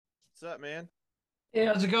What's up, man? Hey,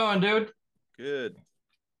 how's it going, dude? Good.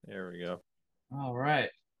 There we go. All right.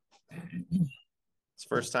 It's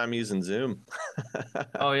first time using Zoom.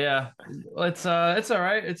 Oh yeah. It's all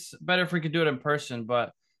right. It's better if we could do it in person,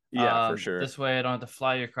 but Yeah, for sure. this way I don't have to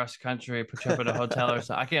fly you across the country, put you up at a hotel or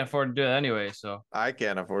something. I can't afford to do it anyway, so I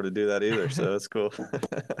can't afford to do that either, so it's cool.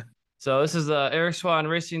 so this is the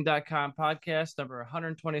EricSwanRacing.com podcast number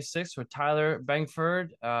 126 with Tyler Bengford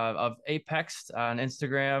of Apex on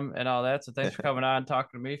Instagram and all that. So thanks for coming on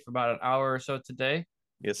talking to me for about an hour or so today.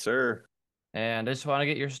 Yes, sir. And I just want to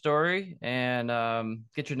get your story and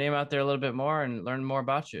get your name out there a little bit more and learn more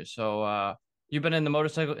about you. So, you've been in the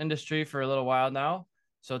motorcycle industry for a little while now.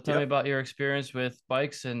 So, tell me Yep. about your experience with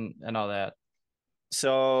bikes and all that.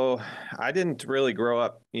 So I didn't really grow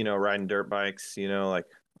up, riding dirt bikes, like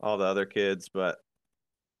all the other kids, but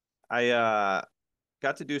I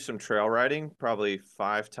got to do some trail riding probably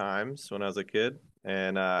 5 times when I was a kid.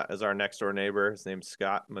 And as our next door neighbor, his name's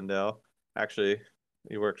Scott Mundell. Actually,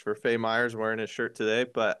 he works for Fay Myers wearing his shirt today,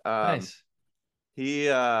 but Nice. he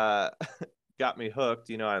got me hooked.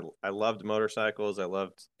 I loved motorcycles. I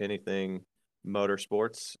loved anything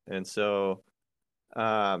motorsports. And so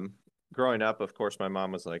um, growing up, of course, my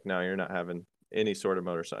mom was like, no, you're not having any sort of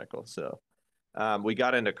motorcycle. So we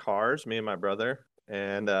got into cars, me and my brother.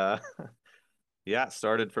 And yeah, it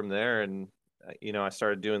started from there. And, I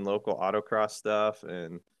started doing local autocross stuff.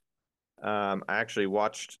 And I actually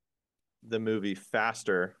watched the movie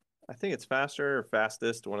Faster. I think it's Faster or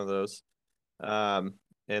Fastest, one of those. Um,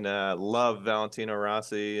 and love Valentino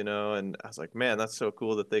Rossi, and I was like, man, that's so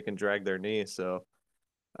cool that they can drag their knee. So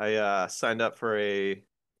I signed up for a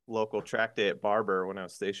local track day at Barber when I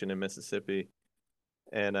was stationed in Mississippi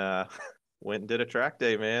and went and did a track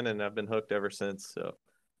day, man, and I've been hooked ever since. So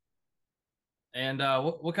And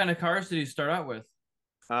what kind of cars did you start out with?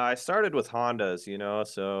 I started with Hondas,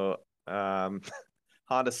 so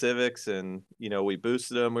Honda Civics, and we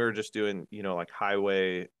boosted them. We were just doing, like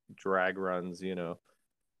highway drag runs,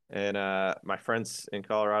 and my friends in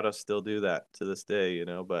Colorado still do that to this day,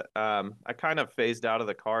 but I kind of phased out of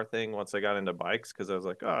the car thing once I got into bikes because I was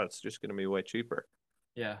like, oh, it's just going to be way cheaper.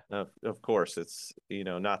 Yeah. Of course, it's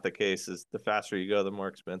not the case. Is the faster you go, the more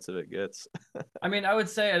expensive it gets. I mean, I would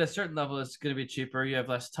say at a certain level, it's going to be cheaper. You have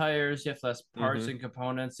less tires, you have less parts Hmm. and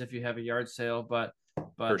components if you have a yard sale, For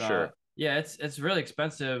but sure. yeah, it's really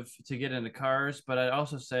expensive to get into cars. But I'd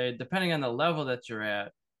also say, depending on the level that you're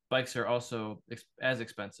at, bikes are also as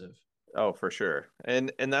expensive. Oh, for sure.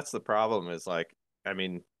 And that's the problem is like, I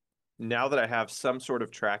mean, now that I have some sort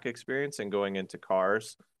of track experience and going into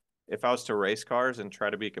cars, if I was to race cars and try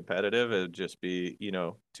to be competitive, it'd just be,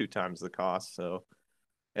 2 times the cost. So,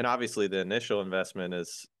 and obviously the initial investment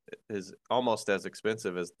is almost as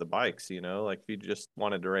expensive as the bikes, like if you just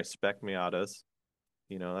wanted to race spec Miatas,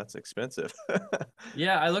 that's expensive.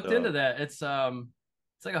 Yeah, I looked into So, that. It's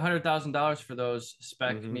like $100,000 for those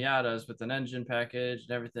spec hmm. Miatas with an engine package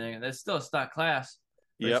and everything, and it's still a stock class,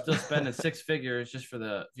 but you're Yep. still spending six figures just for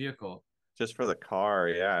the vehicle. Just for the car,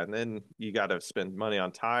 yeah. And then you got to spend money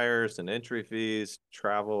on tires and entry fees,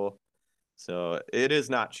 travel. So it is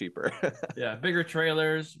not cheaper. Yeah, bigger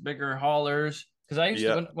trailers, bigger haulers. Because I used to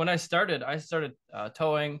Yeah. when I started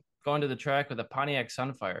towing, going to the track with a Pontiac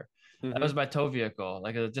Sunfire. That was Hmm. my tow vehicle,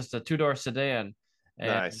 like just a two-door sedan. And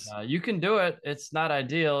Nice. you can do it. It's not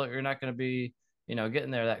ideal. You're not going to be, getting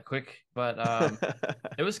there that quick, but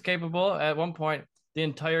it was capable. At one point, the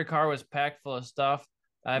entire car was packed full of stuff.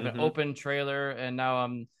 I have an Hmm. open trailer, and now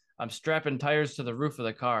I'm strapping tires to the roof of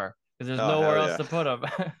the car because there's Oh, nowhere hell else yeah. to put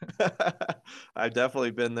them. I've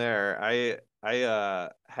definitely been there. I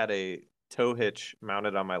had a tow hitch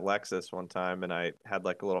mounted on my Lexus one time and I had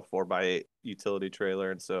like a little 4x8 utility trailer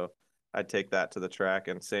and so I'd take that to the track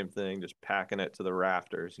and same thing, just packing it to the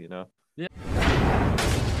rafters. Yeah.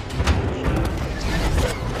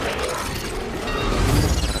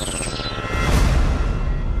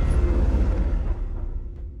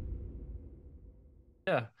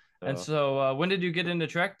 Yeah. And So so, when did you get into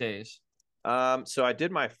track days? so I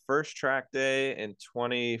did my first track day in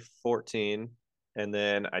 2014, and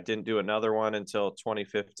then I didn't do another one until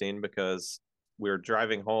 2015 because we were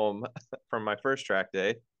driving home from my first track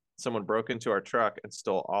day. Someone broke into our truck and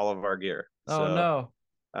stole all of our gear. Oh So no.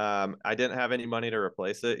 I didn't have any money to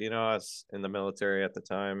replace it. I was in the military at the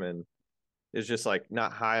time, and it was just like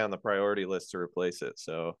not high on the priority list to replace it.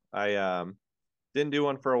 So I didn't do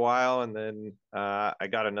one for a while, and then I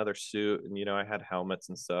got another suit, and I had helmets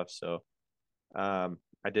and stuff. So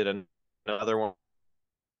I did another one.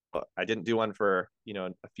 I didn't do one for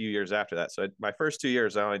a few years after that. So my first 2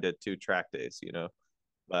 years, I only did 2 track days.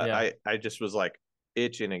 But Yeah. I just was like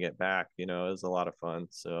itching to get back. It was a lot of fun.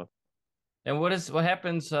 So And what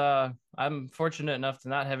happens? I'm fortunate enough to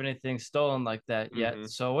not have anything stolen like that yet. Hmm.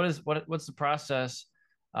 So what's the process?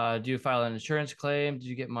 Do you file an insurance claim? Do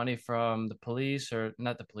you get money from the police or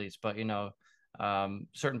not the police, but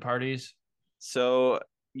certain parties? So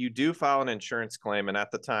you do file an insurance claim, and at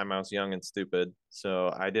the time I was young and stupid,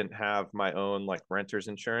 so I didn't have my own like renter's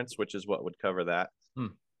insurance, which is what would cover that. Hmm.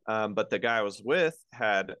 But the guy I was with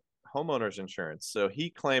had homeowner's insurance, so he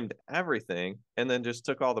claimed everything and then just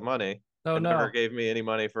took all the money Oh and never no. gave me any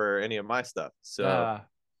money for any of my stuff. So Ah,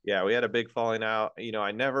 yeah, we had a big falling out.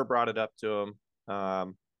 I never brought it up to him,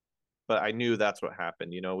 but I knew that's what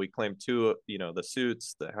happened. We claimed two, the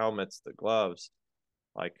suits, the helmets, the gloves,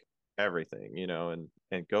 like everything,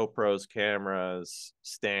 and GoPros, cameras,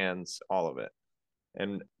 stands, all of it.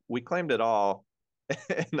 And we claimed it all.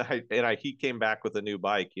 And he came back with a new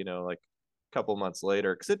bike, like a couple months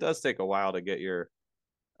later, because it does take a while to get your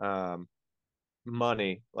um,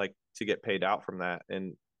 money, like to get paid out from that,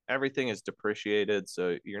 and everything is depreciated,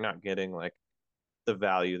 so you're not getting like the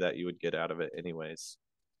value that you would get out of it anyways.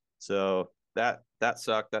 So that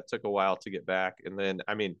sucked. That took a while to get back. And then,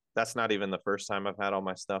 I mean, that's not even the first time I've had all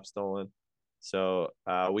my stuff stolen. So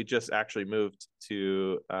we just actually moved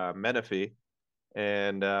to Menifee,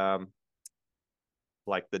 and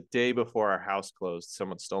like the day before our house closed,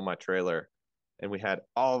 someone stole my trailer, and we had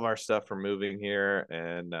all of our stuff from moving here,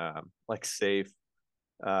 and like safe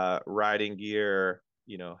riding gear,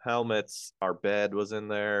 helmets. Our bed was in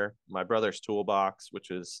there. My brother's toolbox,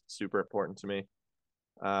 which is super important to me.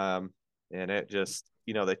 Um, and it just,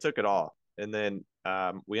 they took it all. And then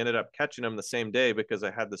we ended up catching them the same day because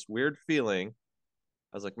I had this weird feeling.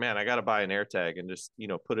 I was like, man, I got to buy an air tag and just,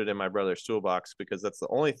 put it in my brother's toolbox, because that's the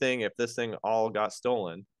only thing, if this thing all got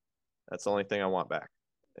stolen, that's the only thing I want back.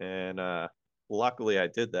 And luckily I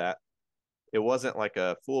did that. It wasn't like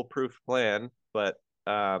a foolproof plan, but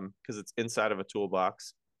because it's inside of a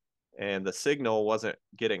toolbox, and the signal wasn't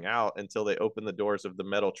getting out until they opened the doors of the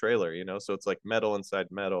metal trailer, so it's like metal inside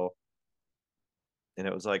metal, and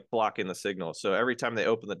it was like blocking the signal. So every time they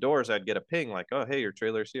opened the doors, I'd get a ping like, "Oh, hey, your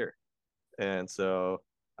trailer's here." And so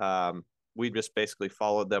we just basically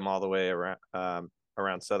followed them all the way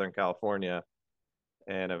around Southern California,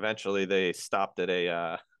 and eventually they stopped at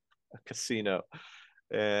a casino,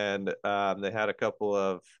 and they had a couple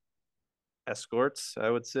of escorts, I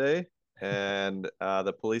would say, and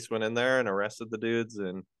the police went in there and arrested the dudes.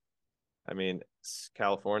 And I mean, it's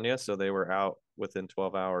California, so they were out within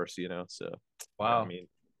 12 hours, So I wow. mean,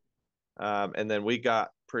 and then we got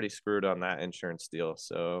pretty screwed on that insurance deal.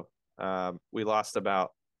 So we lost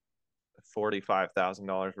about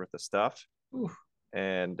 $45,000 worth of stuff, Ooh.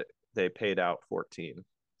 and they paid out 14.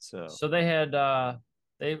 So, So they had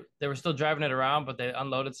they were still driving it around, but they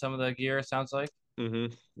unloaded some of the gear, it sounds like.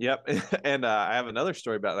 yep. And I have another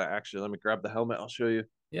story about that, actually. Let me grab the helmet. I'll show you.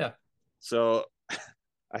 Yeah. So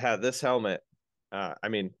I had this helmet. I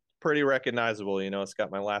mean, pretty recognizable. It's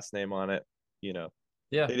got my last name on it. You know,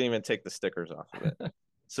 Yeah. they didn't even take the stickers off of it.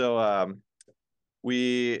 So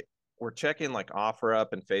we were checking like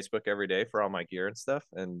OfferUp and Facebook every day for all my gear and stuff,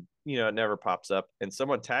 and it never pops up. And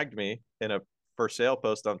someone tagged me in a for sale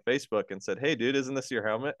post on Facebook and said, "Hey, dude, isn't this your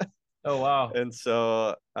helmet?" Oh wow. And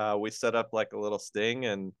so we set up like a little sting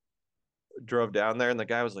and drove down there, and the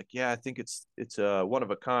guy was like, "Yeah, I think it's a one of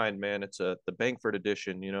a kind, man. It's a the Bengford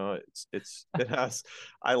edition. It's." And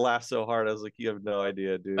I laughed so hard. I was like, "You have no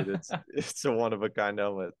idea, dude. It's a one of a kind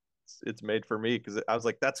helmet. It's made for me." Because I was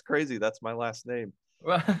like, "That's crazy. That's my last name."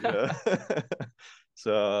 Yeah.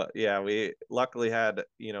 So yeah, we luckily had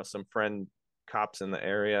some friend cops in the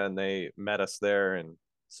area, and they met us there, and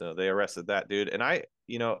so they arrested that dude. And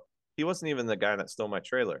he wasn't even the guy that stole my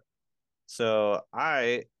trailer. So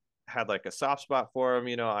I had like a soft spot for him,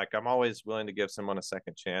 like I'm always willing to give someone a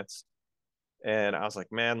second chance. And I was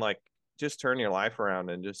like, man, like just turn your life around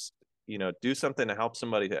and just, do something to help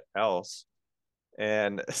somebody else.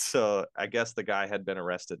 And so I guess the guy had been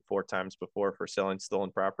arrested 4 times before for selling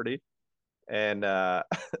stolen property. And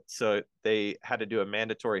so they had to do a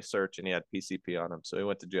mandatory search, and he had PCP on him. So he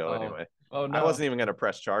went to jail Oh. anyway. Oh I no. wasn't even going to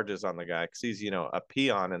press charges on the guy because he's, a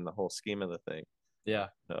peon in the whole scheme of the thing. Yeah.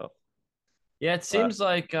 So, Yeah, it but seems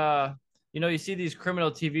like you see these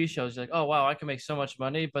criminal TV shows, you're like, oh wow, I can make so much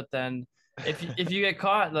money, but then if you get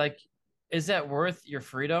caught, like, is that worth your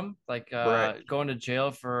freedom? Like right. going to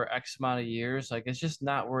jail for X amount of years? Like it's just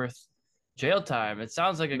not worth jail time. It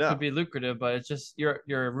sounds like it could No. be lucrative, but it's just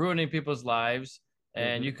you're ruining people's lives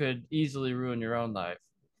and you Hmm. could easily ruin your own life.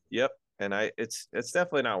 Yep. And it's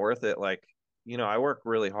definitely not worth it. Like, I work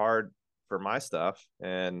really hard for my stuff,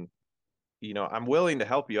 and I'm willing to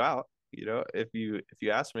help you out, if you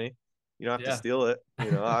ask me. You don't have to Yeah. steal it.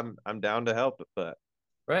 I'm down to help, but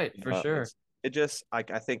Right, for sure. it just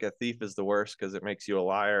like I think a thief is the worst because it makes you a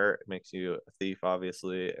liar, it makes you a thief,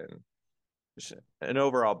 obviously, and just an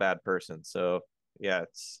overall bad person. So yeah,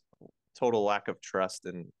 it's total lack of trust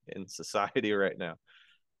in society right now.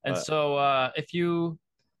 And But so if you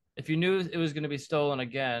knew it was going to be stolen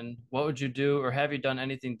again, what would you do, or have you done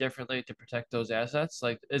anything differently to protect those assets?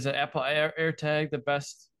 Like, is an Apple AirTag the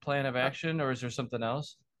best plan of action, or is there something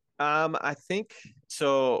else? I think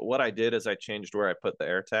so. What I did is I changed where I put the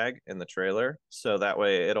AirTag in the trailer, so that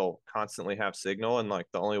way it'll constantly have signal, and like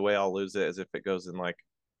the only way I'll lose it is if it goes in like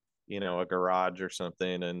a garage or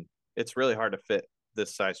something, and it's really hard to fit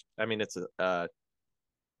this size. I mean, it's a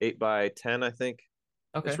 8 by 10, I think.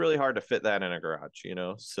 It's Okay. really hard to fit that in a garage.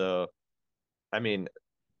 So I mean,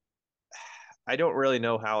 I don't really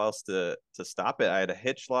know how else to stop it. I had a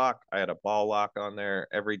hitch lock, I had a ball lock on there.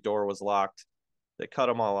 Every door was locked. They cut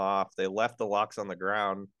them all off. They left the locks on the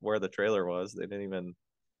ground where the trailer was. They didn't even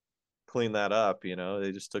clean that up.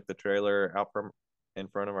 They just took the trailer out from in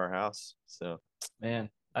front of our house. So Man,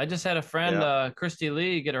 I just had a friend, yeah, Christy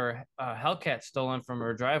Lee, get her Hellcat stolen from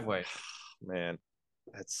her driveway. It's man,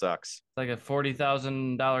 that sucks. like a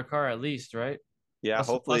 $40,000 car at least, right? Yeah, Plus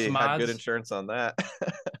hopefully had good mods. insurance on that.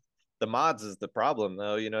 The mods is the problem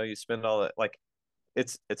though. You spend all that like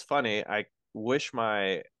it's funny. I wish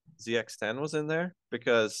my ZX10 was in there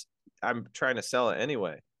because I'm trying to sell it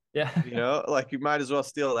anyway. Yeah, Like you might as well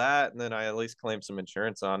steal that and then I at least claim some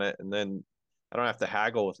insurance on it and then I don't have to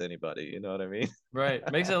haggle with anybody. You know what I mean? right.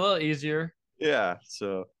 Makes it a little easier. Yeah.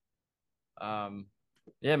 So, Um,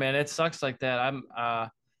 yeah, man, it sucks like that.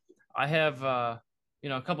 I have a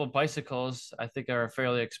couple of bicycles I think are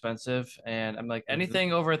fairly expensive, and I'm like mhm.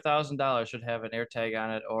 anything over $1,000 should have an AirTag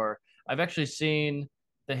on it. Or I've actually seen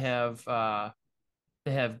they have uh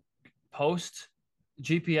they have post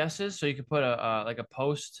GPSs, so you can put like a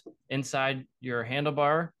post inside your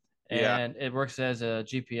handlebar, Yeah. and it works as a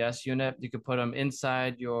GPS unit. You could put them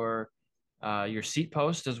inside your seat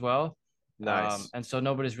post as well, Nice. and so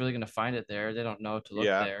nobody's really going to find it there. They don't know to look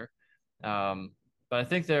Yeah. there, but I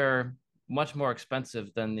think they're much more expensive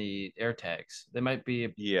than the AirTags. They might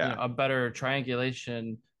be Yeah, a better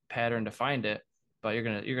triangulation pattern to find it, but you're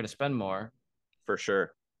gonna spend more. for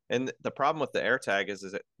sure. And the problem with the AirTag is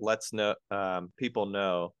it lets people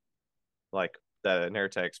know like that an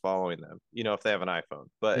AirTag's following them, if they have an iPhone.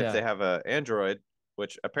 But if Yeah, they have a Android,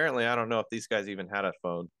 which apparently I don't know if these guys even had a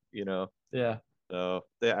phone. yeah. So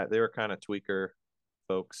they were kind of tweaker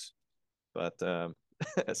folks, but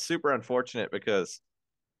it's super unfortunate because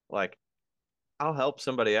like I'll help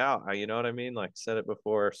somebody out. You know what I mean? Like said it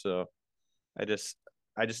before. So I just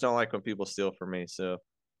I just don't like when people steal from me. So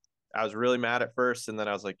I was really mad at first, and then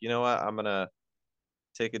I was like, you know what? I'm gonna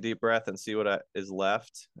take a deep breath and see what is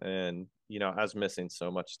left. And I was missing so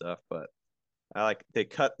much stuff, but they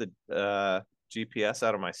cut the GPS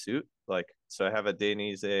out of my suit. Like, so I have a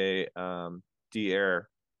Dainese D Air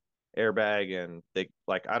airbag, and they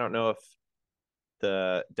like I don't know if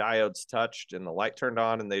the diodes touched and the light turned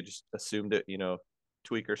on, and they just assumed it.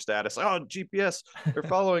 Tweaker status. Oh, GPS, they're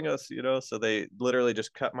following us. So they literally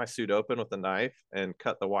just cut my suit open with a knife and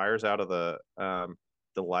cut the wires out of the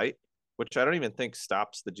light, which I don't even think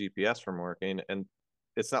stops the GPS from working. And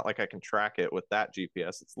it's not like I can track it with that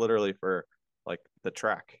GPS. It's literally for like the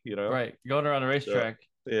track. Right. Going around a So racetrack.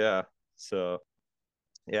 yeah. So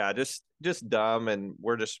yeah, just dumb, and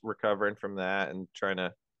we're just recovering from that and trying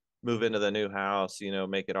to move into the new house,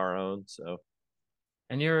 make it our own. So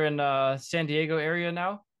And you're in San Diego area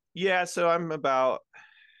now? yeah, so I'm about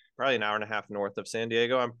probably an hour and a half north of San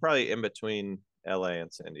Diego. I'm probably in between LA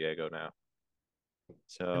and San Diego now. And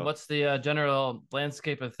So, what's the general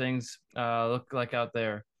landscape of things look like out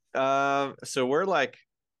there? so we're like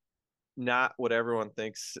not what everyone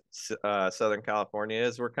thinks Southern California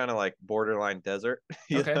is. We're kind of like borderline desert,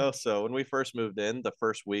 Okay. So when we first moved in, the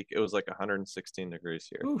first week it was like 116 degrees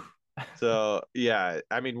here. Ooh. So yeah,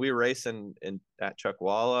 I mean we race in at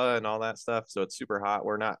Chuckwalla and all that stuff, so it's super hot.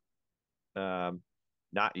 We're um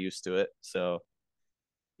not used to it. So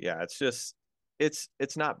yeah,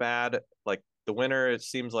 it's not bad. Like the winter, it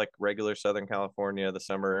seems like regular Southern California. The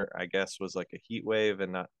summer, I guess, was like a heat wave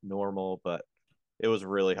and not normal, but it was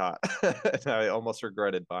really hot. I almost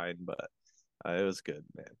regretted buying, but it was good,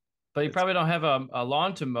 man. But you It's probably don't have a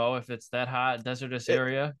lawn to mow if it's that hot, desertous it.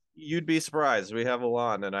 area. You'd be surprised. We have a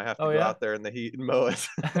lawn, and I have to Oh go yeah. out there in the heat and mow it.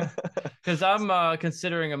 Because I'm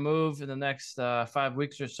considering a move in the next 5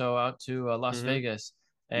 weeks or so out to Las Hmm. Vegas,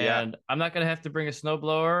 Yeah. and I'm not gonna have to bring a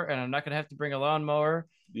snowblower, and I'm not gonna have to bring a lawnmower.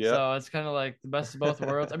 Yep. So it's kind of like the best of both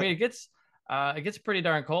worlds. I mean, it gets. It gets pretty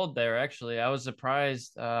darn cold there, actually. I was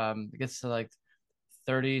surprised. It gets to like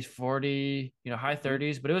 30s, 40, high Mhm.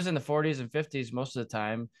 30s, but it was in the 40s and 50s most of the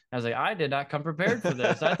time. I was like, I did not come prepared for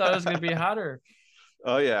this. I thought it was going to be hotter.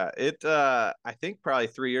 Oh yeah. I think probably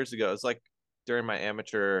 3 years ago, it was like during my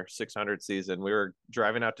amateur 600 season, we were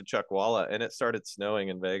driving out to Chuckwalla and it started snowing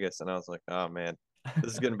in Vegas. And I was like, oh man,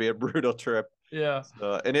 this is going to be a brutal trip. Yeah.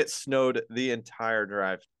 So, and it snowed the entire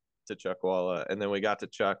drive to Chuckwalla. And then we got to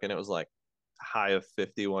Chuck and it was like high of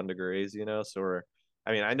 51 degrees, So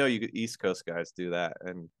I mean, I know you East Coast guys do that.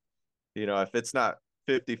 And, if it's not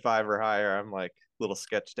 55 or higher, I'm like a little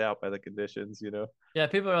sketched out by the conditions. Yeah,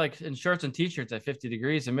 people are like in shorts and t-shirts at 50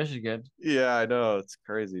 degrees in Michigan. Yeah, I know. It's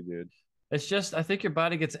crazy, dude. It's just, I think your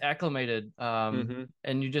body gets acclimated, Hmm.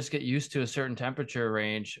 and you just get used to a certain temperature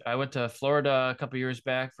range. I went to Florida a couple years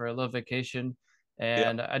back for a little vacation, Yep.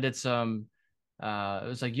 and I did some, it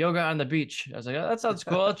was like yoga on the beach. I was like, oh, that sounds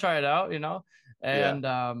cool. I'll try it out. Yeah. And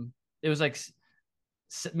it was like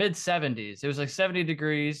mid 70s. It was like 70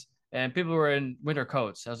 degrees, and people were in winter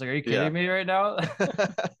coats. I was like, are you Yeah. kidding me right now?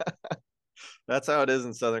 That's how it is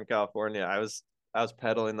in Southern California. I was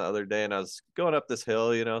pedaling the other day and I was going up this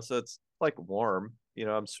hill, so it's like warm,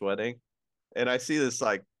 I'm sweating. And I see this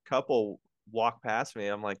like couple walk past me.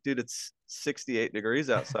 I'm like, dude, it's 68 degrees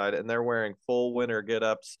outside and they're wearing full winter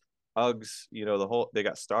get-ups, Uggs, they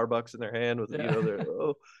got Starbucks in their hand with, Yeah. they're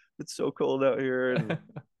oh, it's so cold out here and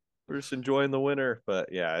we're just enjoying the winter. But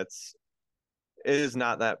yeah, it is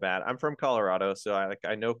not that bad. I'm from Colorado, so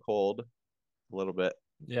I know cold a little bit,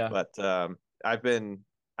 Yeah. but I've been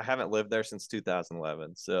I haven't lived there since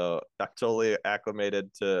 2011, so I'm totally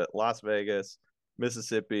acclimated to Las Vegas,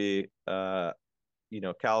 Mississippi,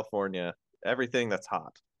 California, everything that's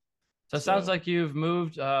hot. So it sounds So like you've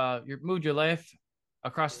moved your life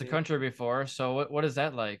across the Mhm. country before. So what is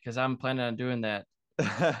that like? Because I'm planning on doing that.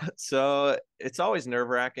 so it's always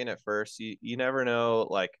nerve-wracking at first. You never know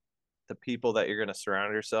like the people that you're going to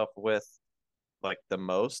surround yourself with like the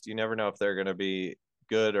most. You never know if they're going to be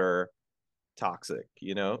good or toxic.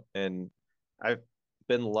 And I've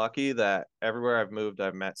been lucky that everywhere I've moved,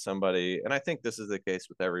 I've met somebody, and I think this is the case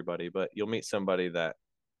with everybody, but you'll meet somebody that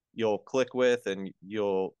you'll click with and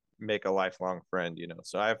you'll make a lifelong friend.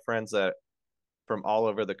 So I have friends that from all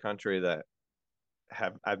over the country that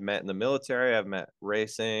I've met in the military, I've met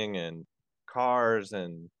racing and cars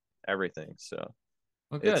and everything. So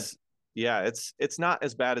Well, good. it's yeah, it's not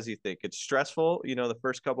as bad as you think. It's stressful. The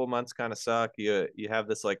first couple months kind of suck. You have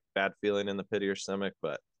this like bad feeling in the pit of your stomach,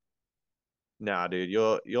 but nah, dude,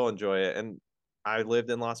 you'll enjoy it. And I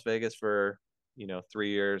lived in Las Vegas for 3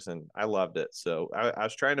 years, and I loved it. So I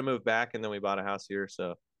was trying to move back, and then we bought a house here.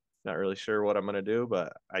 So not really sure what I'm gonna do,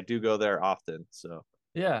 but I do go there often. So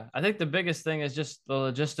Yeah, I think the biggest thing is just the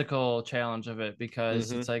logistical challenge of it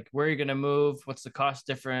because hmm it's like where are you going to move? What's the cost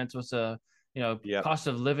difference? What's the, yep, cost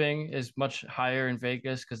of living is much higher in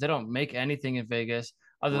Vegas because they don't make anything in Vegas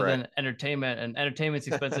other right, than entertainment, and entertainment's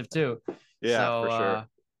expensive too. yeah, So for sure,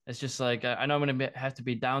 it's just like I know I'm going to have to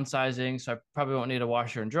be downsizing, so I probably won't need a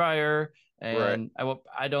washer and dryer, right, and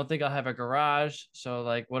I don't think I'll have a garage. So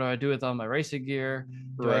like, what do I do with all my racing gear?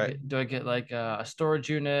 right, Do I get like a storage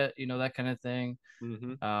unit? That kind of thing.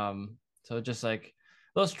 hmm So just like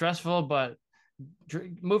a little stressful, but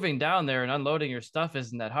moving down there and unloading your stuff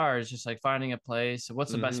isn't that hard. It's just like finding a place.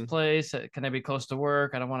 What's the best hmm place? Can I be close to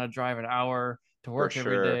work? I don't want to drive an hour to for work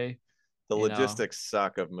every sure. day, The you know? logistics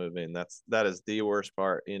suck of moving. That is the worst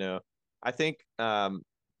part. I think I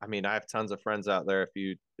mean I have tons of friends out there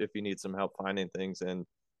if you need some help finding things. And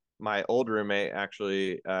my old roommate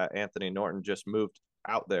actually, Anthony Norton, just moved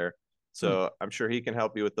out there. Hmm. So I'm sure he can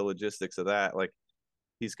help you with the logistics of that. Like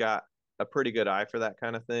he's got a pretty good eye for that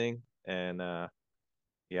kind of thing. And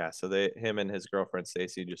yeah, so him and his girlfriend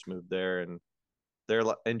Stacy just moved there and they're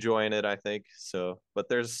enjoying it, I think. So, but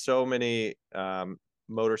there's so many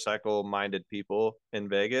motorcycle minded people in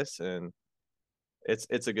Vegas, and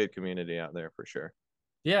it's a good community out there for sure.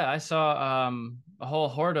 Yeah, I saw a whole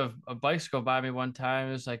horde of bikes go by me one time.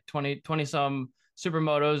 It was like 20 some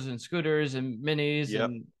supermotos and scooters and minis Yep.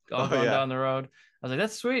 and all Oh going yeah. down the road. I was like,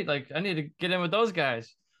 that's sweet. Like I need to get in with those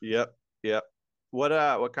guys. Yep. Yep.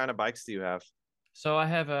 What kind of bikes do you have? So I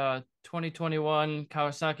have a 2021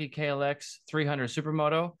 Kawasaki KLX 300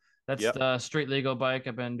 Supermoto. That's Yep. the street legal bike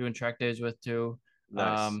I've been doing track days with too.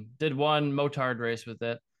 Nice. Did one motard race with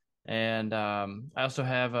it, and I also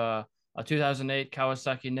have a 2008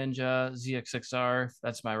 Kawasaki Ninja ZX6R.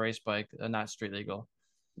 That's my race bike, not street legal.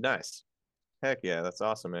 Nice. Heck yeah, that's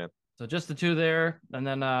awesome, man. So just the two there, and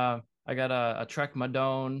then I got a Trek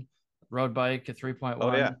Madone road bike at Oh yeah.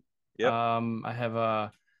 3.1. Yep. I have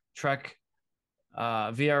a Trek.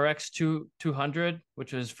 VRX 200,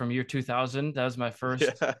 which was from year 2000. That was my first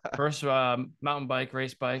Yeah. first mountain bike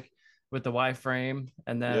race bike with the Y frame,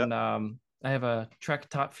 and then Yep. I have a Trek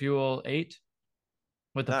Top Fuel 8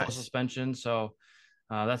 with the full Nice. suspension. So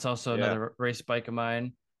that's also Yeah. another race bike of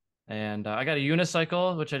mine. And I got a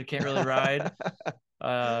unicycle, which I can't really ride.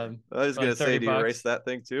 I was For gonna like 30 say, do you race bucks. that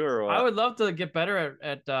thing too, or I what? would love to get better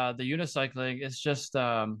at the unicycling. It's just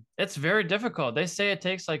it's very difficult. They say it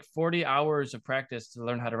takes like 40 hours of practice to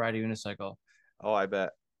learn how to ride a unicycle. Oh, I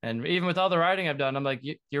bet. And even with all the riding I've done, I'm like,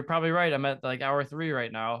 you're probably right. I'm at like hour 3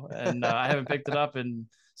 right now, and I haven't picked it up in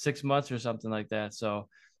 6 months or something like that. So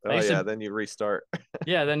I Oh used yeah, to, then you restart.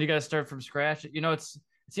 yeah. Then you got to start from scratch. It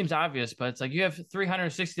seems obvious, but it's like you have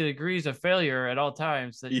 360 degrees of failure at all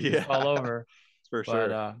times that you can fall Yeah, over. for But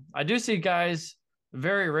sure. I do see guys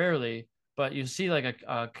very rarely, but you see like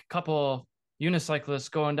a couple unicyclists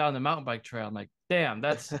going down the mountain bike trail. I'm like, damn,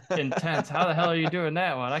 that's intense. How the hell are you doing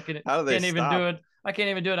that one? How do they Can't even do stop? it. I can't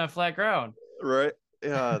even do it on flat ground. Right?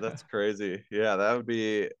 Yeah, that's crazy. Yeah, that'd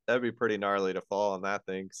be pretty gnarly to fall on that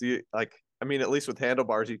thing. See, like, I mean, at least with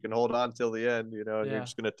handlebars, you can hold on till the end, and you're Yeah.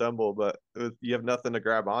 just gonna tumble, but you have nothing to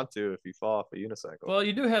grab onto if you fall off a unicycle. Well,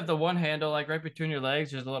 you do have the one handle like right between your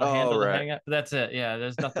legs. There's a little Oh, handle to right. hang up. That's it. Yeah,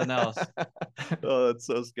 there's nothing else. Oh, that's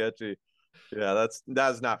so sketchy. Yeah,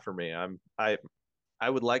 that's not for me. I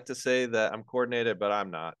would like to say that I'm coordinated, but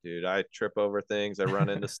I'm not, dude. I trip over things, I run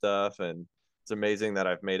into stuff, and it's amazing that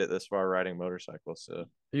I've made it this far riding motorcycles. So,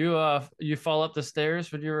 You fall up the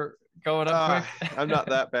stairs when you're going up quick. I'm not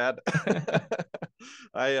that bad.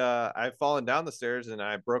 I've fallen down the stairs and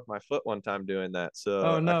I broke my foot one time doing that. Oh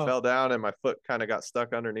So I no. fell down and my foot kind of got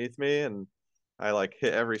stuck underneath me and I like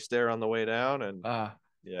hit every stair on the way down and Ah,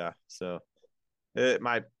 yeah, so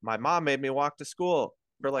my mom made me walk to school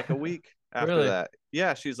for like a week after really? that.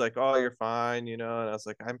 Yeah, she's like, "Oh, you're fine," and I was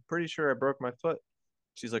like, "I'm pretty sure I broke my foot."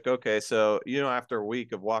 She's like, "Okay." So, after a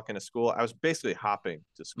week of walking to school, I was basically hopping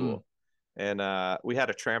to Mm. school. And we had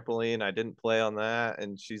a trampoline. I didn't play on that.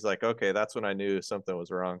 And she's like, "Okay, that's when I knew something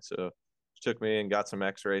was wrong." So she took me and got some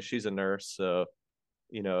x-rays. She's a nurse, so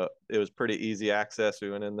it was pretty easy access.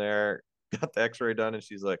 We went in there, got the x-ray done, and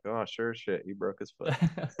she's like, "Oh, sure shit, he broke his foot."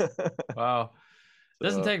 Wow.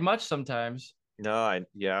 Doesn't So take much sometimes. no,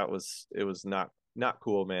 yeah, it was not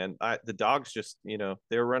cool, man. The dogs just,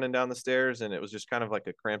 they were running down the stairs and it was just kind of like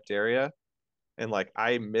a cramped area. And like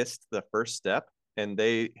I missed the first step and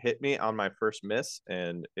they hit me on my first miss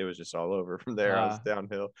and it was just all over from there. I was Uh,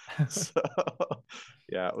 downhill. So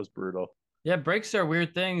yeah, it was brutal. yeah, breaks are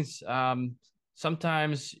weird things.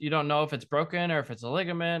 Sometimes you don't know if it's broken or if it's a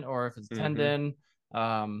ligament or if it's Hmm. tendon.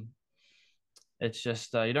 Um, it's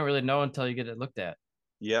just you don't really know until you get it looked at.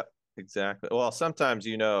 Yep, exactly. Well, sometimes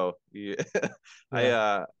I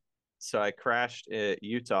Yeah. so I crashed at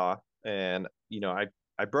Utah and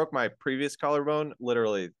I broke my previous collarbone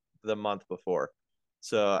literally the month before.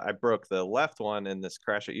 So I broke the left one in this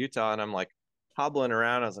crash at Utah and I'm like hobbling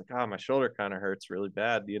around. I was like, "Oh, my shoulder kind of hurts really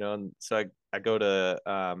bad," and so I go to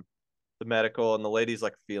the medical and the lady's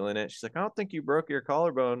like feeling it. She's like, "I don't think you broke your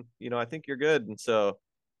collarbone. I think you're good." And so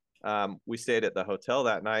we stayed at the hotel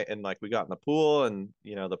that night and like we got in the pool and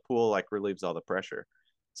the pool like relieves all the pressure.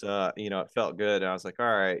 So it felt good and I was like, all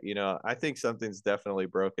right, I think something's definitely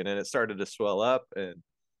broken and it started to swell up. And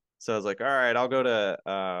so I was like, all right, I'll go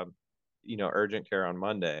to urgent care on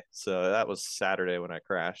Monday. So that was Saturday when I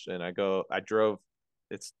crashed and I drove.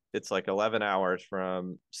 It's like 11 hours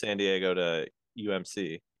from San Diego to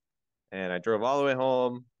UMC and I drove all the way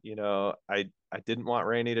home. I didn't want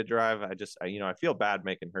Rainey to drive. I feel bad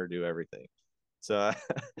making her do everything. So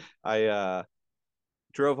I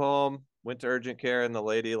drove home, went to urgent care, and the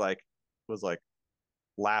lady like was like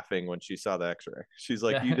laughing when she saw the X-ray. She's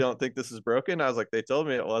like, "You Yeah. don't think this is broken?" I was like, "They told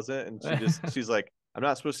me it wasn't," and she's like, "I'm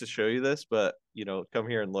not supposed to show you this, but come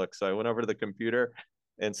here and look." So I went over to the computer,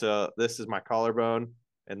 and so this is my collarbone,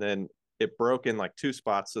 and then it broke in like two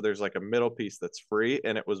spots. So there's like a middle piece that's free,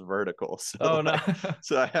 and it was vertical. Oh So no. like,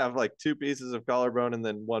 so I have like two pieces of collarbone and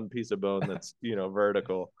then one piece of bone that's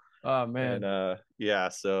vertical. Oh And man. yeah,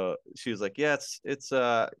 so she was like, "Yeah, it's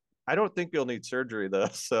I don't think you'll need surgery though."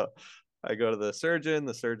 So I go to the surgeon.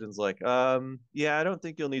 The surgeon's like, yeah, I don't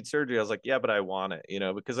think you'll need surgery. I was like, "Yeah, but I want it,"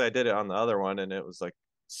 because I did it on the other one and it was like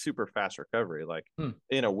super fast recovery. Like Hmm.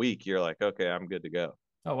 in a week, you're like, "Okay, I'm good to go."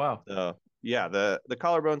 Oh wow. So yeah, the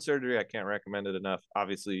collarbone surgery, I can't recommend it enough.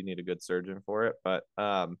 Obviously, you need a good surgeon for it, but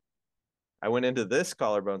I went into this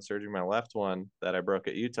collarbone surgery, my left one that I broke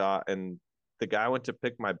at Utah, and the guy went to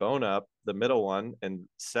pick my bone up, the middle one, and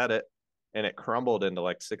set it, and it crumbled into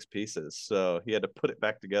like six pieces. So he had to put it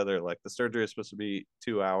back together. Like the surgery was supposed to be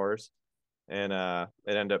 2 hours, and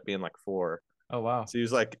it ended up being like four. Oh wow. So he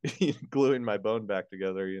was like gluing my bone back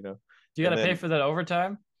together, you know. Do you got And to pay then for that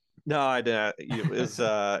overtime? no, I didn't.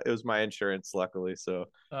 It was my insurance, luckily. So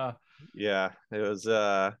Uh, yeah, it was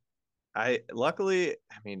I luckily,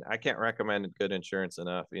 I mean, I can't recommend good insurance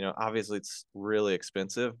enough. You know, obviously it's really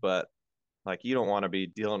expensive, but like you don't want to be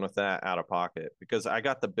dealing with that out of pocket because I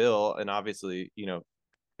got the bill and obviously, you know,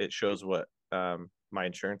 it shows what my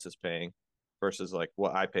insurance is paying versus like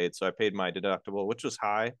what I paid. So I paid my deductible, which was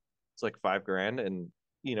high. It's like 5 grand, and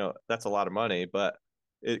you know that's a lot of money, but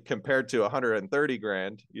it compared to 130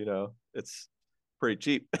 grand, you know, it's pretty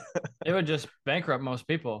cheap. it would just bankrupt most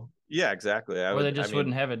people, Yeah, exactly. I or they would. I just mean,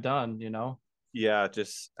 wouldn't have it done, you know? yeah,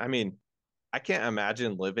 just I mean, I can't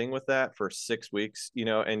imagine living with that for 6 weeks, you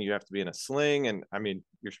know, and you have to be in a sling, and I mean,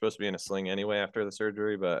 you're supposed to be in a sling anyway after the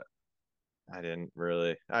surgery, but I didn't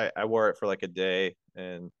really. I wore it for like a day,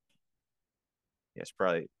 and yes,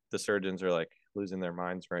 probably the surgeons are like losing their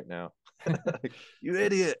minds right now. Like, you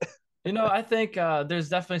idiot. You know, I think there's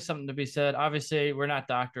definitely something to be said. Obviously, we're not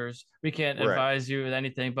doctors. We can't Right. advise you with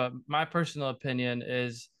anything, but my personal opinion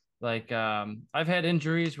is like I've had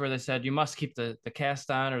injuries where they said you must keep the cast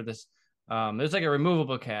on or this there's like a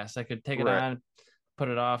removable cast. I could take it Right. on, put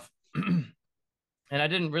it off. And I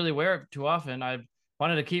didn't really wear it too often. I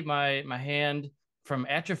wanted to keep my hand from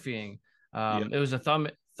atrophying. Yeah. It was a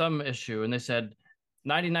thumb issue, and they said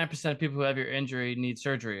 99% of people who have your injury need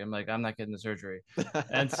surgery. I'm like, I'm not getting the surgery,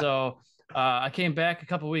 and so I came back a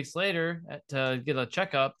couple weeks later to get a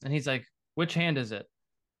checkup, and he's like, "Which hand is it?"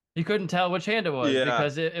 He couldn't tell which hand it was Yeah.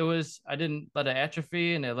 because it was I didn't let it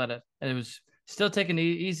atrophy, and it was still taking it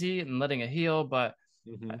easy and letting it heal, but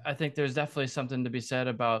Hmm. I think there's definitely something to be said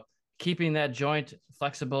about keeping that joint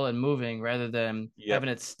flexible and moving rather than Yep. having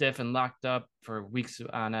it stiff and locked up for weeks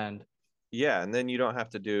on end. Yeah, and then you don't have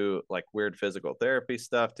to do like weird physical therapy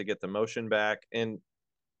stuff to get the motion back. And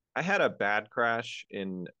I had a bad crash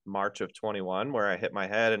in March of 21 where I hit my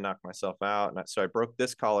head and knocked myself out, and so I broke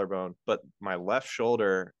this collarbone, but my left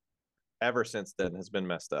shoulder ever since then has been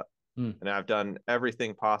messed up. Hmm. And I've done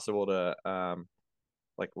everything possible to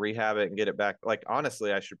like rehab it and get it back. Like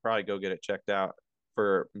honestly, I should probably go get it checked out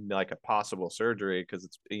for like a possible surgery because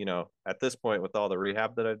it's, you know, at this point with all the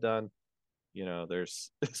rehab that I've done, you know,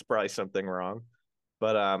 there's it's probably something wrong.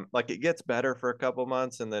 But like it gets better for a couple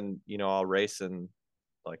months and then, you know, I'll race, and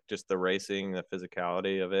like just the racing, the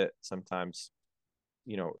physicality of it sometimes,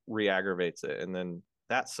 you know, re-aggravates it, and then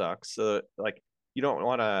that sucks. So like you don't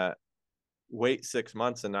want to wait 6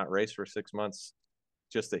 months and not race for 6 months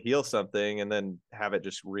just to heal something and then have it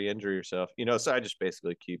just re-injure yourself, you know. So I just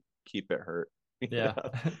basically keep it hurt, you Yeah,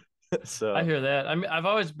 know. I So hear that. I mean, I've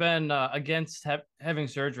always been against having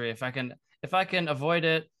surgery if I can avoid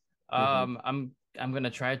it. mm-hmm. I'm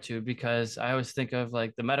gonna try to because I always think of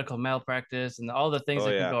like the medical malpractice and all the things Oh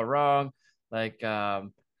that could yeah. go wrong. Like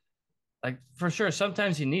like for sure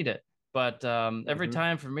sometimes you need it, but every Mm-hmm.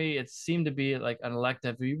 time for me it seemed to be like an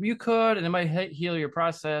elective. You could and it might heal your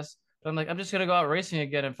process, but I'm like, I'm just gonna go out racing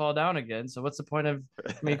again and fall down again, so what's the point of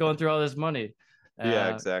me going through all this money? Yeah,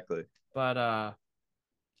 uh exactly. but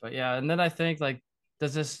but yeah, and then I think like,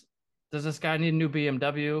 does this guy need a new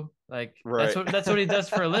BMW? Like Right. that's what he does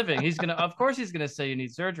for a living. He's gonna, of course he's gonna say you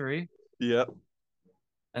need surgery. Yep.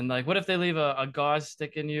 And like, what if they leave a gauze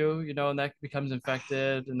stick in you, you know, and that becomes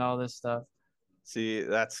infected and all this stuff? See,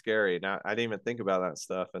 that's scary. Now I didn't even think about that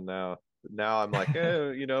stuff, and now I'm like,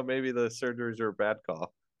 you know, maybe the surgeries are a bad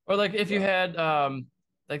call. Or like if you But had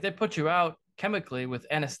like they put you out chemically with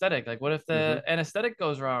anesthetic. Like what if the mm-hmm. anesthetic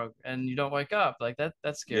goes wrong and you don't wake up? Like that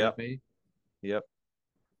scares Yep. me. Yep.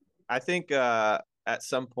 I think at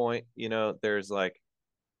some point, you know, there's like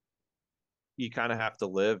you kind of have to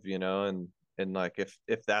live, you know, and like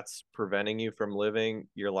if that's preventing you from living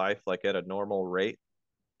your life like at a normal rate,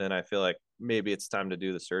 then I feel like maybe it's time to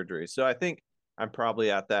do the surgery. So I think I'm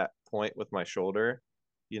probably at that point with my shoulder,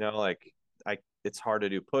 you know, like I it's hard to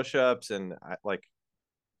do push-ups, and I like,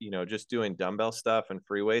 you know, just doing dumbbell stuff and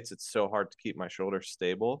free weights, it's so hard to keep my shoulder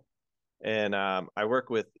stable. And I work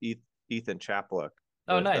with Ethan Chaplock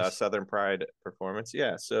Oh, with nice. Southern Pride Performance.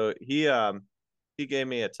 Yeah, so he gave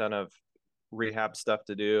me a ton of rehab stuff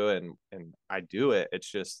to do, and I do it. It's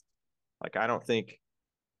just like I don't think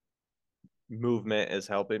movement is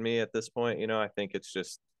helping me at this point. You know, I think it's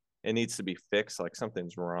just it needs to be fixed. Like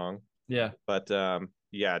something's wrong. Yeah. But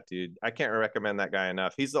yeah, dude, I can't recommend that guy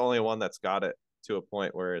enough. He's the only one that's got it to a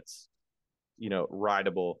point where it's, you know,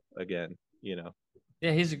 rideable again. You know.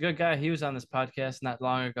 Yeah, he's a good guy. He was on this podcast not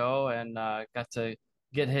long ago and got to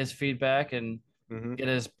get his feedback and Mm-hmm. get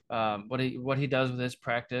his what he does with his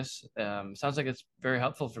practice. Sounds like it's very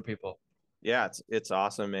helpful for people. Yeah, it's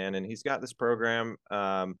awesome, man. And he's got this program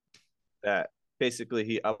that basically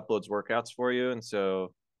he uploads workouts for you, and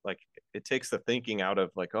so like it takes the thinking out of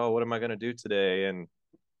like, oh, what am I going to do today? And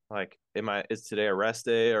like, is today a rest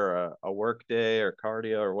day or a work day or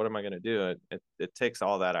cardio, or what am I going to do? It takes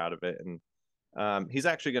all that out of it. And he's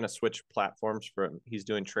actually going to switch platforms he's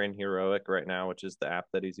doing Train Heroic right now, which is the app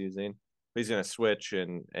that he's using. He's going to switch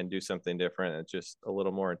and do something different. It's just a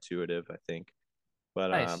little more intuitive, I think. But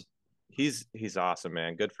Nice. he's awesome,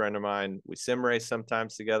 man. Good friend of mine. We sim race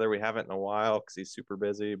sometimes together. We haven't in a while because he's super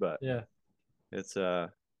busy, but Yeah, it's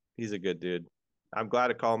he's a good dude. I'm glad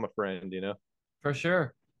to call him a friend, you know. for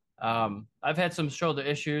sure. I've had some shoulder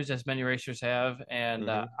issues, as many racers have, and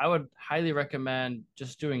Mm-hmm. I would highly recommend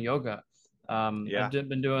just doing yoga. Yeah.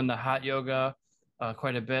 Been doing the hot yoga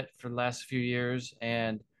quite a bit for the last few years,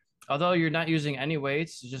 and although you're not using any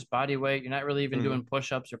weights, it's just body weight, you're not really even Mm-hmm. doing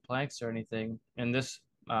push-ups or planks or anything in this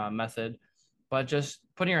method, but just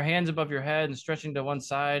putting your hands above your head and stretching to one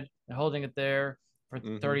side and holding it there for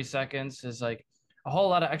Mm-hmm. 30 seconds is like a whole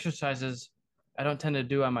lot of exercises I don't tend to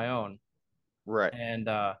do on my own. Right. And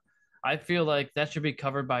I feel like that should be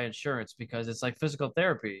covered by insurance because it's like physical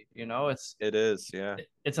therapy, you know, It is. Yeah.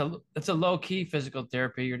 it's a low key physical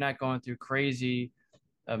therapy. You're not going through crazy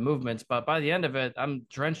movements, but by the end of it, I'm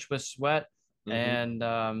drenched with sweat Mm-hmm.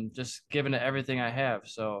 and just giving it everything I have.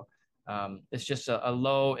 So it's just a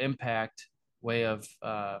low impact way of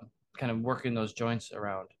kind of working those joints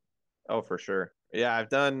around. Oh, for sure. Yeah, I've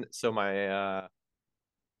done so my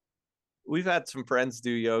we've had some friends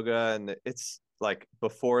do yoga, and it's like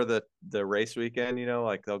before the race weekend, you know,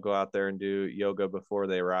 like they'll go out there and do yoga before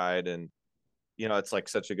they ride. And you know, it's like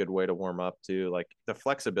such a good way to warm up too. Like the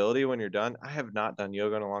flexibility when you're done. I have not done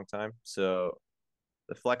yoga in a long time, so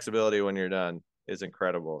the flexibility when you're done is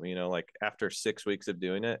incredible. You know, like after 6 weeks of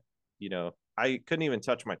doing it, you know, I couldn't even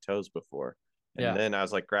touch my toes before. And Yeah, then I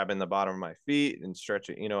was like grabbing the bottom of my feet and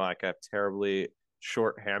stretching, you know, like I have terribly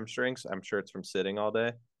short hamstrings. I'm sure it's from sitting all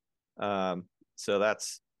day. So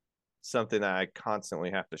that's something that I constantly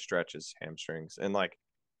have to stretch is hamstrings. And like,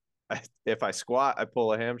 if I squat, I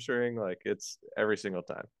pull a hamstring. Like it's every single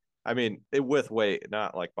time. I mean, with weight,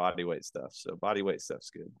 not like body weight stuff. So body weight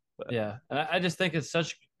stuff's good, but yeah. And I just think it's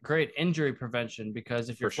such great injury prevention because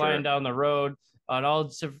if you're for flying sure. down the road on all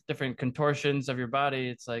different contortions of your body,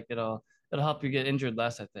 it's like it'll help you get injured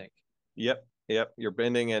less, I think. Yep. Yep. You're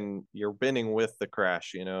bending with the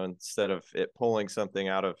crash, you know, instead of it pulling something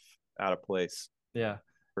out of place Yeah.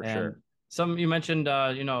 for And sure. some you mentioned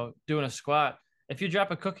doing a squat. If you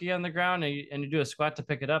drop a cookie on the ground and you do a squat to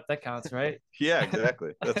pick it up, that counts, right? Yeah,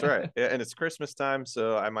 exactly. That's right. Yeah, and it's Christmas time,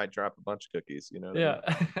 so I might drop a bunch of cookies, you know what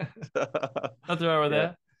I mean? Yeah. Nothing wrong with Yeah.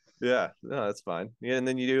 that. Yeah. No, that's fine. Yeah, and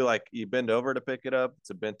then you do like you bend over to pick it up. It's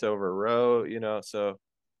a bent over row, you know, so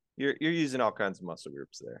you're using all kinds of muscle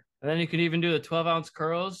groups there. And then you could even do the 12-ounce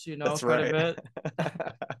curls, That's quite a right.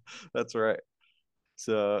 bit. That's right.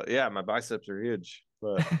 So yeah, my biceps are huge,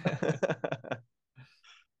 but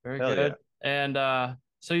Very hell yeah. good. And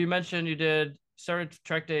so you mentioned you did started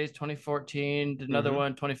track days 2014, did another Hmm.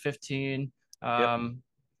 one 2015. Yep.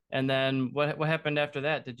 And then what happened after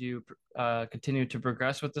that? Did you continue to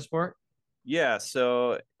progress with the sport? Yeah.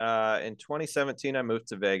 So in 2017, I moved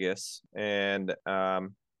to Vegas, and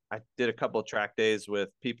I did a couple of track days with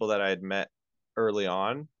people that I had met early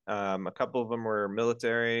on. A couple of them were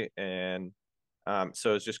military, and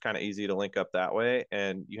so it's just kind of easy to link up that way.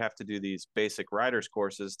 And you have to do these basic riders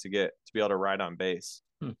courses to be able to ride on base.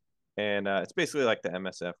 Hmm. And it's basically like the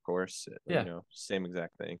MSF course, you Yeah. know, same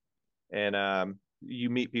exact thing. And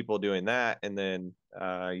you meet people doing that, and then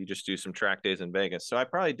you just do some track days in Vegas. So I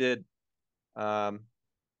probably did um,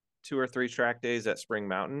 2 or 3 track days at Spring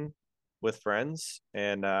Mountain with friends.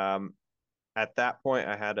 And at that point,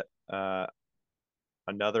 I had uh,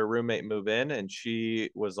 another roommate move in, and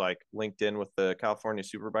she was like linked in with the California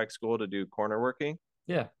Superbike School to do corner working.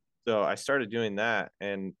 Yeah. So I started doing that,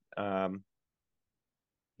 and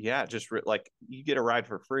yeah, like you get a ride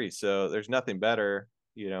for free. So there's nothing better,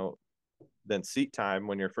 you know, than seat time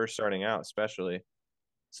when you're first starting out, especially.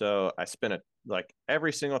 So I spent it like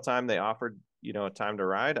every single time they offered, you know, a time to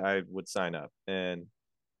ride, I would sign up. And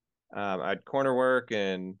I'd corner work,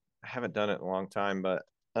 and I haven't done it in a long time, but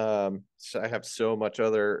so I have so much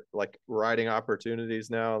other like riding opportunities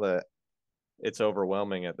now that it's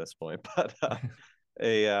overwhelming at this point. But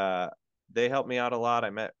a they helped me out a lot. I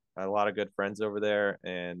met a lot of good friends over there,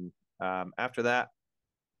 and after that,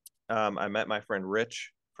 I met my friend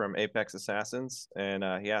Rich from Apex Assassins, and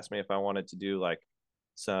he asked me if I wanted to do like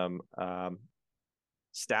some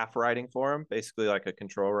staff riding for him, basically like a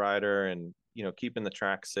control rider, and you know, keeping the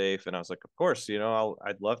track safe. And I was like, of course, you know,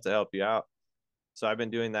 I'd love to help you out. So I've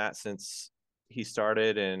been doing that since he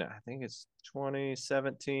started in, I think it's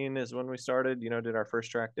 2017 is when we started, did our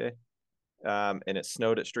first track day. And it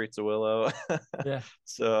snowed at Streets of Willow. Yeah.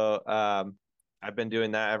 So I've been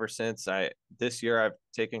doing that ever since. This year I've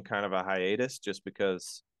taken kind of a hiatus just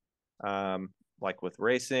because like with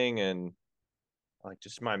racing and like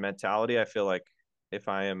just my mentality, I feel like if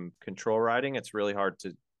I am control riding, it's really hard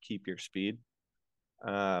to keep your speed.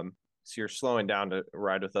 So you're slowing down to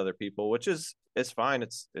ride with other people, which is fine.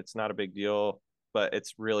 It's not a big deal, but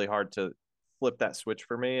it's really hard to flip that switch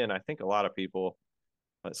for me. And I think a lot of people,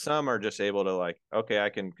 but some are just able to like, okay, I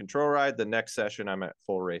can control ride. The next session, I'm at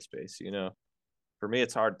full race pace. For me,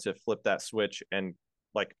 it's hard to flip that switch and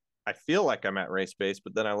like I feel like I'm at race pace,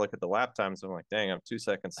 but then I look at the lap times. I'm like, dang, I'm 2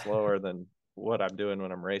 seconds slower than what I'm doing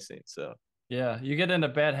when I'm racing. So Yeah, you get into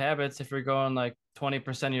bad habits if you're going like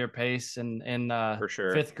 20% of your pace in for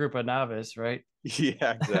sure. fifth group of novice, right?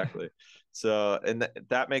 Yeah, exactly. So, and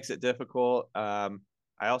that makes it difficult.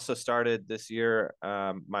 I also started this year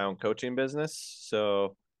my own coaching business.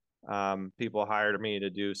 So, people hired me to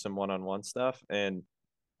do some one-on-one stuff, and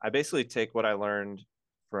I basically take what I learned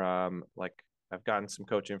from like I've gotten some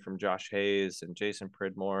coaching from Josh Hayes and Jason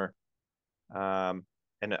Pridmore,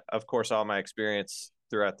 and of course all my experience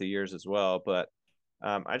throughout the years as well. But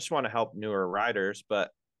I just want to help newer riders, but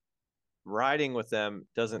riding with them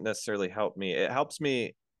doesn't necessarily help me. It helps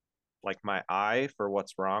me like my eye for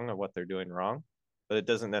what's wrong or what they're doing wrong, but it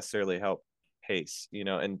doesn't necessarily help pace,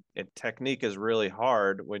 and technique is really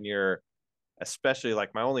hard when you're, especially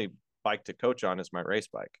like my only bike to coach on is my race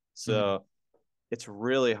bike. Mhm. So it's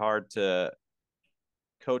really hard to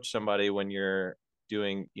coach somebody when you're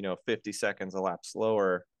doing, 50 seconds a lap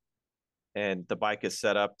slower and the bike is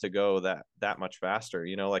set up to go that much faster.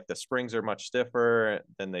 Like the springs are much stiffer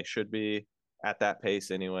than they should be at that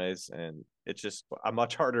pace anyways, and it's just a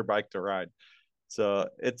much harder bike to ride. So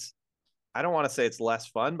it's I don't want to say it's less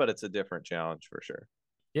fun, but it's a different challenge for sure.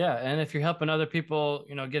 Yeah, and if you're helping other people,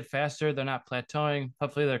 get faster, they're not plateauing.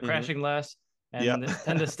 Hopefully, they're Mm-hmm. crashing less Yep. and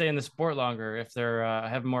tend to stay in the sport longer if they're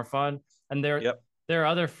having more fun. And Yep. their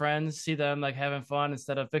other friends see them like having fun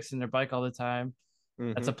instead of fixing their bike all the time.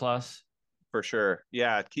 That's Mm-hmm. a plus. For sure.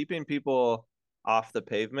 Yeah, keeping people off the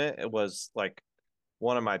pavement, it was like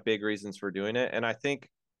one of my big reasons for doing it. And I think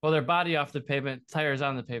Well, their body off the pavement, tires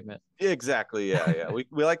on the pavement. exactly, yeah, yeah. We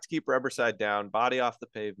like to keep rubber side down, body off the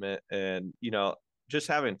pavement, and just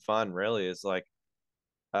having fun really is like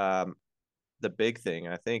um the big thing.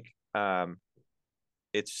 I think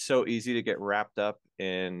it's so easy to get wrapped up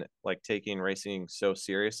in like taking racing so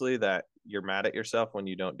seriously that you're mad at yourself when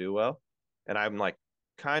you don't do well. And I'm like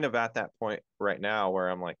kind of at that point right now where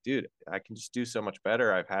I'm like, dude, I can just do so much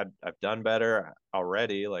better. I've done better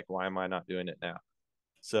already. Like, why am I not doing it now?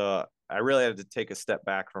 So I really had to take a step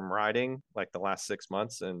back from riding like the last 6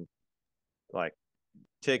 months and like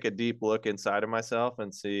take a deep look inside of myself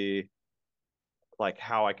and see like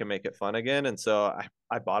how I can make it fun again. And so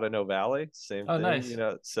I bought a No Valley, same Oh, thing, nice. Is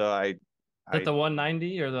So that I the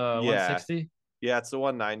 190 or the yeah, 160? yeah, it's the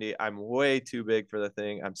 190. I'm way too big for the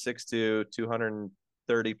thing. I'm 6'2",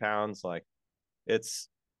 230 pounds. Like it's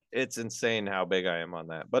it's insane how big I am on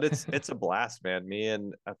that. But it's a blast, man. Me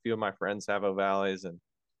and a few of my friends have O'Valleys, and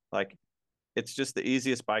like it's just the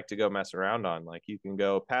easiest bike to go mess around on. Like you can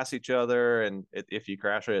go past each other, and if you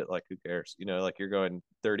crash it, like who cares? Like you're going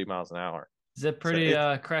 30 miles an hour. Is it So pretty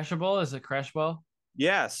it's crashable? Is it crash well?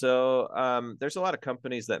 yeah. So there's a lot of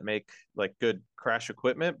companies that make like good crash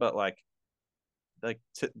equipment, but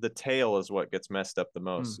the tail is what gets messed up the Hmm.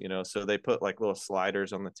 most. So they put like little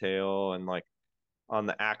sliders on the tail, and like on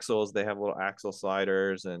the axles they have little axle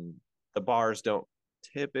sliders, and the bars don't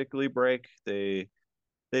typically break. They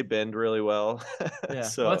bend really well. Yeah. Well,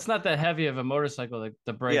 So it's not that heavy of a motorcycle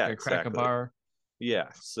to break yeah, or crack a exactly. bar. Yeah.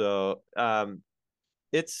 So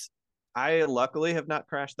it's I luckily have not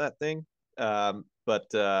crashed that thing. But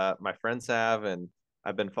my friends have, and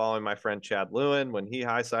I've been following my friend Chad Lewin when he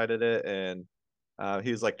high sided it, and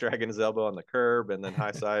he was like dragging his elbow on the curb and then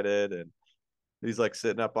high sided, and he's like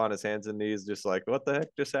sitting up on his hands and knees, just like, what the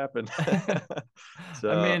heck just happened? I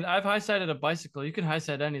So, mean, I've high-sided a bicycle. You can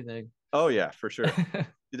high-side anything. oh yeah, for sure.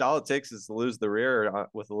 All it takes is to lose the rear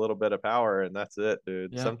with a little bit of power, and that's it,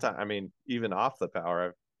 dude. Yeah. Sometimes, I mean, even off the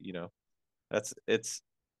power, it's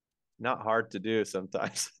not hard to do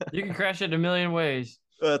sometimes. You can crash it a million ways.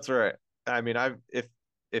 That's right. I mean, if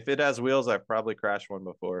it has wheels, I've probably crashed one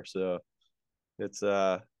before, so it's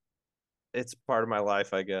it's part of my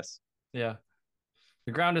life, I guess. Yeah.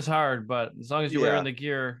 The ground is hard, but as long as you're wearing Yeah. the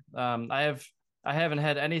gear, I haven't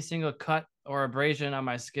had any single cut or abrasion on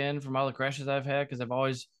my skin from all the crashes I've had because I've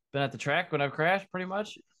always been at the track when I've crashed, pretty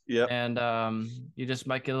much. Yep. and you just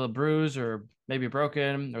might get a little bruise or maybe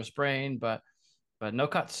broken or sprained, but no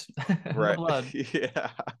cuts, no Right. blood. Yeah.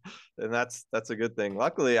 And that's a good thing.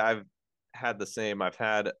 Luckily, I've had the same. I've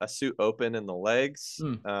had a suit open in the legs,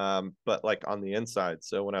 Mm, but like on the inside.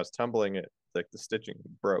 So when I was tumbling it, like the stitching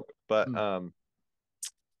broke. But mm.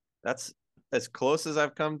 that's as close as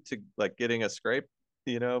I've come to like getting a scrape,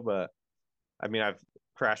 but I mean, I've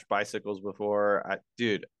crashed bicycles before.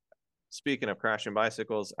 Dude, speaking of crashing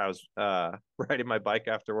bicycles, I was riding my bike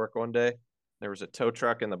after work one day. There was a tow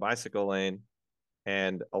truck in the bicycle lane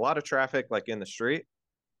and a lot of traffic like in the street.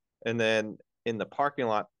 And then in the parking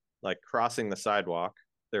lot, like crossing the sidewalk,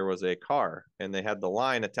 there was a car and they had the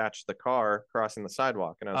line attached to the car crossing the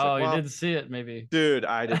sidewalk. And I was like, Oh, you well, did see it, maybe. dude,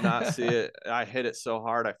 I did not see it. I hit it so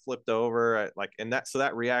hard. I flipped over. And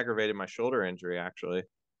that re-aggravated my shoulder injury actually.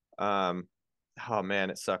 Um, oh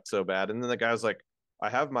man, it sucked so bad. And then the guy was like,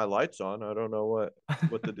 I have my lights on. I don't know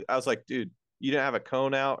what to do. I was like, dude, you didn't have a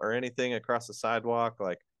cone out or anything across the sidewalk.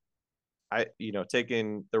 Like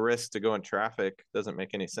taking the risk to go in traffic doesn't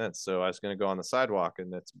make any sense. So I was going to go on the sidewalk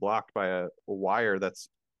and it's blocked by a wire that's,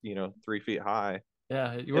 3 feet high.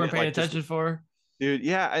 Yeah, you And weren't it paying like just, attention for. dude,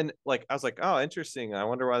 yeah. And like, I was like, oh, interesting. I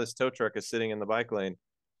wonder why this tow truck is sitting in the bike lane.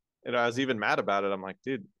 And I was even mad about it. I'm like,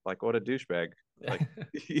 dude, like what a douchebag. Like,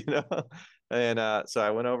 you know? And so I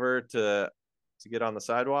went over to get on the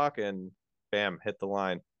sidewalk and bam, hit the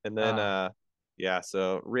line. And then uh, yeah,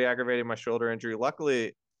 so re-aggravated my shoulder injury.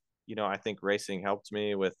 Luckily, I think racing helped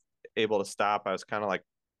me with able to stop. I was kind of like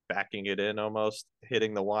backing it in almost,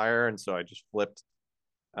 hitting the wire. And so I just flipped.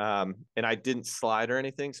 And I didn't slide or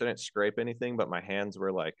anything, so I didn't scrape anything, but my hands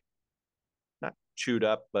were like not chewed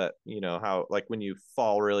up, but how like when you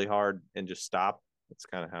fall really hard and just stop, it's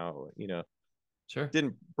kind of how, sure.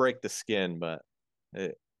 didn't break the skin, but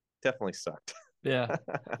it definitely sucked. Yeah,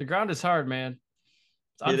 the ground is hard, man.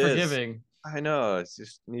 It's It is. unforgiving. I know. It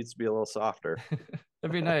just needs to be a little softer.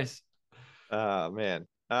 That'd be nice. Oh man.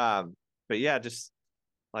 But yeah, just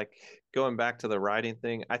like going back to the riding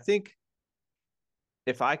thing, I think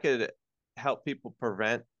if I could help people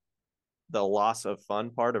prevent the loss of fun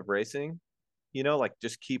part of racing, like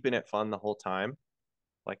just keeping it fun the whole time.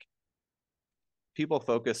 Like people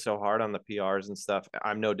focus so hard on the PRs and stuff.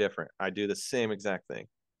 I'm no different. I do the same exact thing.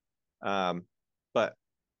 But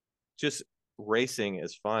just racing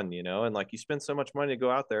is fun, and like you spend so much money to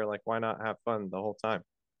go out there, like why not have fun the whole time?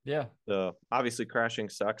 Yeah, So obviously crashing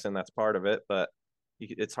sucks and that's part of it, but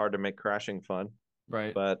it's hard to make crashing fun.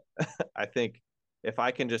 right. But I think if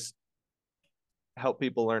I can just help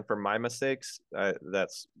people learn from my mistakes,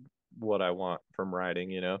 that's what I want from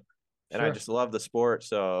riding. And I Sure. just love the sport,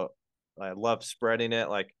 so I love spreading it.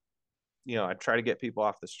 Like, I try to get people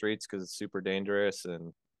off the streets because it's super dangerous.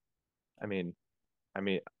 And I mean,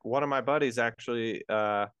 one of my buddies actually,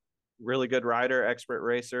 really good rider, expert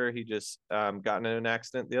racer. He just got in an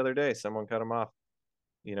accident the other day. Someone cut him off.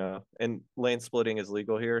 And lane splitting is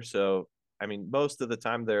legal here, so I mean, most of the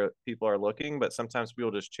time there people are looking, but sometimes people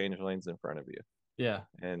just change lanes in front of you. Yeah.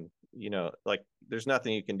 And like there's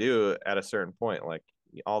nothing you can do at a certain point. Like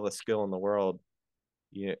all the skill in the world,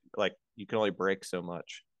 you can only break so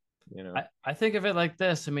much. I think of it like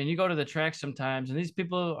this. I mean, you go to the track sometimes, and these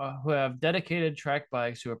people who have dedicated track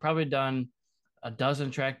bikes, who have probably done a dozen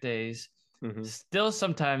track days, Hmm. still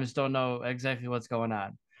sometimes don't know exactly what's going on.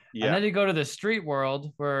 And Yeah. then you go to the street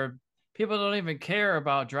world where people don't even care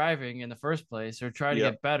about driving in the first place or try to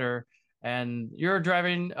Yep. get better, and you're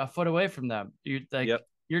driving a foot away from them. Yep.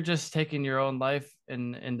 You're just taking your own life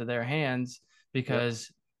into their hands Yep.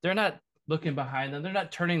 because they're not looking behind them. They're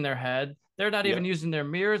not turning their head. They're not even Yep. using their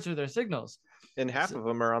mirrors or their signals. And half So, of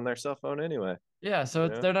them are on their cell phone anyway. yeah, so you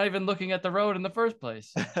know they're not even looking at the road in the first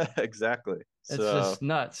place. exactly. It's So just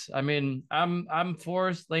nuts. I mean, I'm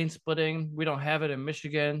for lane splitting. We don't have it in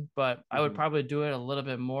Michigan, but I would mhm. probably do it a little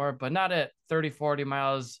bit more, but not at 30, 40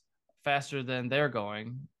 miles faster than they're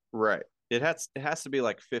going. Right. It has to be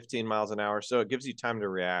like 15 miles an hour, so it gives you time to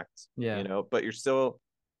react, Yeah, but you're still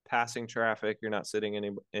passing traffic. You're not sitting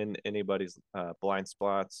in anybody's blind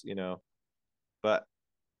spots. But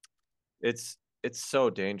it's so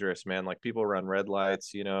dangerous, man. Like people run red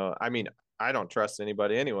lights. I mean, I don't trust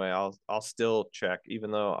anybody anyway. I'll still check,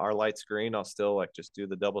 even though our light's green. I'll still like just do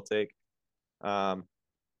the double take. Um,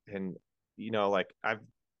 and like I've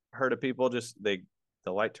heard of people just the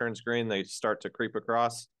light turns green, they start to creep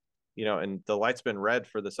across, and the light's been red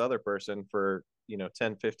for this other person for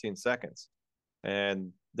 10, 15 seconds,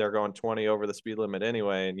 and they're going 20 over the speed limit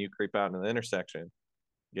anyway, and you creep out into the intersection,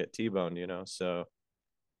 get T-boned. So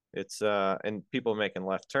it's and people making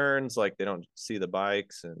left turns like they don't see the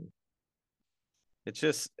bikes, and It's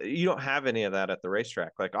just you don't have any of that at the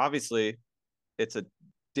racetrack. Like obviously it's a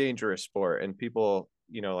dangerous sport and people,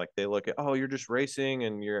 like they look at, oh, you're just racing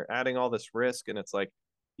and you're adding all this risk and it's like,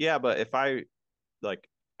 yeah, but if I like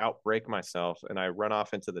outbreak myself and I run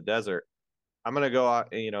off into the desert, I'm going to go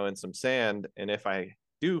out, in some sand and if I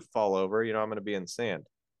do fall over, I'm going to be in sand.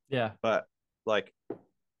 Yeah. But like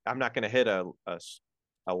I'm not going to hit a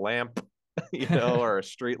lamp, or a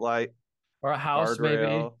street light, Or a house, maybe.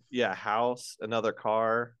 guardrail, yeah, house, another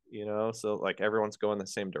car, so like everyone's going the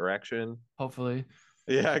same direction. Hopefully.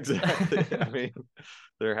 Yeah, exactly. I mean,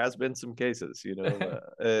 there has been some cases,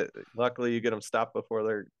 but luckily you get them stopped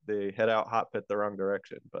before they head out hot pit the wrong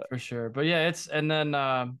direction. But For sure. But yeah, it's and then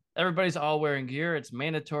everybody's all wearing gear. It's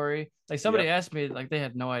mandatory. Like somebody yep, asked me, like they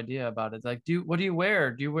had no idea about it. Like, what do you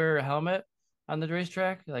wear? Do you wear a helmet on the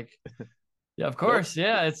racetrack? Like, yeah, of nope. course.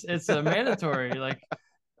 Yeah, it's a mandatory. Like,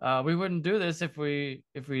 we wouldn't do this if we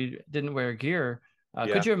didn't wear gear. Could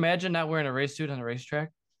Yeah, you imagine not wearing a race suit on a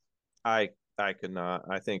racetrack? I could not.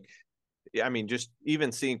 I think, yeah, I mean, just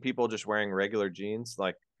even seeing people just wearing regular jeans,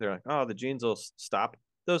 like they're like, oh, the jeans will stop.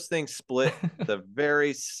 Those things split the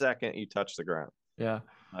very second you touch the ground. Yeah.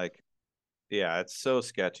 Like, yeah, it's so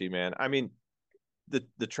sketchy, man. I mean,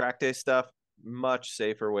 the track day stuff, much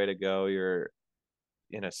safer way to go. You're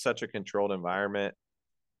in such a controlled environment.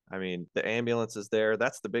 I mean, the ambulance is there.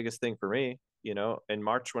 That's the biggest thing for me. In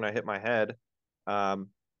March when I hit my head, um,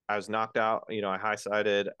 I was knocked out. I high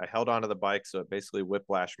sided. I held onto the bike, so it basically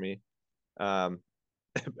whiplashed me. Um,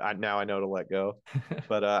 now I know to let go,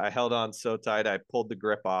 but I held on so tight I pulled the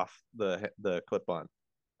grip off the clip on.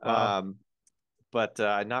 Wow. Um, but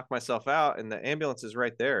I knocked myself out, and the ambulance is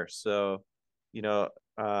right there. So, you know,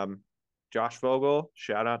 um, Josh Vogel,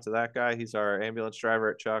 shout out to that guy. He's our ambulance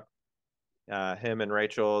driver at Chuck. Him and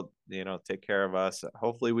Rachel, take care of us.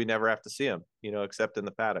 Hopefully, we never have to see him, except in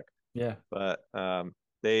the paddock. Yeah. But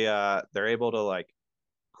they're able to like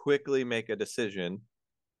quickly make a decision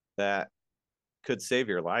that could save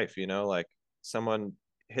your life. Like someone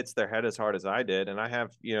hits their head as hard as I did, and I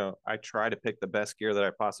have, I try to pick the best gear that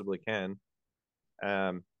I possibly can.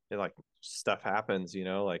 And like stuff happens,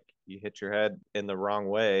 like you hit your head in the wrong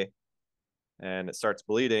way and it starts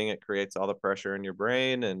bleeding. It creates all the pressure in your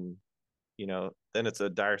brain, and then it's a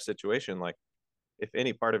dire situation. Like if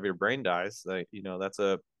any part of your brain dies, like that's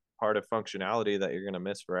a part of functionality that you're going to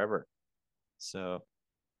miss forever. So,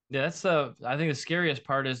 Yeah, I think the scariest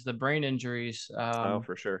part is the brain injuries, oh,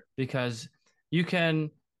 for sure. because you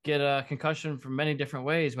can get a concussion from many different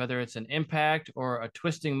ways, whether it's an impact or a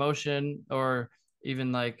twisting motion, or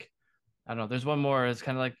even like, I don't know, there's one more, it's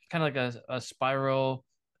kind of like a spiral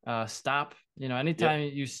stop. Yep, Anytime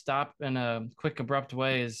you stop in a quick, abrupt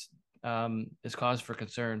way is cause for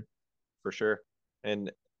concern. for sure.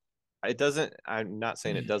 And it doesn't, I'm not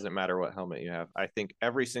saying it doesn't matter what helmet you have. I think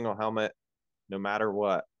every single helmet, no matter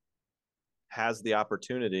what, has the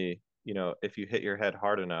opportunity, if you hit your head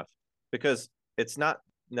hard enough, because it's not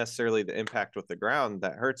necessarily the impact with the ground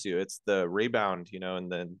that hurts you. It's the rebound,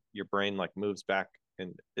 and then your brain like moves back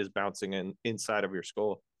and is bouncing inside of your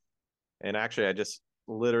skull. And actually, I just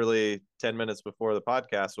literally 10 minutes before the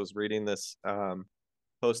podcast was reading this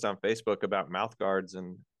post on Facebook about mouth guards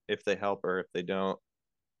and if they help or if they don't.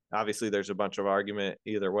 Obviously, there's a bunch of argument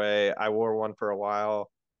either way. I wore one for a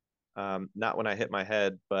while, not when I hit my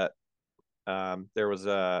head, but there was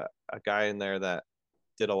a guy in there that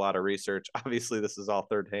did a lot of research. Obviously, this is all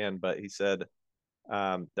third hand, but he said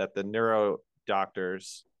that the neuro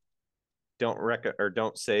doctors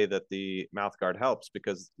don't say that the mouth guard helps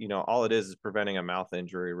because all it is preventing a mouth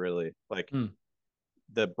injury. Really, like Hmm.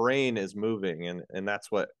 the brain is moving, and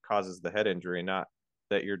that's what causes the head injury, not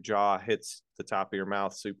that your jaw hits the top of your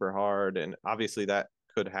mouth super hard. And obviously, that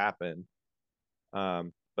could happen,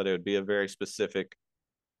 but it would be a very specific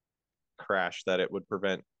crash that it would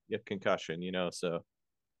prevent a concussion. So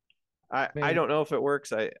I Man, don't know if it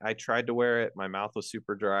works. I tried to wear it. My mouth was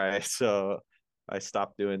super dry, so I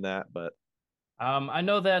stopped doing that. But I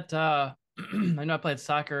know that I know I played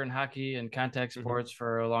soccer and hockey and contact mm-hmm. sports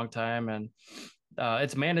for a long time, and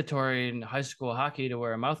it's mandatory in high school hockey to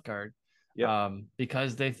wear a mouth guard, Yep,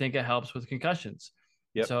 because they think it helps with concussions.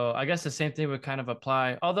 yep, So I guess the same thing would kind of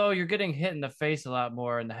apply. Although you're getting hit in the face a lot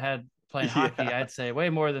more in the head playing hockey, yeah, I'd say way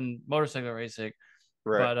more than motorcycle racing.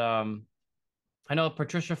 right, But I know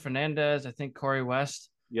Patricia Fernandez, I think Corey West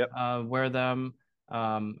yep. wear them.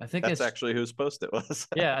 I think That's it's actually whose post it was.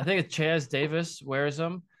 Yeah, I think it's Chaz Davis wears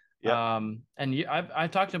them. Yep. And I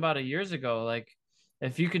talked about it years ago. Like,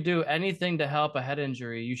 if you could do anything to help a head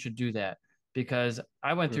injury, you should do that. Because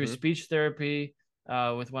I went through Mm-hmm. speech therapy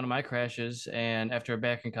with one of my crashes and after a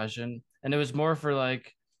back concussion, and it was more for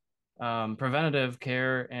like preventative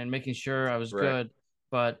care and making sure I was Right. good.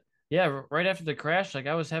 But yeah, right after the crash, like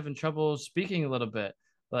I was having trouble speaking a little bit.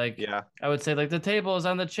 Like Yeah. I would say like the table is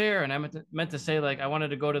on the chair, and I meant to say like I wanted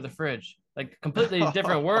to go to the fridge. Like completely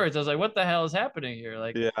different words. I was like, what the hell is happening here?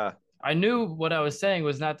 Like Yeah. I knew what I was saying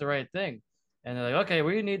was not the right thing. And they're like, okay,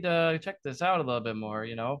 we need to check this out a little bit more,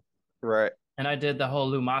 you know? Right. And I did the whole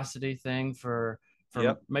lumosity thing for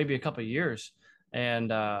Yep. maybe a couple of years. And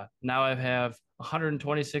now I have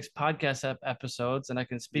 126 podcast episodes and I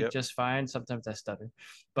can speak Yep. just fine. Sometimes I stutter,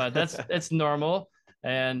 but that's it's normal.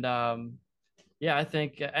 And yeah, I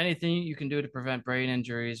think anything you can do to prevent brain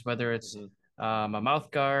injuries, whether it's Hmm. a mouth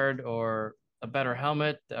guard or a better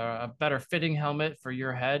helmet, a better fitting helmet for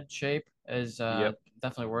your head shape, is Yep.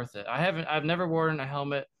 definitely worth it. I've never worn a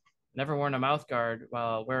helmet, never worn a mouth guard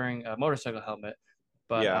while wearing a motorcycle helmet,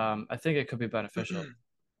 but Yeah. I think it could be beneficial.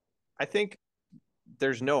 I think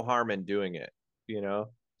there's no harm in doing it, you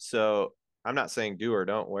know? So I'm not saying do or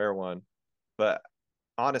don't wear one, but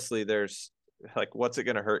honestly, there's like, what's it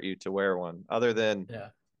going to hurt you to wear one other than,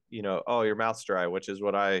 Yeah. oh, your mouth's dry, which is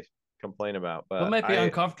what I complain about. Well, it But might be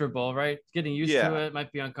uncomfortable, right? Getting used to yeah, it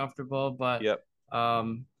might be uncomfortable, but yep,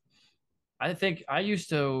 um, I think I used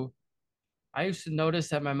to notice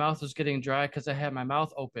that my mouth was getting dry because I had my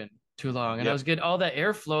mouth open too long, and I yep, was getting all that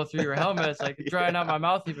airflow through your helmet. It's like drying out yeah. my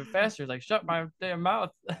mouth even faster. It's like shut my damn mouth.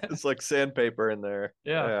 It's like sandpaper in there.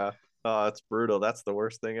 Yeah, Yeah. Oh, it's brutal. That's the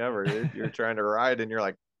worst thing ever, dude. You're trying to ride and you're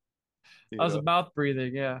like, I you was know, mouth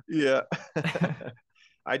breathing. Yeah, yeah.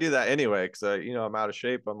 I do that anyway because I'm out of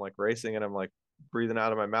shape. I'm like racing and I'm like breathing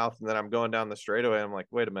out of my mouth, and then I'm going down the straightaway. I'm like,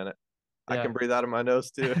 wait a minute, I yeah, can breathe out of my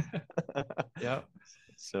nose too. yeah.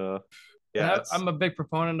 So, And yeah, it's I'm a big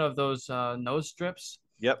proponent of those nose strips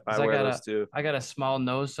yep. I because wear those too. I got a small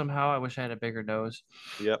nose somehow. I wish I had a bigger nose,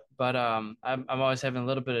 Yep. but I'm always having a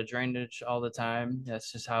little bit of drainage all the time.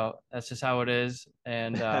 That's just how it is.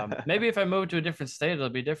 And maybe if I move to a different state, it'll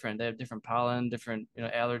be different. They have different pollen, different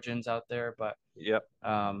allergens out there. But Yep.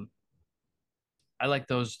 um, I like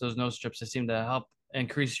those nose strips. They seem to help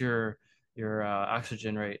increase your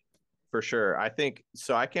oxygen rate. For sure. I think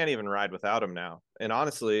so. I can't even ride without them now. And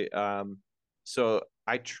honestly, so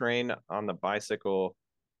I train on the bicycle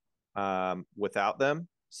without them,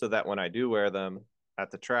 so that when I do wear them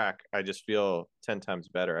at the track, I just feel 10 times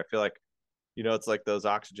better. I feel like, it's like those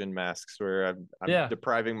oxygen masks where I'm Yeah.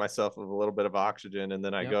 depriving myself of a little bit of oxygen, and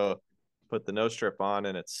then I Yep. go put the nose strip on,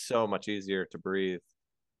 and it's so much easier to breathe.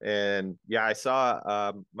 And yeah, I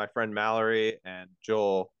saw my friend Mallory and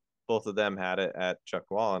Joel, both of them had it at Chuck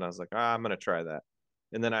Wall, and I was like, I'm gonna try that.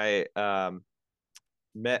 And then I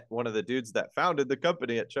met one of the dudes that founded the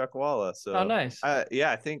company at Chuck Walla. Oh, So nice.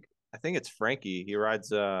 yeah, I think it's Frankie. He rides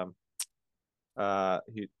the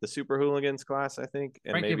Super Hooligans class, I think,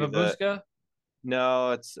 and Frankie maybe the Babushka,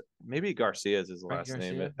 no, it's maybe Garcia's his Frankie last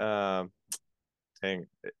name. Garcia. Dang,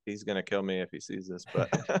 he's gonna kill me if he sees this,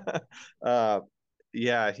 but uh,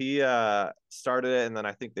 yeah, he started it, and then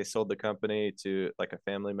I think they sold the company to like a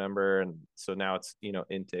family member, and so now it's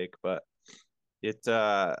intake, but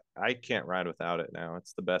I can't ride without it now.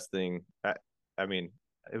 It's the best thing. I mean,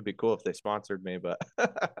 it would be cool if they sponsored me, but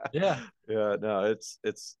Yeah. yeah, no, it's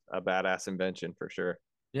a badass invention for sure.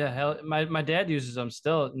 Yeah, hell, my dad uses them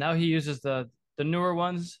still. Now he uses the newer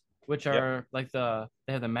ones, which Yep, are like they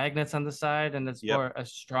have the magnets on the side, and it's yep, more a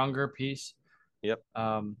stronger piece. yep.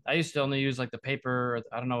 I used to only use like the paper, or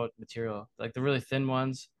I don't know what material, like the really thin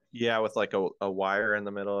ones. Yeah, with like a wire in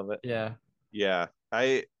the middle of it. Yeah, Yeah.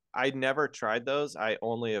 I never tried those. I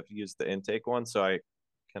only have used the intake one, so I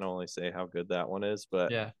can only say how good that one is, but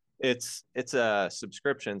yeah, it's a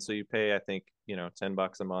subscription, so you pay, I think,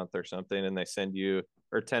 $10 a month or something, and they send you,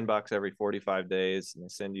 or $10 every 45 days, and they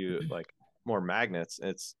send you like more magnets.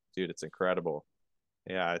 It's incredible.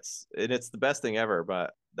 Yeah, it's the best thing ever,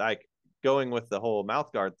 but like going with the whole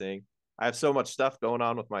mouth guard thing, I have so much stuff going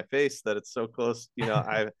on with my face that it's so close.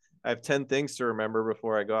 I have 10 things to remember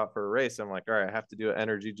before I go out for a race. I'm like, all right, I have to do an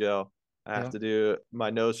energy gel. I have yeah, to do my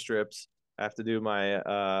nose strips. I have to do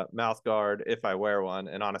my mouth guard if I wear one.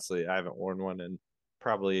 And honestly, I haven't worn one in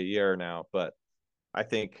probably a year now, but I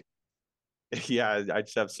think, yeah, I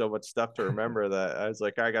just have so much stuff to remember that I was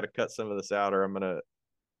like, I got to cut some of this out, or I'm going to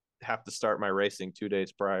have to start my racing 2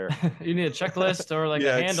 days prior. You need a checklist or like a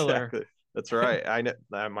Yeah, handler. exactly. That's right. I know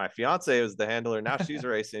my fiance was the handler. Now she's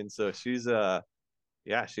racing, so she's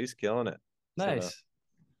yeah, she's killing it. So Nice.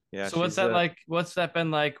 yeah, So what's she's that like? What's that been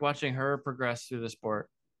like watching her progress through the sport?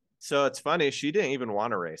 so it's funny, she didn't even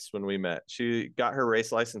want to race when we met. She got her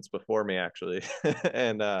race license before me actually.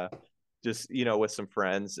 And just with some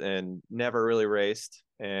friends, and never really raced.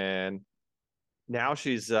 And now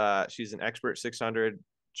she's an expert 600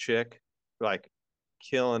 chick, like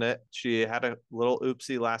killing it. She had a little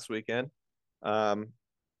oopsie last weekend. Um,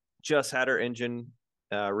 just had her engine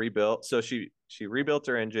rebuilt. So she rebuilt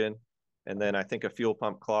her engine, and then I think a fuel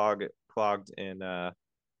pump clogged and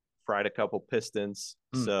fried a couple pistons.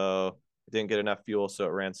 Mm. So it didn't get enough fuel, so it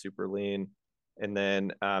ran super lean. And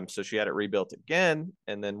then so she had it rebuilt again,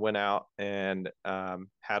 and then went out and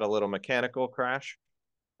had a little mechanical crash.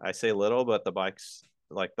 I say little, but the bike's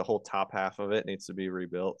like the whole top half of it needs to be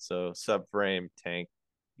rebuilt. So subframe, tank,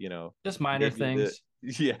 Just minor maybe things.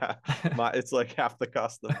 yeah, it's like half the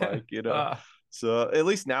cost of the bike. uh, So at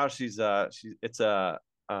least now it's a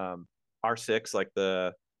R6, like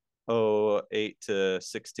the 08 to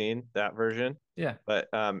 16, that version. yeah. But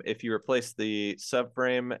if you replace the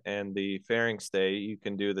subframe and the fairing stay, you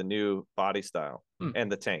can do the new body style Mm.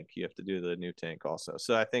 and the tank. You have to do the new tank also.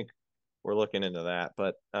 So I think we're looking into that.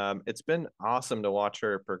 But it's been awesome to watch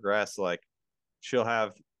her progress. Like she'll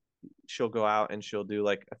have she'll go out and she'll do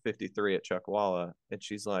like a 53 at Chuckwalla, and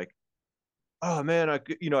she's like, "Oh man, I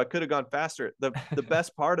could have gone faster." The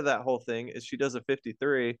best part of that whole thing is she does a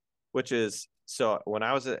 53, which is so when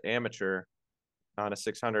I was an amateur on a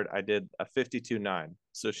 600, I did a 52.9.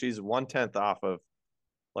 So she's 1/10 off of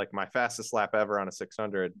like my fastest lap ever on a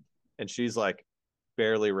 600, and she's like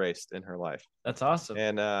barely raced in her life. That's awesome.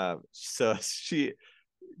 And so she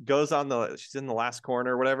goes she's in the last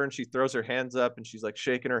corner or whatever, and she throws her hands up and she's like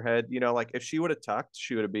shaking her head, like if she would have tucked,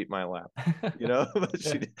 she would have beat my lap. But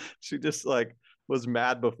Yeah. she just like was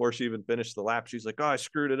mad before she even finished the lap. She's like, "Oh, I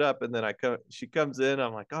screwed it up." And then she comes in,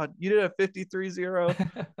 I'm like, "God, you did a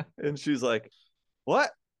 53.0." And she's like,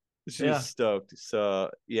 "What?" She's Yeah. stoked. So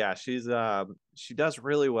yeah, she does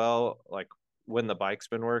really well like when the bike's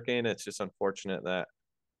been working. It's just unfortunate that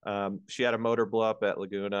she had a motor blow up at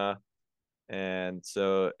Laguna, and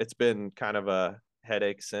so it's been kind of a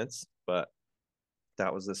headache since, but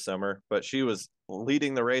that was this summer. But she was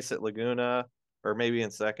leading the race at Laguna, or maybe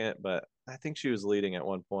in second, but I think she was leading at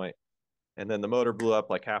one point. And then the motor blew up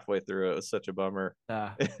like halfway through. It was such a bummer.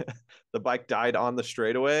 Uh, The bike died on the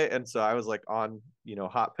straightaway, and so I was like on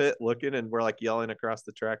hot pit looking, and we're like yelling across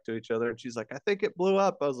the track to each other, and she's like, "I think it blew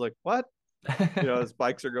up." I was like, "What?" As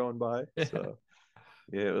bikes are going by. yeah. So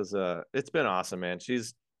yeah, it's been awesome, man.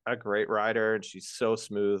 She's a great rider, and she's so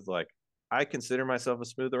smooth. Like I consider myself a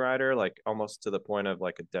smooth rider, like almost to the point of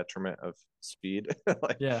like a detriment of speed.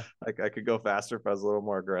 like Yeah. like I could go faster if I was a little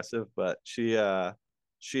more aggressive, but she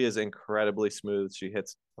is incredibly smooth. She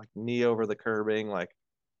hits like knee over the curbing, like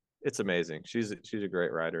it's amazing. She's a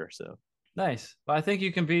great rider. So Nice. Well, I think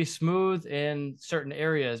you can be smooth in certain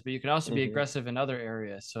areas, but you can also be mm-hmm. aggressive in other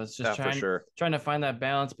areas. So it's just Yeah, for sure. trying to find that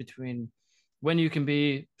balance between when you can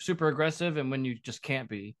be super aggressive and when you just can't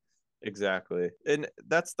be. Exactly. And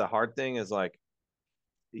that's the hard thing is like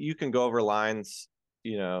you can go over lines,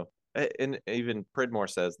 and even Pridmore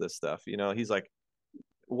says this stuff. He's like,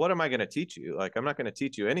 "What am I going to teach you? Like, I'm not going to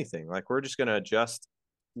teach you anything. Like, we're just going to adjust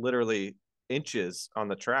literally inches on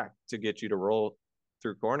the track to get you to roll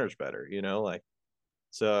through corners better, like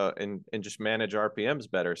so and just manage RPMs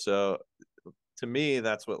better." So to me,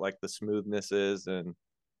 that's what like the smoothness is, and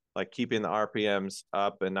like keeping the RPMs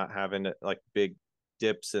up and not having like big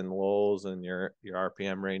dips and lulls in your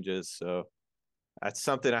RPM ranges. So that's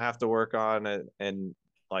something I have to work on, and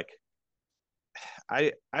like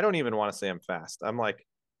I don't even want to say I'm fast. I'm like,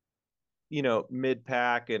 mid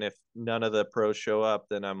pack, and if none of the pros show up,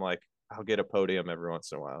 then I'm like I'll get a podium every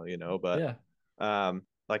once in a while. But Yeah.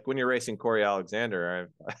 like when you're racing Corey Alexander,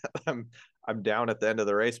 I'm I'm down at the end of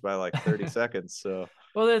the race by like 30 seconds. So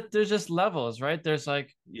Well, there's just levels, right? There's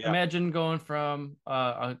like, yeah, imagine going from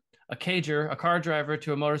a cager, a car driver,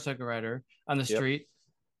 to a motorcycle rider on the yep, street.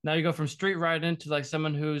 Now you go from street riding to like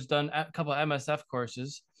someone who's done a couple of MSF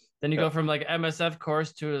courses. Then you go yep, from like MSF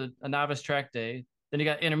course to a novice track day. Then you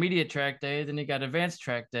got intermediate track day. Then you got advanced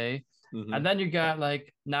track day. mm-hmm, And then you got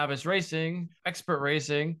like novice racing, expert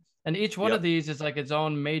racing. And each one of yep, these is like its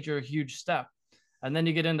own major, huge step. And then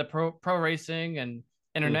you get into pro racing and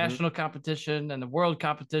mm-hmm, international competition and the world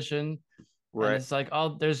competition. And right, it's like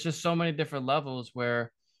there's just so many different levels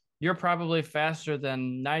where you're probably faster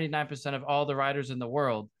than 99% of all the riders in the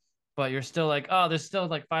world, but you're still like, oh, there's still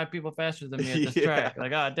like five people faster than me at this yeah, track.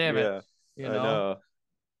 Like, oh, damn it, yeah, you I know? know.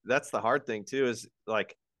 That's the hard thing too, is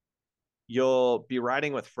like you'll be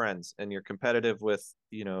riding with friends and you're competitive with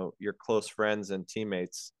your close friends and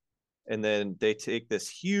teammates, and then they take this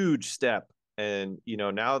huge step, and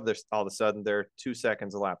now there's all of a sudden they're 2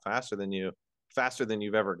 seconds a lap faster than you, faster than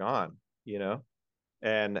you've ever gone.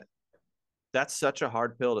 And that's such a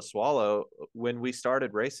hard pill to swallow when we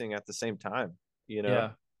started racing at the same time. Yeah.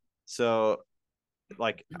 So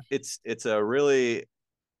like it's a really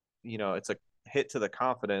it's a hit to the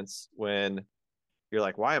confidence when you're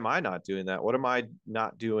like, why am I not doing that? What am I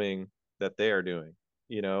not doing that they are doing?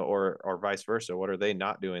 Or vice versa. What are they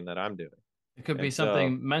not doing that I'm doing? It could be And so,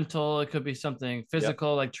 something mental. It could be something yep.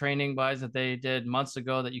 physical, like training wise that they did months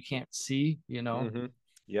ago that you can't see, Hmm.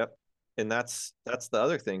 Yep. And that's the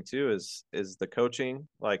other thing too is the coaching.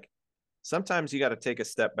 Like sometimes you got to take a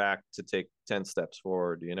step back to take 10 steps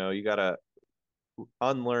forward. You got to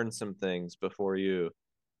unlearn some things before you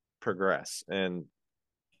progress. And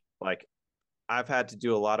like I've had to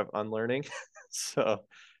do a lot of unlearning. So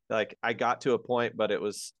like I got to a point, but it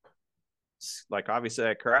was like obviously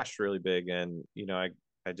I crashed really big, and I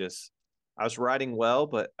was riding well,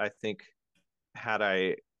 but I think had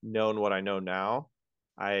I known what I know now,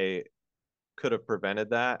 I could have prevented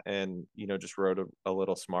that and just rode a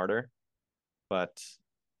little smarter. But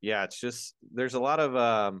yeah, it's just there's a lot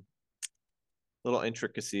of little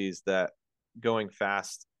intricacies that going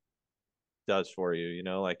fast does for you.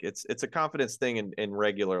 Like it's a confidence thing in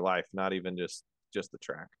regular life, not even just the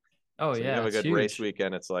track. Oh So you yeah, have a it's good race huge.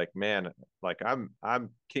 weekend, it's like, man, like I'm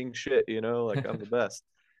king shit, like I'm the best.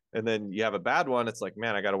 And then you have a bad one, it's like,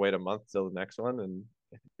 man, I got to wait a month till the next one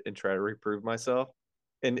and try to reprove myself.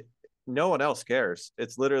 And no one else cares.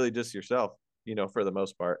 It's literally just yourself, for the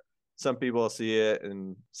most part. Some people see it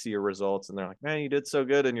and see your results and they're like, man, you did so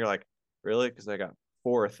good. And you're like, really? Because I got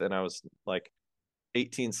fourth and I was like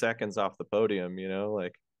 18 seconds off the podium,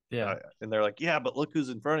 like, Yeah. and they're like, yeah, but look who's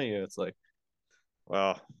in front of you. It's like,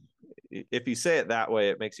 well, if you say it that way,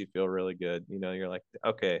 it makes you feel really good. You're like,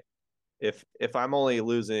 okay, if I'm only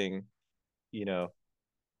losing, you know,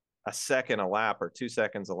 a second a lap or 2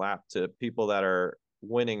 seconds a lap to people that are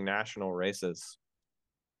winning national races,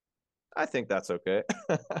 I think that's okay.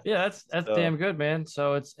 Yeah, that's So damn good, man.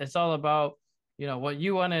 So it's all about, what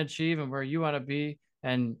you want to achieve and where you want to be.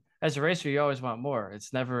 And as a racer, you always want more.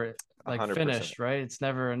 It's never like 100%. finished, right? It's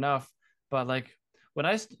never enough. But like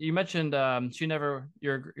you mentioned she never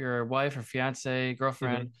your wife or fiance, Mm-hmm.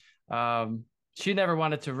 girlfriend, she never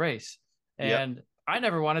wanted to race. Yep. And I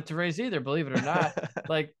never wanted to race either, believe it or not.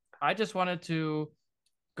 Like I just wanted to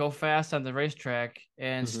go fast on the racetrack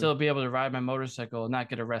and Mm-hmm. still be able to ride my motorcycle and not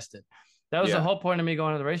get arrested. That was the Yeah. whole point of me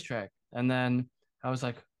going to the racetrack. And then I was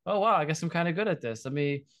like, oh wow, I guess I'm kind of good at this.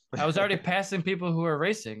 I was already passing people who were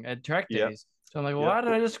racing at track Yep. days. So I'm like, well, Yep. why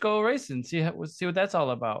don't I just go racing? See what that's all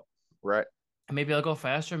about. Right. Maybe I'll go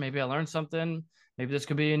faster. Maybe I'll learn something. Maybe this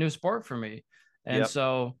could be a new sport for me. And Yep.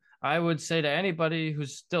 so I would say to anybody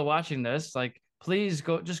who's still watching this, like, please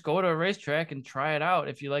just go to a racetrack and try it out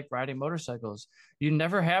if you like riding motorcycles. You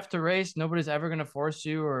never have to race. Nobody's ever going to force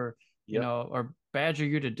you Yep. or badger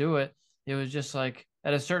you to do it. It was just like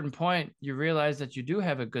at a certain point, you realize that you do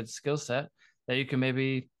have a good skill set that you can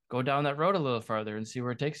maybe go down that road a little farther and see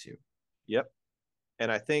where it takes you. Yep.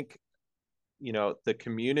 And I think, the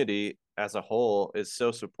community as a whole is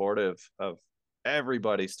so supportive of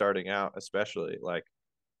everybody starting out, especially like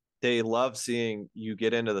they love seeing you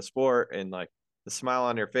get into the sport and like the smile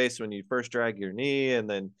on your face when you first drag your knee and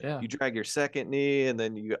then Yeah. you drag your second knee and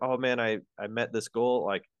then you, oh man, I met this goal.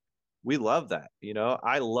 Like we love that,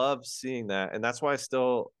 I love seeing that. And that's why I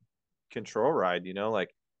still control ride, like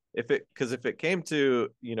if it came to,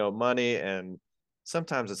 money, and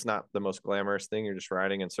sometimes it's not the most glamorous thing. You're just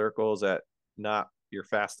riding in circles at not your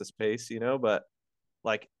fastest pace, but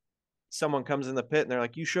like someone comes in the pit and they're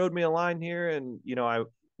like, you showed me a line here. And,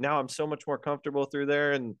 now I'm so much more comfortable through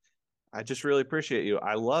there. And I just really appreciate you.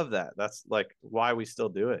 I love that. That's like why we still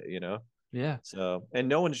do it. Yeah. So, and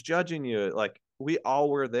no one's judging you. Like we all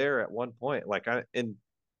were there at one point. And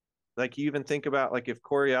like you even think about like if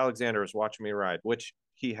Corey Alexander was watching me ride, which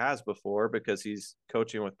he has before because he's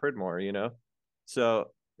coaching with Pridmore. So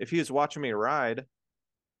if he was watching me ride,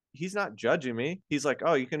 he's not judging me. He's like,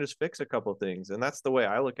 oh, you can just fix a couple things. And that's the way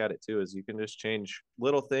I look at it too, is you can just change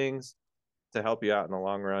little things to help you out in the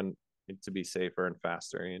long run to be safer and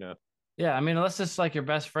faster. Yeah, I mean, unless it's like your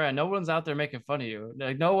best friend, no one's out there making fun of you.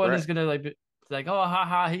 Like, no one Right. is gonna like, oh,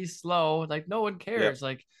 haha, he's slow. Like, no one Yep. cares.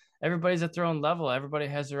 Like, everybody's at their own level. Everybody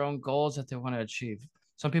has their own goals that they want to achieve.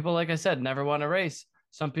 Some people, like I said, never want to race.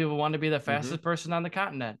 Some people want to be the Mm-hmm. fastest person on the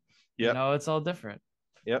continent. Yep. It's all different.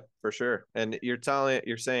 Yep. For sure. And you're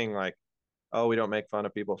saying like, oh, we don't make fun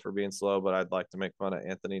of people for being slow, but I'd like to make fun of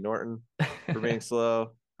Anthony Norton for being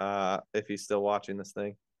slow, if he's still watching this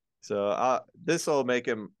thing. So this will make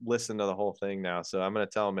him listen to the whole thing now. So I'm gonna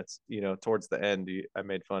tell him it's towards the end I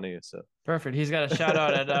made fun of you. So Perfect. He's got a shout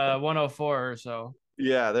out at 104 or so.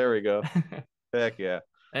 yeah, there we go. Heck yeah.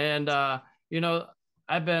 And you know,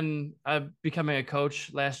 I'm becoming a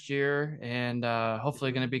coach last year and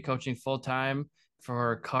hopefully Mhm. going to be coaching full time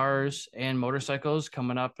for cars and motorcycles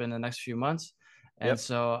coming up in the next few months. And Yep.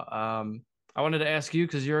 so I wanted to ask you,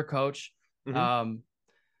 because you're a coach, Hmm. um,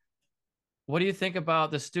 what do you think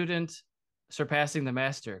about the student surpassing the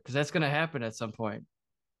master? Because that's going to happen at some point.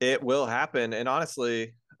 It will happen. And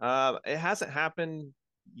honestly, it hasn't happened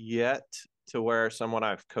yet to where someone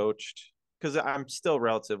I've coached, because I'm still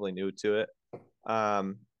relatively new to it.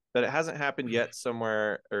 But it hasn't happened yet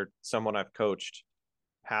somewhere or someone I've coached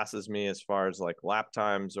passes me as far as like lap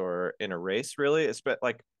times or in a race, really. It's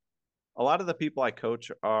like a lot of the people I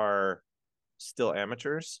coach are still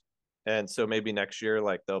amateurs. And so maybe next year,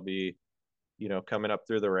 like they'll be, coming up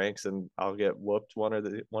through the ranks and I'll get whooped one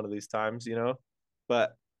of these times,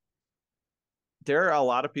 But there are a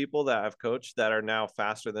lot of people that I've coached that are now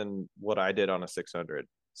faster than what I did on a 600.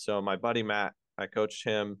 So my buddy Matt, I coached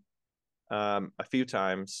him a few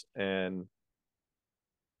times, and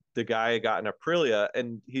the guy got an Aprilia,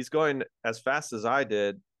 and he's going as fast as I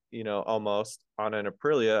did, almost on an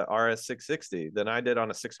Aprilia RS 660 than I did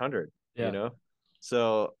on a 600. You Yeah. know,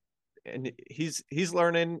 so and he's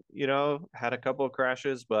learning. Had a couple of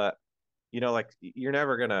crashes, but like you're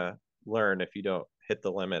never gonna learn if you don't hit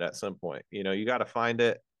the limit at some point. You got to find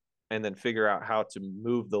it and then figure out how to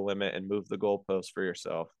move the limit and move the goalpost for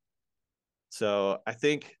yourself. So I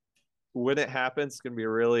think when it happens, it's gonna be a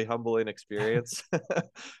really humbling experience.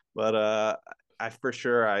 But I for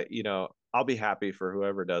sure I'll be happy for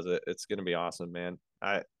whoever does it. It's gonna be awesome, man.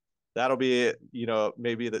 That'll be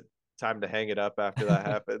maybe the time to hang it up after that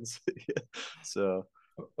happens. So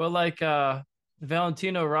Well, like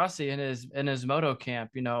Valentino Rossi in his moto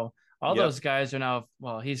camp, all yep, those guys are now,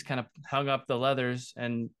 well, he's kind of hung up the leathers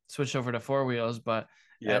and switched over to four wheels, but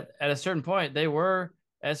yep, at a certain point they were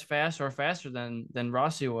as fast or faster than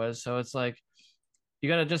Rossi was. So it's like you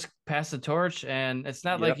got to just pass the torch, and it's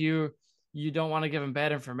not like yep, you don't want to give him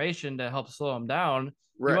bad information to help slow him down.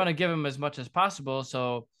 You want right, to give him as much as possible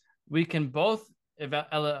so we can both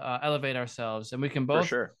elevate ourselves and we can for both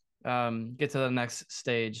sure. get to the next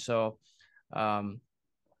stage. So um,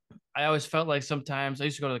 I always felt like sometimes I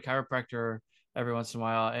used to go to the chiropractor every once in a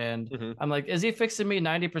while, and Hmm. I'm like, is he fixing me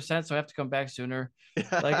 90%? So I have to come back sooner.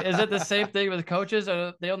 Like, is it the same thing with coaches?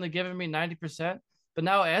 Are they only giving me 90%? But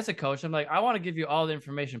now as a coach, I'm like, I want to give you all the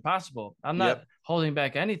information possible. I'm not Yep. holding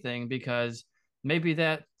back anything because maybe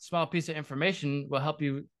that small piece of information will help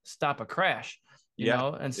you stop a crash,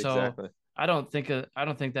 Yeah, And so exactly. I don't think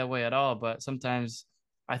that way at all, but sometimes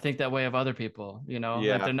I think that way of other people, like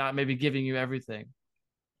Yeah. they're not maybe giving you everything.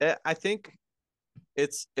 I think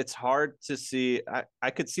it's hard to see.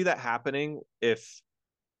 I could see that happening if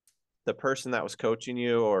the person that was coaching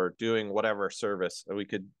you or doing whatever service, we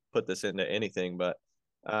could put this into anything, but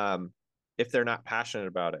um if they're not passionate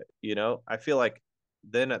about it, I feel like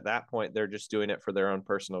then at that point they're just doing it for their own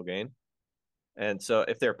personal gain. And so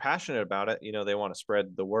if they're passionate about it, they want to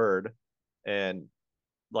spread the word. And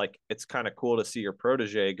like it's kind of cool to see your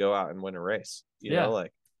protege go out and win a race, Yeah.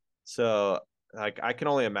 like so like I can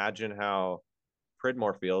only imagine how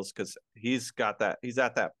Pridmore feels, because he's at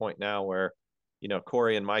that point now where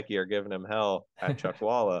Corey and Mikey are giving him hell at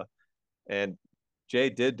Chuckwalla. And Jay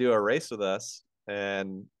did do a race with us,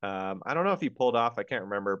 and I don't know if he pulled off, I can't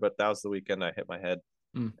remember, but that was the weekend I hit my head.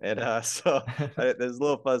 Mm. And so there's a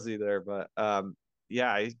little fuzzy there, but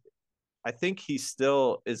yeah, I think he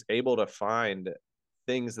still is able to find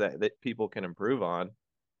things that people can improve on,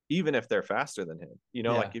 even if they're faster than him.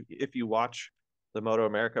 Like Yeah. if you watch the Moto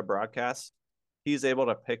America broadcast, he's able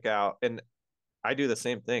to pick out, and I do the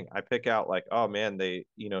same thing. I pick out like, oh man, they,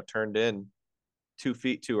 turned in 2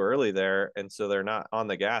 feet too early there. And so they're not on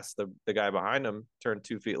the gas. The guy behind them turned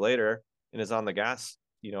 2 feet later and is on the gas,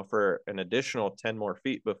 for an additional 10 more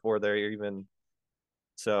feet before they're even.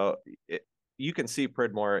 So you can see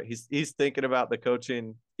Pridmore. He's thinking about the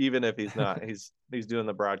coaching, even if he's not. He's doing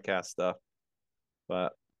the broadcast stuff.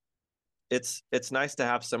 But it's nice to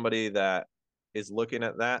have somebody that is looking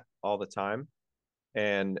at that all the time.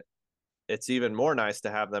 And it's even more nice to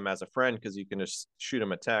have them as a friend, because you can just shoot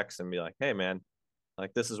them a text and be like, hey man,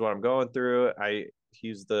 like this is what I'm going through.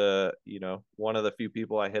 He's the, one of the few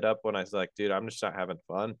people I hit up when I was like, dude, I'm just not having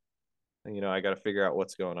fun. And, I got to figure out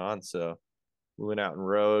what's going on. So we went out and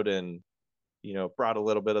rode and, brought a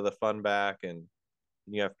little bit of the fun back. And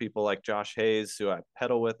you have people like Josh Hayes, who I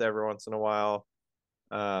pedal with every once in a while.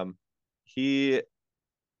 Um, he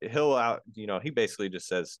he'll out, he basically just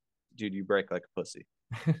says, dude, you break like a pussy.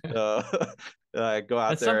 So I go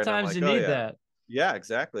And out there and I'm sometimes like, you oh need yeah, that. yeah,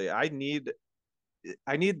 exactly. I need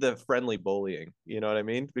the friendly bullying. You know what I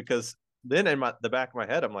mean? Because then in the back of my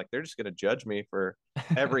head, I'm like, they're just gonna judge me for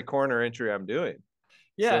every corner entry I'm doing.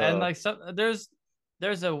 Yeah, and So like some there's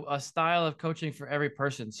there's a style of coaching for every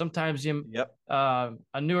person. Sometimes Yep.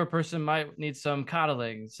 a newer person might need some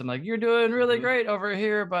coddling. Some like, you're doing really Hmm. great over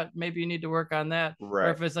here, but maybe you need to work on that. Or Right.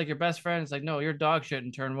 if it's like your best friend, it's like, no, you're dog shit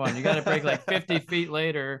in turn one. You got to break like 50 feet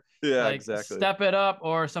later, Yeah, like exactly. step it up,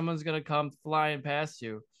 or someone's gonna come flying past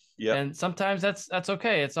you. Yep. And sometimes that's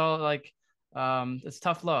okay. It's all like it's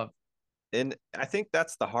tough love. And I think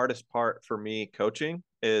that's the hardest part for me coaching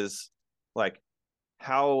is like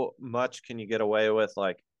how much can you get away with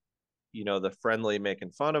like, the friendly making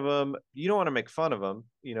fun of them. You don't want to make fun of them,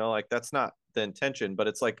 like that's not the intention, but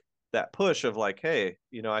it's like that push of like, hey,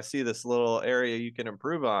 I see this little area you can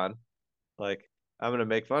improve on. Like I'm gonna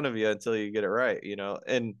make fun of you until you get it right.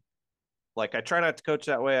 And like I try not to coach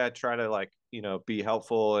that way. I try to like, be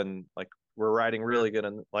helpful and like we're riding really good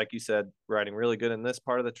and like you said, riding really good in this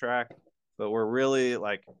part of the track, but we're really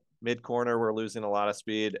like mid corner, we're losing a lot of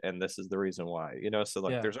speed and this is the reason why. So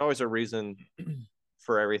like Yeah. there's always a reason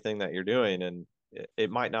for everything that you're doing and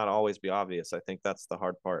it might not always be obvious. I think that's the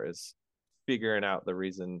hard part is figuring out the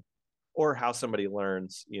reason or how somebody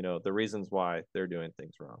learns, the reasons why they're doing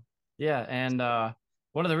things wrong. Yeah, and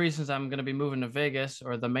one of the reasons I'm going to be moving to Vegas,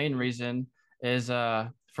 or the main reason, is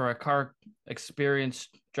for a car experience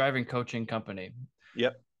driving coaching company.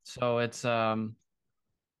 Yep. So it's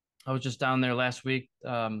I was just down there last week,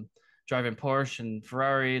 driving Porsche and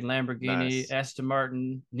Ferrari, Lamborghini, Nice. Aston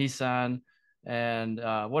Martin, Nissan, and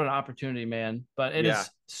what an opportunity, man! But it Yeah. is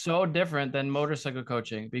so different than motorcycle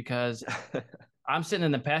coaching because I'm sitting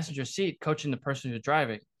in the passenger seat coaching the person who's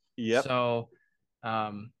driving. Yep. So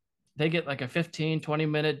um, they get like a 15,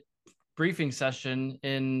 20-minute briefing session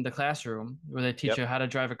in the classroom where they teach Yep. you how to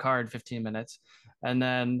drive a car in 15 minutes. And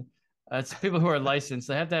then it's people who are licensed.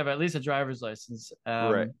 They have to have at least a driver's license.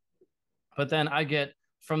 Right. But then I get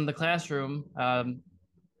from the classroom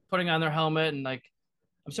putting on their helmet and like,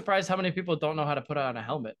 I'm surprised how many people don't know how to put on a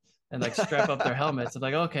helmet and like strap up their helmets. It's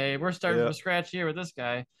like, okay, we're starting Yeah. from scratch here with this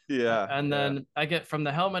guy. Yeah. And Yeah. then I get from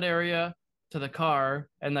the helmet area to the car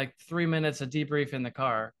and like 3 minutes of debrief in the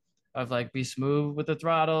car of like be smooth with the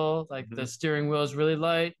throttle, like the Hmm. steering wheel is really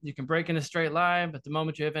light. You can brake in a straight line, but the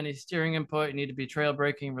moment you have any steering input, you need to be trail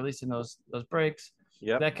braking, releasing those brakes,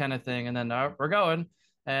 Yep. that kind of thing. And then we're going.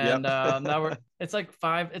 Yep. And now it's like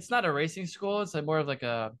five, it's not a racing school, it's like more of like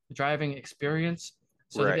a driving experience.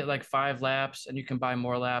 So they Right. get like 5 laps and you can buy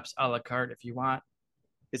more laps a la carte if you want.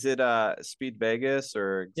 Is it Speed Vegas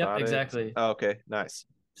or Yep, Exotics? exactly. Oh, okay. Nice.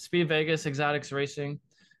 Speed Vegas, Exotics Racing.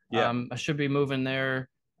 Yeah. I should be moving there.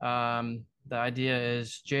 The idea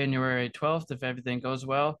is January 12th if everything goes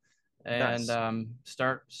well, and Nice.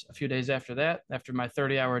 start a few days after that, after my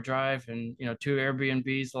 30-hour drive and two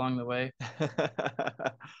Airbnbs along the way.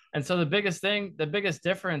 And so the biggest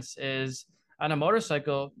difference is on a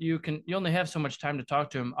motorcycle, you only have so much time to talk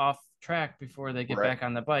to them off track before they get Right. back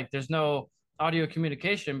on the bike. There's no audio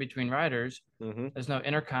communication between riders. Hmm. There's no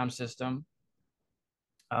intercom system.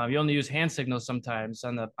 You only use hand signals sometimes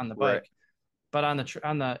on the Right. bike, but on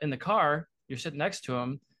the in the car, you're sitting next to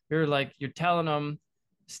them. You're telling them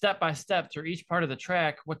step by step through each part of the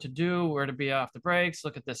track what to do, where to be off the brakes,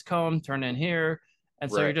 look at this cone, turn in here, and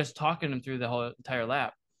so you're Right. just talking them through the whole entire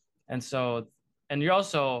lap. And so, and you're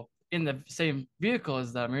also in the same vehicle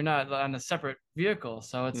as them. You're not on a separate vehicle,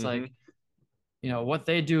 so it's like Hmm. what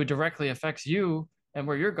they do directly affects you and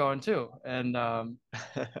where you're going too. And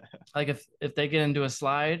like if they get into a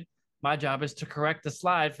slide, my job is to correct the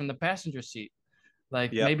slide from the passenger seat,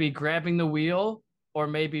 like Yep. maybe grabbing the wheel, or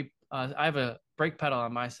maybe I have a brake pedal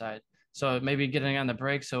on my side, so maybe getting on the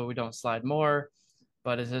brake so we don't slide more.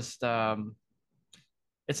 But it's just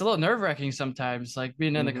it's a little nerve-wracking sometimes, like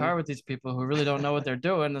being in the Hmm. car with these people who really don't know what they're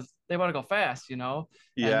doing. They want to go fast, and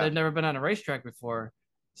Yeah. they've never been on a racetrack before.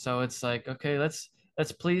 So it's like, okay, let's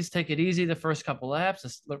please take it easy the first couple laps.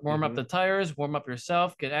 Let's warm up Hmm. the tires, warm up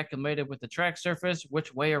yourself, get acclimated with the track surface.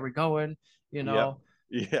 Which way are we going? You Yep. know,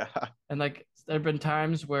 Yeah. and like there have been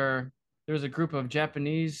times where there was a group of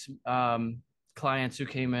Japanese clients who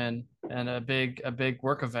came in and a big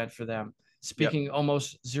work event for them, Yep. speaking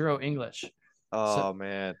almost zero English. So Oh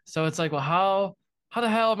man. so it's like, well, how the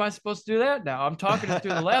hell am I supposed to do that now? I'm talking them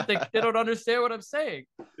through the lab. They don't understand what I'm saying.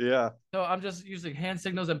 Yeah. So I'm just using hand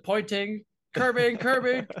signals and pointing, curbing,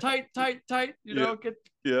 curbing, tight, tight, tight, Yeah. get,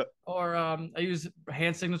 Yeah. or I use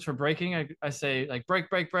hand signals for braking. I say like brake,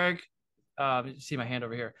 brake, brake. You see my hand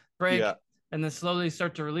over here, Yeah. brake, and then slowly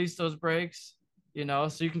start to release those brakes, so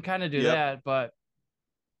you can kind of do Yep. that. But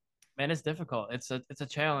man, it's difficult. It's a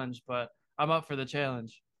challenge, but I'm up for the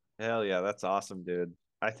challenge. Hell yeah, that's awesome, dude.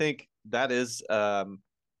 I think that is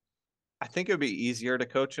I think it would be easier to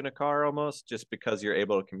coach in a car almost just because you're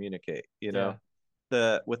able to communicate. Yeah.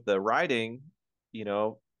 The with the riding, you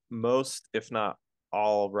know, most, if not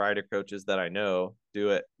all rider coaches that I know do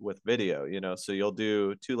it with video, so you'll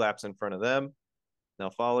do 2 laps in front of them, they'll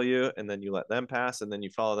follow you, and then you let them pass, and then you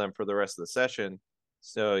follow them for the rest of the session.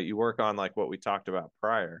 So you work on like what we talked about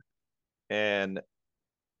prior. And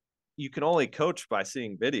you can only coach by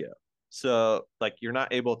seeing video. So like you're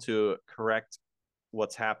not able to correct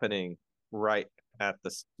what's happening right at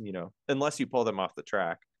this, unless you pull them off the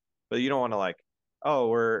track. But you don't want to like, oh,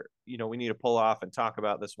 we need to pull off and talk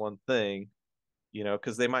about this one thing,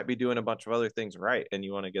 because they might be doing a bunch of other things right, and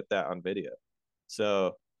you want to get that on video.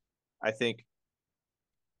 So I think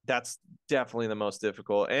that's definitely the most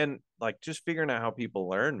difficult. And like just figuring out how people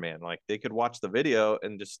learn, man. Like they could watch the video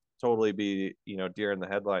and just totally be, deer in the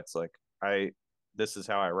headlights. Like this is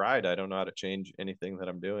how I ride. I don't know how to change anything that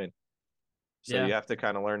I'm doing. So Yeah. you have to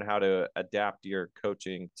kind of learn how to adapt your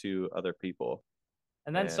coaching to other people.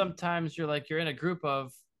 And then And sometimes you're in a group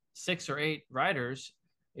of 6 or 8 riders,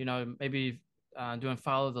 maybe doing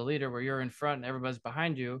follow the leader where you're in front and everybody's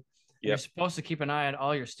behind you, and you're yep, supposed to keep an eye on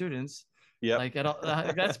all your students. yep, Like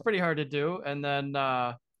that's pretty hard to do. And then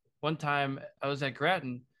one time I was at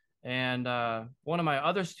Grattan, and one of my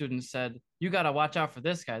other students said, "You got to watch out for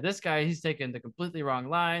this guy. This guy, he's taking the completely wrong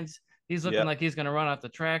lines. He's looking yep, like he's going to run off the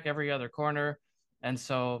track every other corner." And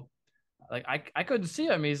so like I couldn't see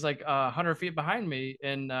him. He's like 100 feet behind me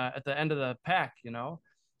in at the end of the pack, And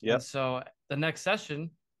yep, so the next session,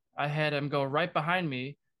 I had him go right behind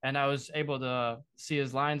me, and I was able to see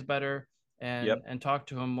his lines better yep. and talk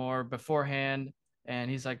to him more beforehand. And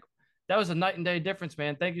he's like, "That was a night and day difference,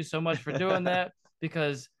 man. Thank you so much for doing that."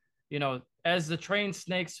 Because as the train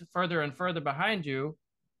snakes further and further behind you,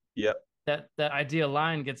 Yep. that ideal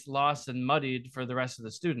line gets lost and muddied for the rest of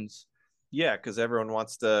the students. Yeah, because everyone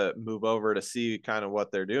wants to move over to see kind of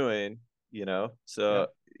what they're doing. So Yep.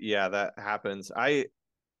 yeah, that happens.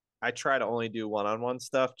 I try to only do one-on-one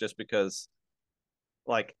stuff just because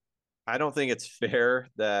like I don't think it's fair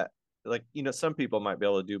that like some people might be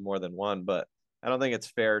able to do more than one, but I don't think it's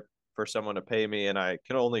fair for someone to pay me and I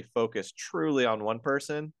can only focus truly on one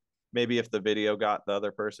person. Maybe if the video got the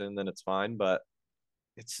other person, then it's fine, but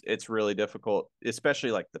it's really difficult,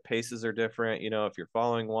 especially like the paces are different. If you're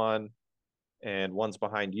following one and one's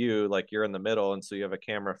behind you, like you're in the middle, and so you have a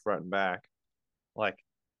camera front and back. Like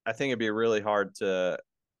I think it'd be really hard to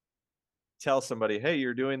tell somebody, hey,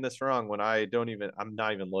 you're doing this wrong when I'm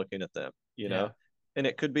not even looking at them. Yeah. And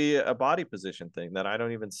it could be a body position thing that I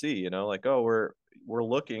don't even see, like, oh, we're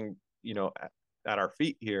looking, at our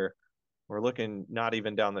feet here. We're looking not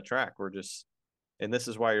even down the track. And this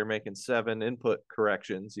is why you're making 7 input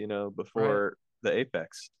corrections, Right. before the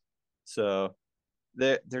apex. So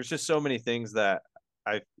there's just so many things that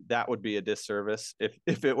would be a disservice.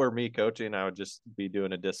 If it were me coaching, I would just be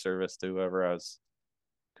doing a disservice to whoever I was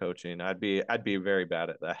coaching. I'd be very bad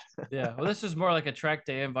at that. Yeah. Well, this is more like a track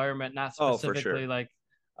day environment, not Oh, for specifically sure. like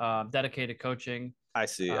dedicated coaching. I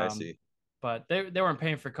see. I Um, see. but they weren't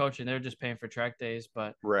paying for coaching; they were just paying for track days.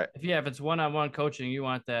 But Right. if it's one-on-one coaching, you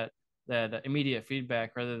want that immediate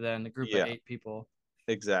feedback rather than a group of Yeah, 8 people.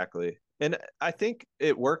 exactly. And I think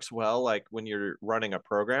it works well like when you're running a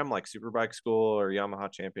program like Superbike School or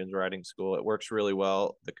Yamaha Champions Riding School. It works really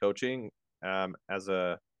well, the coaching, as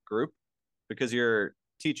a group, because you're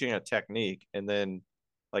teaching a technique, and then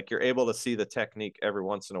like you're able to see the technique every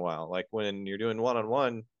once in a while. Like when you're doing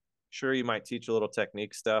one-on-one, sure, you might teach a little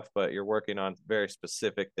technique stuff, but you're working on very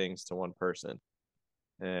specific things to one person.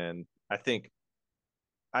 And I think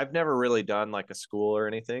I've never really done like a school or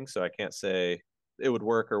anything, so I can't say it would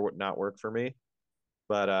work or would not work for me.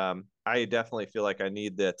 But I definitely feel like I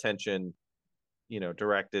need the attention,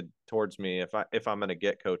 directed towards me if I'm going to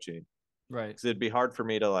get coaching, Right. because it'd be hard for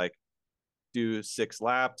me to like do 6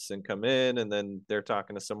 laps and come in and then they're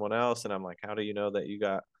talking to someone else, and I'm like, how do you know that you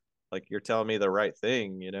got, like, you're telling me the right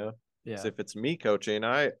thing? Because Yeah. if it's me coaching,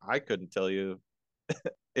 I couldn't tell you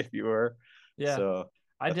if you were. Yeah. So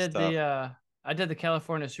I that's did tough. the uh I did the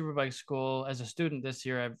California Superbike School as a student this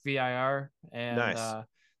year at VIR, and Nice.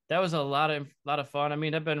 that was a lot of fun. I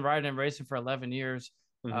mean, I've been riding and racing for 11 years.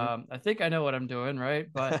 Hmm. I think I know what I'm doing, right?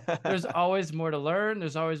 But there's always more to learn.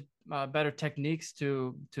 There's always better techniques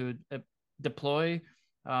to deploy,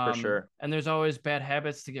 For sure. and there's always bad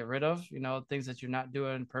habits to get rid of. Things that you're not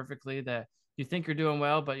doing perfectly that you think you're doing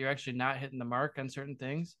well, but you're actually not hitting the mark on certain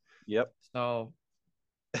things. Yep. So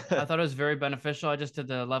I thought it was very beneficial. I just did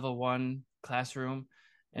the level 1 classroom,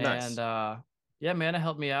 and Nice. yeah, man, it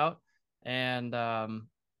helped me out. And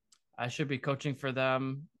I should be coaching for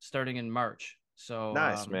them starting in March. So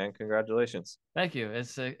Nice, man. Congratulations. thank you.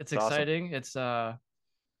 It's It's awesome. exciting. It's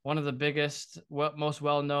one of the biggest, most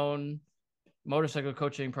well known motorcycle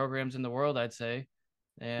coaching programs in the world, I'd say.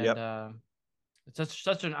 And Yep. it's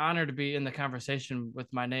such an honor to be in the conversation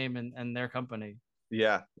with my name and their company.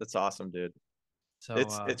 Yeah, that's awesome, dude. So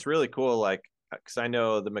It's really cool, like, because I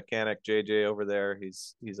know the mechanic JJ over there.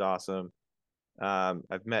 He's awesome.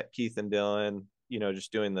 I've met Keith and Dylan,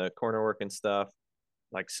 just doing the corner work and stuff.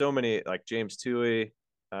 Like so many, like James Toohey.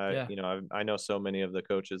 yeah, I know so many of the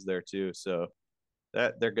coaches there too. So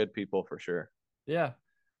that they're good people for sure. yeah.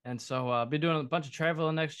 And so I'll be doing a bunch of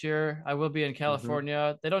traveling next year. I will be in Mm-hmm.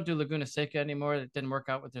 California. They don't do Laguna Seca anymore. It didn't work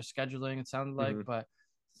out with their scheduling, it sounded like, Mm-hmm. but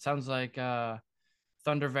it sounds like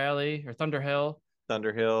Thunder Valley or Thunder Hill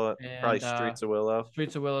Thunderhill, probably and Streets of Willow.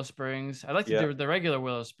 Streets of Willow Springs. I like to Yeah, do the regular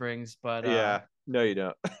Willow Springs, but yeah. No, you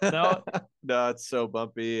don't. no. No, it's so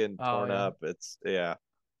bumpy and Oh torn yeah. up. It's yeah.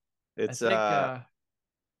 I It's think go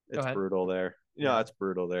it's ahead. brutal there. Yeah. It's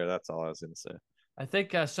brutal there. That's all I was gonna say. I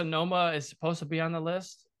think Sonoma is supposed to be on the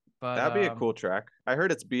list, but That'd be a cool track. I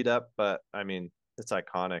heard it's beat up, but I mean, it's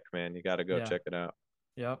iconic, man. You got to go yeah. check it out.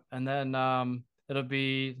 Yep. And then it'll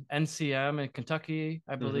be NCM in Kentucky,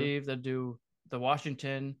 I Mm-hmm. believe. They'll do the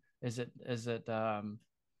Washington. Is it The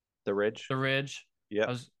Ridge. the Ridge?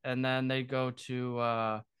 Yep. And then they go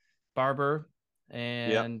to Barber,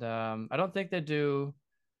 Yep. and I don't think they do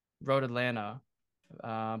Road Atlanta,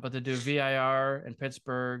 but they do VIR in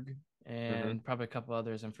Pittsburgh Mm-hmm. and probably a couple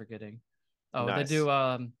others I'm forgetting. Oh, they do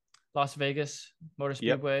Nice. Las Vegas Motor Yep.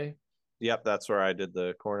 Speedway. Yep. That's where I did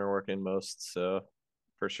the corner work in most. So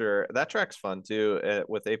for sure, that track's fun too.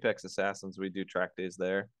 With Apex Assassins, we do track days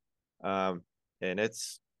there, um, and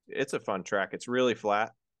it's a fun track. It's really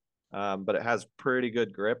flat, but it has pretty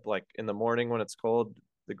good grip. Like in the morning when it's cold,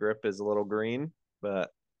 the grip is a little green, but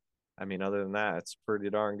I mean, other than that, it's pretty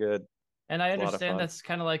darn good. And I It's a lot of understand fun. that's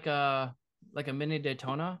kind of like a mini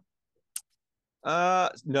Daytona.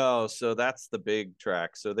 No, so that's the big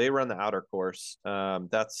track. So they run the outer course.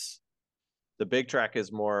 That's the big track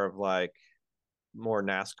is more of like more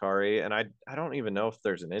NASCAR-y, and I don't even know if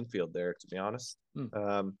there's an infield there, to be honest.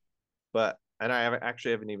 Hmm. But and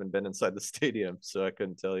actually haven't even been inside the stadium, so I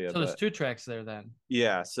couldn't tell you. So there's But two tracks there then.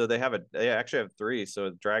 yeah, so they actually have three.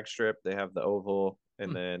 So drag strip, they have the oval,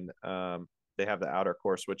 and Hmm. then they have the outer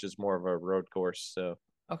course, which is more of a road course. So,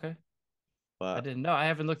 Okay. I but didn't know. I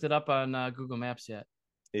haven't looked it up on Google Maps yet.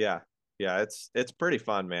 yeah, yeah, it's pretty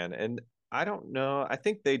fun, man. And I don't know. I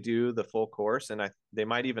think they do the full course, and they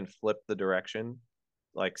might even flip the direction,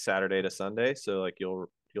 like Saturday to Sunday. So like you'll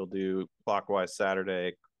do clockwise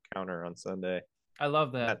Saturday, counter on Sunday. I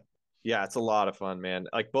love that. That yeah, it's a lot of fun, man.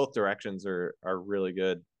 Like both directions are really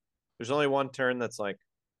good. There's only one turn that's like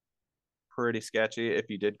pretty sketchy. If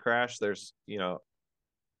you did crash, there's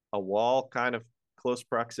a wall kind of close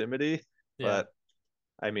proximity, Yeah. but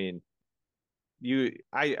I mean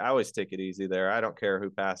I always take it easy there. I don't care who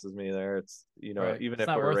passes me there. It's Right. even It's if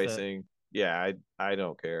not we're worth it. racing, yeah, I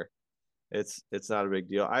don't care. It's not a big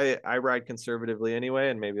deal. I ride conservatively anyway,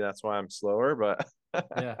 and maybe that's why I'm slower, but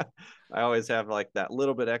Yeah. I always have like that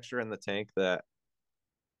little bit extra in the tank that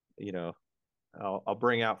you know I'll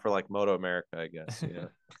bring out for like Moto America, I guess.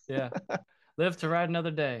 Yeah. Live to ride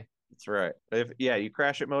another day. That's right. If yeah, you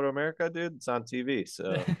crash at Moto America, dude, it's on TV,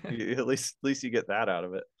 so at least you get that out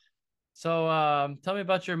of it. So tell me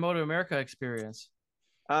about your Moto America experience.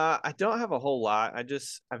 I don't have a whole lot.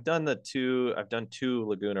 I've done two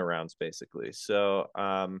Laguna rounds basically. So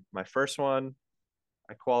my first one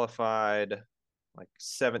I qualified like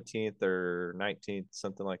 17th or 19th,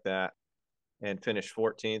 something like that, and finished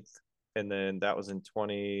 14th. And then that was in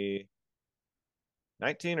 2019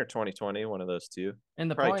 or 2020, one of those two. In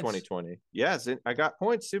the Probably points. 2020. Yes, I got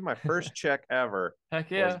points, dude. My first check ever Heck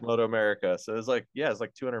was yeah. Moto America. So it was like, yeah, it's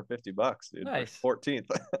like $250, dude, for Nice. 14th.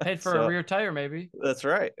 Paid for a So rear tire, maybe. that's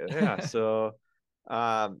right. Yeah. So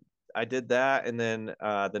um I did that, and then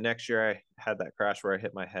the next year I had that crash where I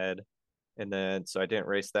hit my head, and then so I didn't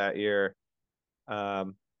race that year.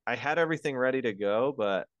 I had everything ready to go,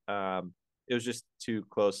 but it was just too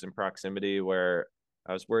close in proximity where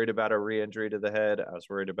I was worried about a re-injury to the head. I was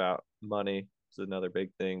worried about money. It's another big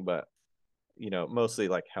thing, but mostly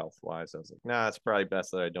like health wise. I was like, nah, it's probably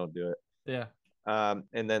best that I don't do it. Yeah.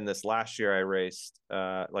 And then this last year I raced,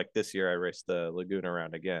 like this year I raced the Laguna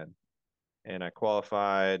round again, and I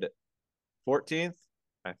qualified 14th.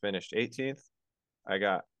 I finished 18th. I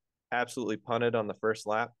got absolutely punted on the first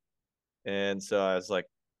lap, and so I was like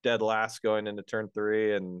dead last going into turn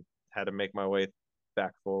three and had to make my way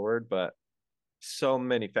back forward. But so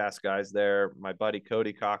many fast guys there. My buddy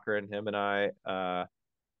Cody Cochran, him and I,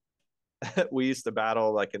 we used to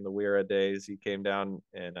battle like in the Weira days. He came down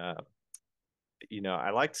and I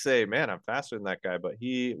like to say, man, I'm faster than that guy, but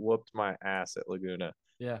he whooped my ass at Laguna.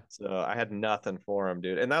 Yeah. So I had nothing for him,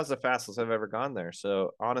 dude. And that was the fastest I've ever gone there.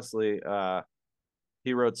 So honestly,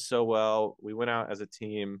 he rode so well. We went out as a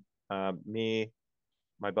team. Me,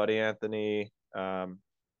 my buddy Anthony,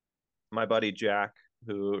 my buddy Jack,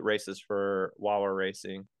 who races for Wawa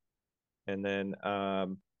Racing, and then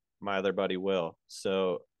my other buddy Will.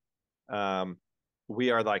 So um,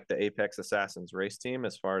 we are like the Apex Assassins race team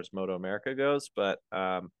as far as Moto America goes. But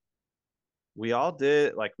we all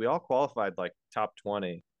did like we all qualified like top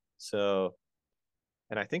 20. So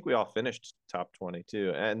and I think we all finished top 20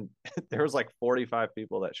 too. And there was like 45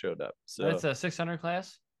 people that showed up. That's So a 600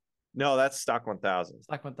 class. no, that's stock 1000.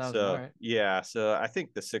 Stock 1000. All So right. yeah, so I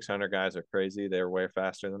think the 600 guys are crazy. They're way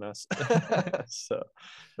faster than us. So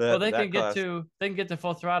Well, that class, they can get to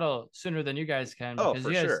full throttle sooner than you guys can oh, because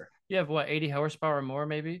for sure. you have what 80 horsepower more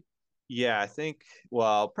maybe Yeah, I think,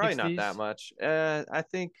 well, probably not that 60s. much. I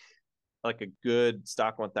think like a good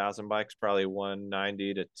stock 1000 bike's probably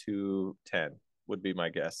 190 to 210 would be my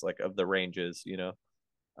guess, like of the ranges, you know.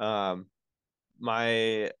 Um,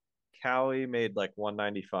 my Cowie made like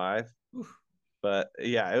 195, Oof. but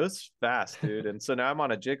yeah, it was fast, dude. And so now I'm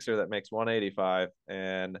on a Gixxer that makes 185,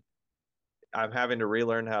 and I'm having to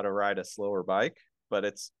relearn how to ride a slower bike, but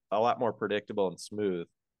it's a lot more predictable and smooth.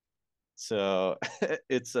 So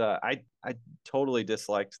it's I totally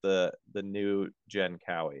disliked the new Gen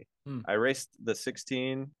Cowie. Hmm. I raced the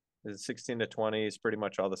 16, the 16 to 20 is pretty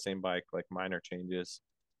much all the same bike, like minor changes.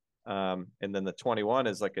 And then the 21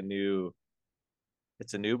 is like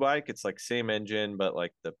it's a new bike. It's like same engine, but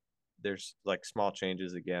like there's like small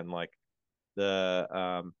changes again, like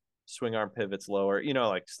the swing arm pivots lower, you know,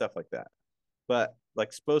 like stuff like that. But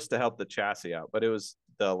like supposed to help the chassis out, but it was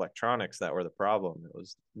the electronics that were the problem. It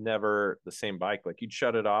was never the same bike. Like you'd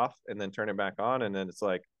shut it off and then turn it back on, and then it's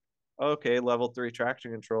like, okay, level 3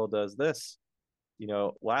 traction control does this, you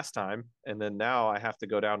know, last time, and then now I have to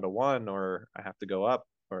go down to 1 or I have to go up,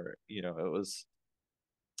 or you know, it was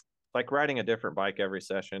like riding a different bike every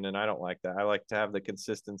session, and I don't like that. I like to have the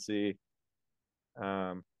consistency,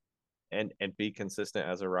 um, and be consistent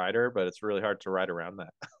as a rider, but it's really hard to ride around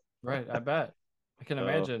that. Right, I bet. I can So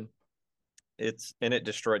imagine. it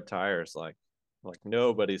destroyed tires like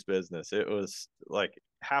nobody's business. It was like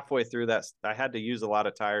halfway through that I had to use a lot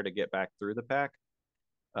of tire to get back through the pack.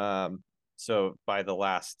 Um, so by the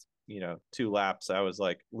last, you know, 2 laps, I was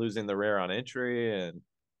like losing the rear on entry, and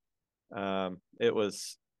it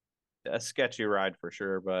was a sketchy ride for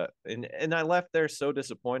sure. But and I left there so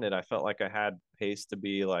disappointed. I felt like I had pace to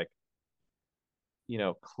be like, you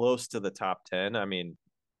know, close to the top 10. I mean,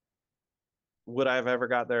 would I have ever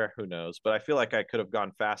got there? Who knows? But I feel like I could have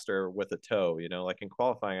gone faster with a toe, you know, like in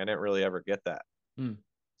qualifying, I didn't really ever get that. Hmm.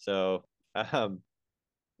 So, um,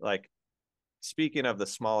 like speaking of the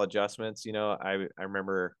small adjustments, you know, I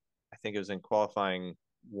remember, I think it was in qualifying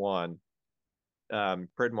one,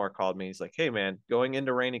 Pridmore called me. He's like, "Hey man, going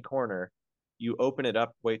into Rainy Corner, you open it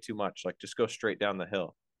up way too much. Like just go straight down the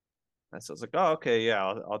hill." And so I was like, "Oh, okay, yeah,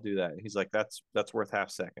 I'll do that." And he's like, "That's worth half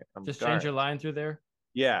second." I'm Just like, "All change right." your line through there.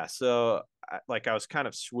 Yeah, so like I was kind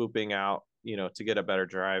of swooping out, you know, to get a better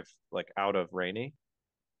drive, like out of Rainy,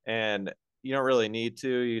 and you don't really need to.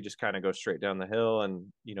 You just kind of go straight down the hill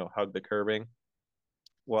and you know hug the curbing.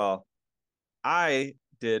 Well, I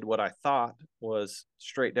did what I thought was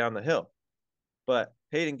straight down the hill, but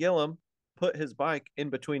Hayden Gillum put his bike in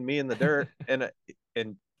between me and the dirt,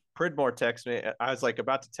 and Pridmore texted me. I was like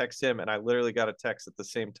about to text him, and I literally got a text at the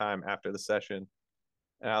same time after the session,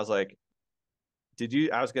 and I was like, did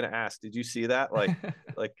you? I was gonna ask, did you see that? Like,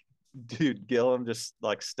 dude, Gillum just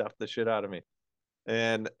like stuffed the shit out of me,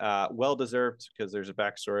 and well deserved because there's a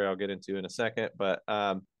backstory I'll get into in a second. But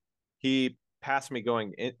he passed me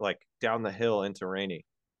going in, like down the hill into Rainy,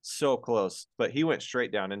 so close, but he went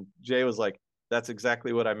straight down, and Jay was like, "That's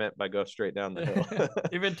exactly what I meant by go straight down the hill."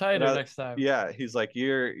 Even And tighter next time. yeah, he's like,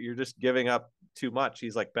 "You're just giving up too much."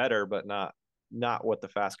 He's like, "Better, but not what the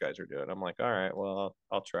fast guys are doing." I'm like, "All right, well,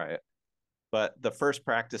 I'll try it." But the first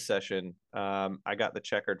practice session, I got the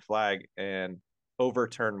checkered flag, and over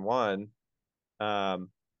turn one, um,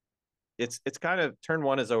 it's kind of turn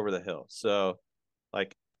one is over the hill. So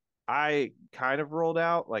like I kind of rolled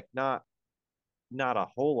out, like not a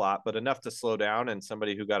whole lot, but enough to slow down. And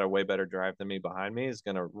somebody who got a way better drive than me behind me is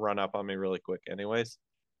gonna run up on me really quick anyways.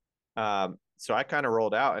 So I kind of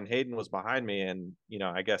rolled out, and Hayden was behind me, and you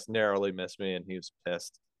know, I guess narrowly missed me, and he was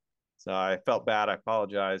pissed. So I felt bad. I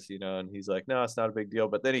apologized, you know, and he's like, "No, it's not a big deal."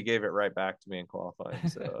 But then he gave it right back to me in qualifying.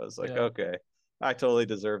 So I was like, Yeah. "Okay, I totally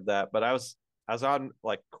deserved that." But I was on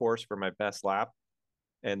like course for my best lap,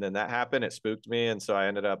 and then that happened. It spooked me, and so I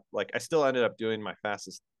ended up like I still ended up doing my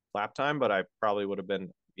fastest lap time, but I probably would have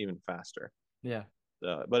been even faster. Yeah.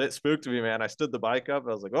 But it spooked me, man. I stood the bike up.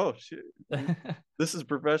 I was like, oh shit, this is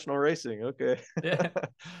professional racing. Okay. Yeah.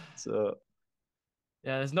 So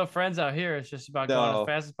Yeah, there's no friends out here. It's just about going as no,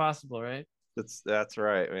 fast as possible, right? that's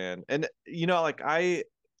right, man. And like I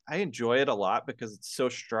enjoy it a lot because it's so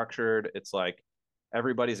structured. It's like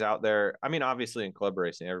everybody's out there. I mean, obviously in club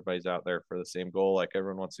racing, everybody's out there for the same goal. Like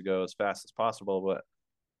everyone wants to go as fast as possible, but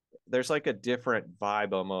there's like a different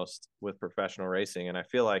vibe almost with professional racing. And I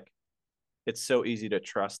feel like it's so easy to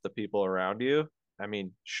trust the people around you. I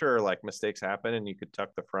mean, sure, like mistakes happen and you could tuck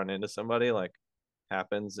the front into somebody, like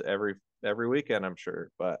happens every weekend, I'm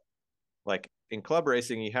sure. But like in club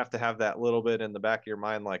racing, you have to have that little bit in the back of your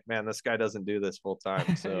mind, like, man, this guy doesn't do this full time.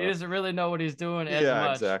 He So doesn't really know what he's doing as yeah,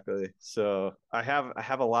 much. exactly. So I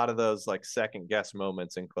have a lot of those like second guess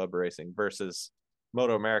moments in club racing versus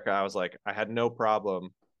Moto America. I was like, I had no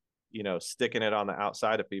problem, sticking it on the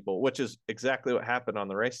outside of people, which is exactly what happened on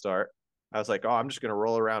the race start. I was like, oh, I'm just gonna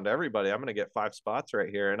roll around everybody. I'm gonna get 5 spots right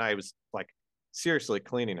here. And I was like seriously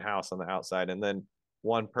cleaning house on the outside. And then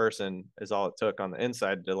one person is all it took on the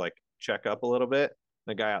inside to like check up a little bit.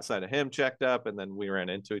 The guy outside of him checked up, and then we ran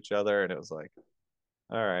into each other, and it was like,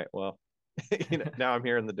 all right, well, now I'm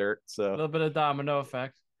here in the dirt. A So little bit of domino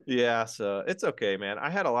effect. yeah, so it's okay, man. I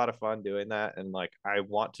had a lot of fun doing that, and like I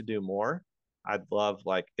want to do more. I'd love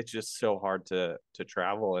like it's just so hard to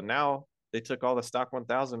travel, and now they took all the stock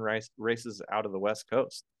 1000 races out of the West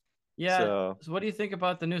Coast. Yeah. So So what do you think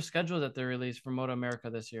about the new schedule that they released for Moto America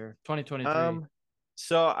this year, 2023? um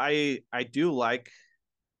so I do like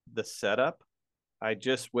the setup. I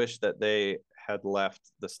just wish that they had left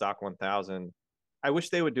the stock 1000. I wish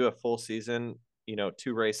they would do a full season,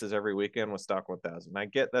 2 races every weekend with stock 1000. I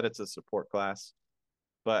get that it's a support class,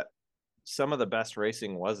 but some of the best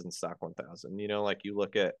racing was in stock 1000. Like you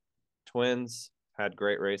look at Twins had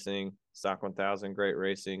great racing, stock 1000 great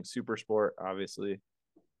racing, super sport obviously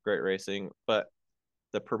great racing, but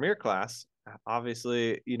the premier class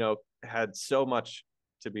obviously, had so much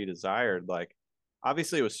to be desired. Like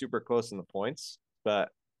obviously it was super close in the points, but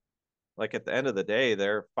like at the end of the day,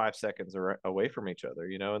 they're 5 seconds away from each other,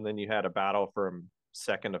 and then you had a battle from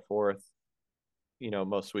second to fourth,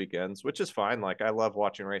 most weekends, which is fine. Like I love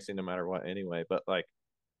watching racing no matter what anyway, but like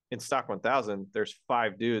in stock 1000, there's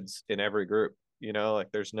 5 dudes in every group,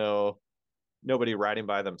 like there's nobody riding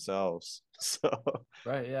by themselves. So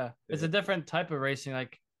Right, yeah. It's yeah, a different type of racing.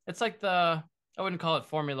 Like it's like the I wouldn't call it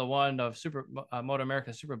Formula One of Super Moto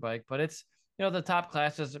America Superbike, but it's the top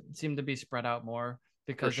classes seem to be spread out more for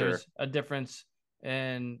because sure. there's a difference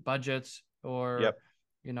in budgets or Yep,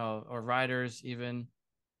 or riders even.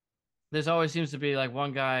 There's always seems to be like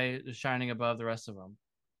one guy shining above the rest of them.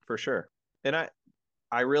 for sure. And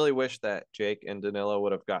I really wish that Jake and Danilo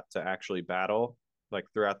would have got to actually battle like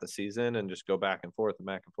throughout the season and just go back and forth and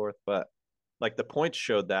back and forth. But like the points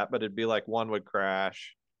showed that, but it'd be like one would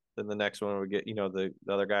crash, then the next one would get, the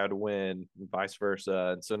other guy would win, and vice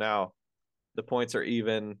versa. And so now the points are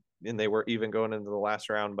even, and they were even going into the last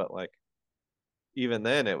round, but like even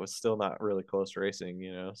then it was still not really close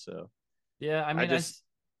racing. So Yeah, I I mean, just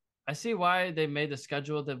I see why they made the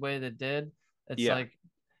schedule the way they did. It's yeah, like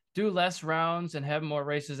do less rounds and have more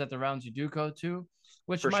races at the rounds you do go to,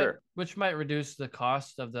 which for might sure. which might reduce the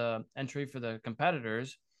cost of the entry for the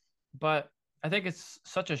competitors. But I think it's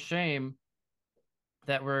such a shame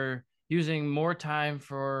that we're using more time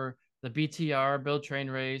for the BTR build train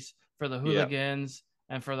race, for the Yep, hooligans,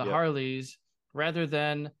 and for the yep. Harleys, rather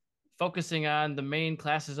than focusing on the main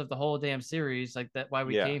classes of the whole damn series, like that why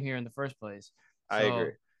we Yeah, came here in the first place. I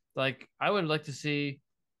agree. So like I would like to see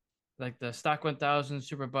like the stock 1000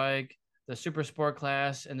 superbike, the super sport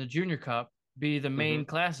class, and the junior cup be the Hmm. main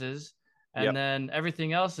classes, and Yep. then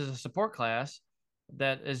everything else is a support class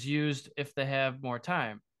that is used if they have more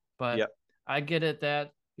time. But Yep. I get it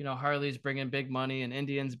that Harley's bringing big money and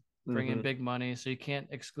Indians bringing Hmm. big money, so you can't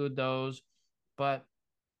exclude those. But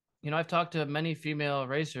I've talked to many female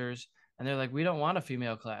racers, and they're like, we don't want a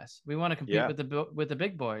female class. We want to compete Yeah. with the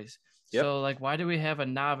big boys. Yep. So like, why do we have a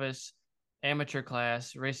novice amateur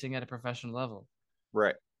class racing at a professional level?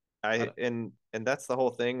 Right. I I don't- and that's the whole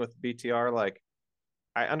thing with BTR. Like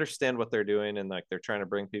I understand what they're doing and like they're trying to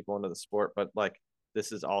bring people into the sport, but like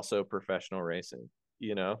this is also professional racing,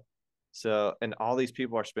 you know? So and all these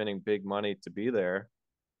people are spending big money to be there.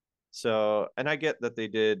 So and I get that they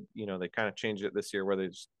did, they kind of changed it this year where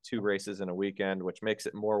there's 2 races in a weekend, which makes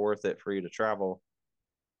it more worth it for you to travel.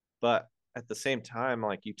 But at the same time,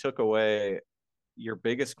 like you took away your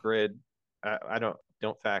biggest grid. I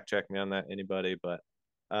don't fact check me on that, anybody, but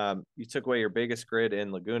you took away your biggest grid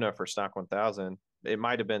in Laguna for stock 1000. It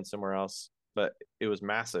might have been somewhere else, but it was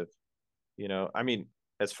massive. I mean,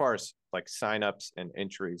 as far as like signups and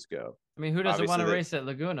entries go. I mean, who doesn't want Obviously, to that race at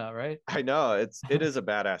Laguna, right? I know it is a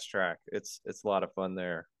badass track. It's a lot of fun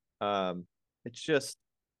there. It's just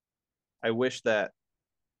I wish that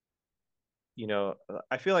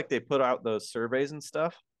I feel like they put out those surveys and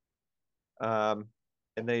stuff, um,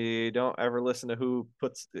 and they don't ever listen to who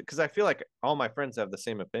puts because I feel like all my friends have the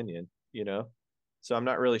same opinion, So I'm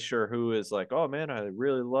not really sure who is like, oh man, I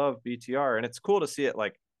really love BTR, and it's cool to see it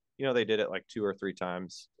like, they did it like 2 or 3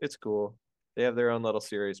 times. It's cool. They have their own little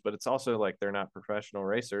series, but it's also like they're not professional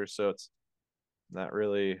racers, so it's not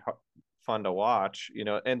really fun to watch,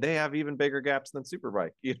 and they have even bigger gaps than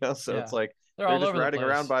Superbike, so it's Yeah, like they're they're all just over the riding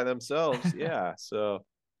around place. by themselves. Yeah. So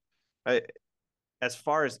I, as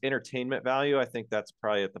far as entertainment value, I think that's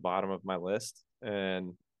probably at the bottom of my list.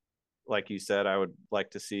 And like you said, I would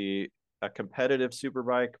like to see a competitive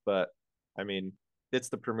Superbike, but I mean, it's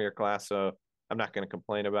the premier class, so I'm not going to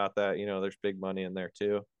complain about that. There's big money in there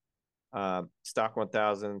too. Stock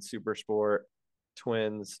 1000, Super Sport,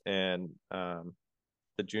 Twins, and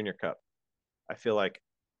the Junior Cup. I feel like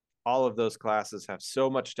all of those classes have so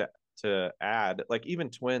much to add. Like even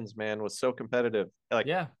Twins, man, was so competitive. Like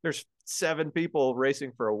Yeah, there's 7 people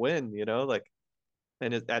racing for a win, like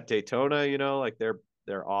and at Daytona, like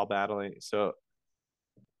they're all battling. So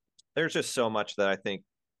there's just so much that I think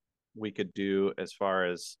we could do as far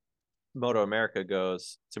as Moto America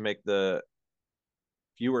goes to make the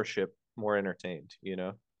viewership more entertained.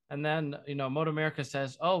 and then Moto America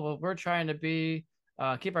says, "Oh, well, we're trying to be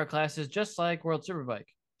keep our classes just like World Superbike."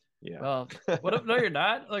 Yeah. Well, what if no, you're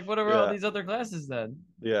not? Like, what are all Yeah. these other classes then?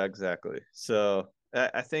 Yeah, exactly. So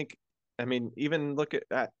I think, I mean, even look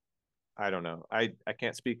at I don't know. I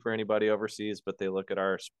can't speak for anybody overseas, but they look at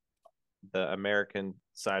the American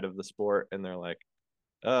side of the sport and they're like,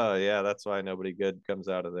 "Oh, yeah, that's why nobody good comes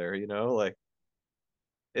out of there." Like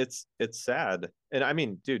it's sad. And I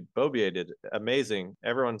mean, dude, Bobier did amazing.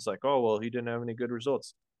 Everyone's like, "Oh, well, he didn't have any good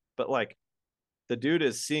results." But like the dude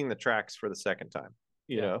is seeing the tracks for the second time,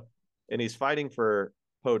 you Yeah, know, and he's fighting for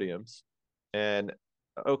podiums. And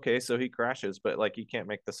okay, so he crashes, but like he can't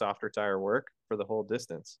make the softer tire work for the whole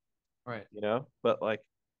distance. But like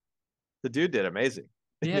the dude did amazing.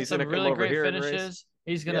 he And had he's some gonna come really over great here and race. finishes.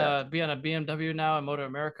 He's Yeah. gonna be on a BMW now in Moto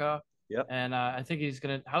America, Yep. and I think he's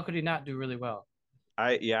gonna. How could he not do really well?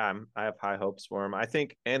 I have high hopes for him. I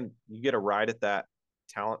think, and you get a ride at that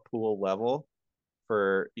talent pool level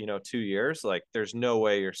for 2 years. Like, there's no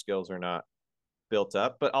way your skills are not built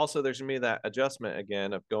up. But also, there's gonna be that adjustment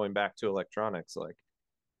again of going back to electronics. Like,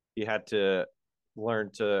 he had to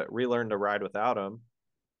relearn to ride without them,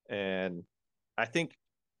 and I think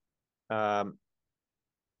um,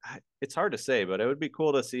 it's hard to say, but it would be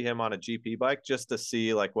cool to see him on a GP bike just to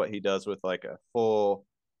see like what he does with like a full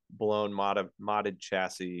blown modded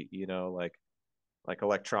chassis, like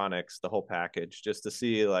electronics, the whole package, just to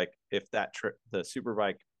see like if the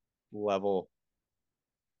superbike level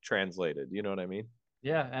translated. You know what I mean?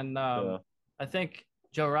 Yeah, and So I think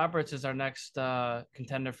Joe Roberts is our next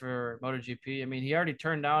contender for MotoGP. I mean, he already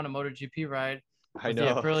turned down a MotoGP ride I with the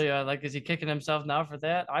know. Aprilia. Like, is he kicking himself now for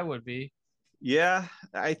that? I would be. Yeah,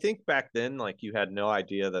 I think back then, like you had no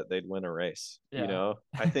idea that they'd win a race. Yeah,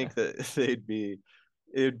 I think that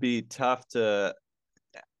it'd be tough to.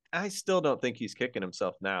 I still don't think he's kicking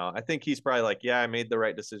himself now. I think he's probably like, yeah, I made the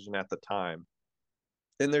right decision at the time.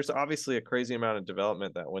 And there's obviously a crazy amount of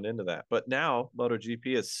development that went into that. But now MotoGP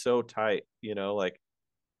is so tight, like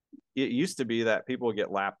it used to be that people would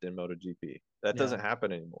get lapped in MotoGP. That yeah, doesn't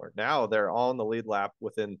happen anymore. Now they're all in the lead lap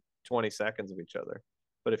within 20 seconds of each other.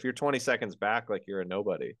 But if you're 20 seconds back, like you're a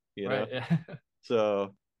nobody. right. Yeah,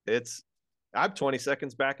 So it's I'm 20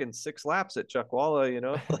 seconds back in 6 laps at Chuckwalla.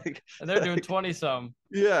 and they're doing like 20 some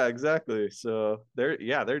yeah, exactly. So they're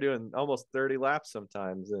doing almost 30 laps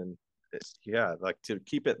sometimes, and yeah, like to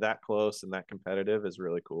keep it that close and that competitive is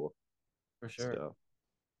really cool. for sure. So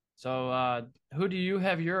So, who do you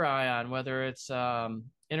have your eye on, whether it's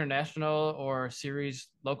international or series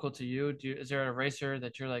local to you? Is there a racer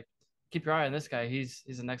that you're like, keep your eye on this guy? He's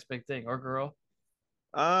the next big thing, or girl?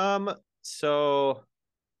 um so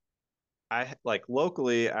I like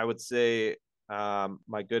locally, I would say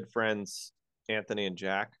my good friends Anthony and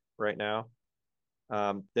Jack right now.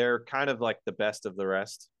 They're kind of like the best of the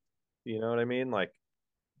rest. You know what I mean? Like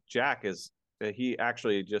Jack is he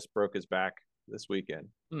actually just broke his back this weekend.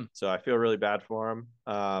 Hmm, So I feel really bad for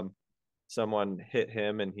him. Someone hit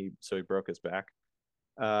him and he broke his back.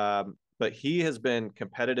 But he has been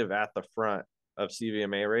competitive at the front of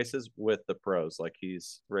CVMA races with the pros. Like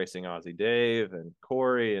he's racing Aussie Dave and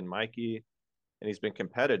Corey and Mikey, and he's been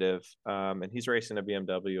competitive. And he's racing a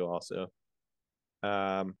BMW also.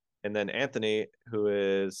 And then Anthony, who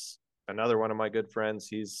is another one of my good friends,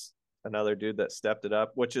 he's another dude that stepped it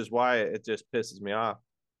up, which is why it just pisses me off.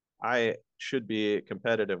 I should be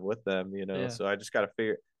competitive with them, Yeah. So I just got to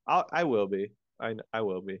figure. I will be. I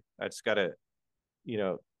will be. I just got to, you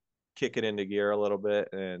know, kick it into gear a little bit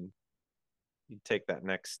and take that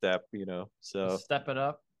next step. Just So step it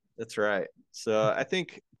up. that's right. So I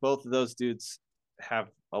think both of those dudes have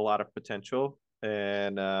a lot of potential,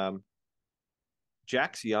 and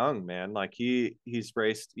Jack's young, man. Like he's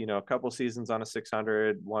raced, a couple seasons on a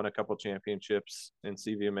 600, won a couple championships in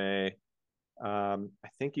CVMA. I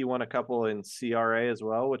think he won a couple in CRA as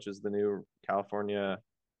well, which is the new California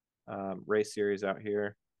race series out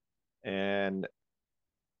here. And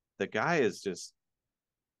the guy is just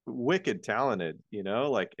wicked talented,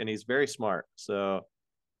 like, and he's very smart. So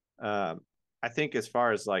um, I think as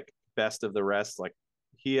far as like best of the rest, like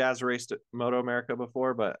he has raced at Moto America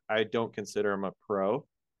before, but I don't consider him a pro.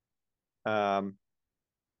 Um,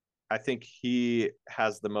 I think he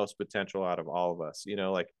has the most potential out of all of us.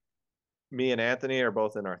 Like me and Anthony are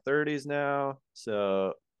both in our 30s now,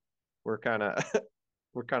 so we're kind of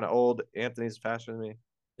we're kind of old. Anthony's faster than me.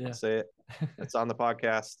 I'll Yeah. say it. It's on the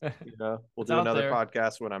podcast. We'll It's do out another there.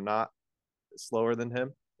 podcast when I'm not slower than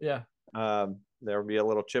him. Yeah. There will be a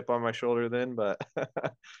little chip on my shoulder then, but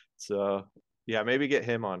so yeah, maybe get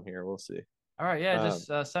him on here. We'll see. All right. Yeah. Um,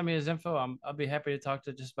 Just send me his info. I'll be happy to talk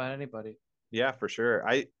to just about anybody. yeah, for sure.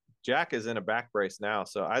 Jack is in a back brace now,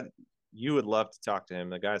 so you would love to talk to him.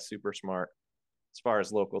 The guy's super smart as far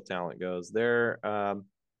as local talent goes.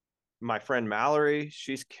 My friend Mallory,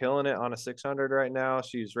 she's killing it on a 600 right now.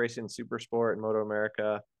 She's racing Super Sport and Moto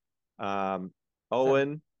America. Um, Is that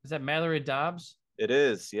Owen, is that Mallory Dobbs? it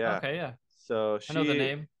is, yeah. Okay. Yeah. So I know the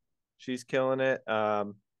name. she's killing it. I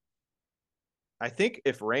think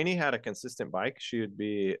if Rainey had a consistent bike, she would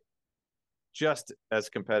be just as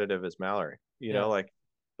competitive as Mallory. Yeah. Like,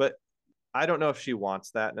 but I don't know if she wants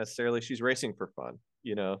that necessarily. She's racing for fun.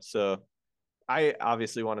 So I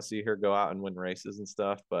obviously want to see her go out and win races and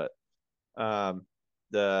stuff, but um,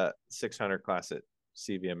 the 600 class at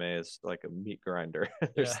CVMA is like a meat grinder.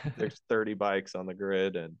 Yeah. there's 30 bikes on the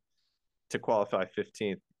grid, and to qualify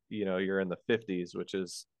 15th, you're in the 50s, which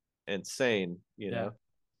is insane. Yeah.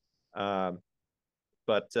 Um,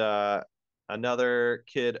 but another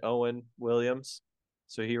kid, Owen Williams,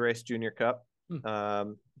 so he raced Junior Cup.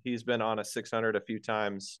 Hmm. He's been on a 600 a few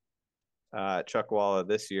times. Chuckwalla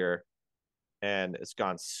this year, and it's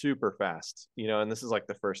gone super fast, and this is like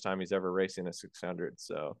the first time he's ever racing a 600.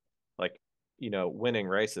 So, like, winning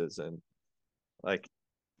races, and like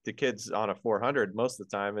the kid's on a 400 most of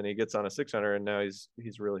the time, and he gets on a 600, and now he's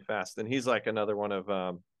really fast, and he's like another one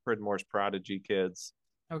of Pridmore's prodigy kids.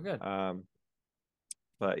 Oh, good.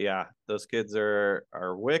 But yeah, those kids are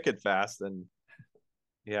wicked fast, and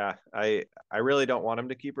yeah, I really don't want him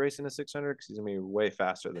to keep racing a 600 because he's gonna be way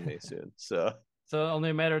faster than me soon. So So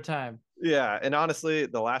only a matter of time. yeah, and honestly,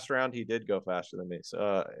 the last round he did go faster than me.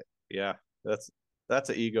 So yeah, that's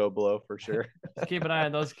an ego blow for sure. Just keep an eye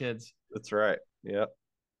on those kids. That's right. Yep.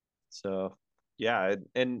 So yeah,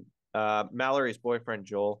 and Mallory's boyfriend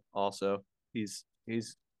Joel also, he's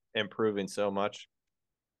improving so much.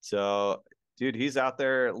 So dude, he's out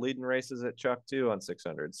there leading races at Chuck too on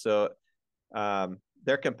 600. So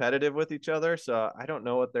they're competitive with each other. So I don't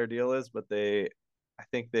know what their deal is, but I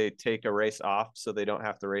think they take a race off so they don't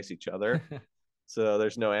have to race each other. So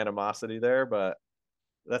there's no animosity there, but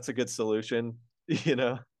that's a good solution, you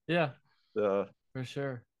know. Yeah, So for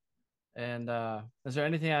sure. And is there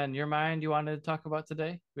anything on your mind you wanted to talk about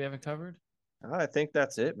today we haven't covered? I think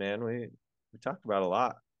that's it, man. We talked about a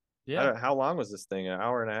lot. I Yeah, don't, how long was this thing? An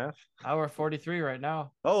hour and a half? hour 43 right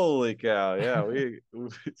now. Holy cow! Yeah, we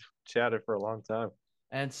chatted for a long time.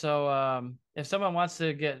 And so, if someone wants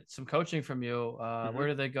to get some coaching from you, Mm-hmm. where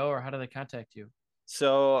do they go or how do they contact you?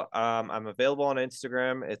 So I'm available on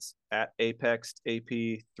Instagram. It's at Apex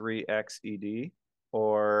AP3XED,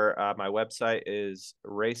 or my website is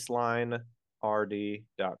racelinerd.com,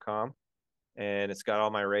 and it's got all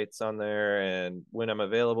my rates on there and when I'm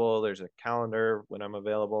available. There's a calendar when I'm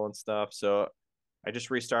available and stuff. So I just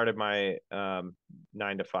restarted my 9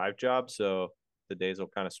 to 5 job, so the days will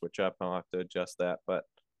kind of switch up. I'll have to adjust that, but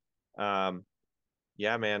um,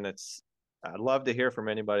 yeah, man, I'd love to hear from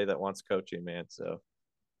anybody that wants coaching, man. So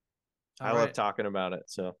All I love right. talking about it.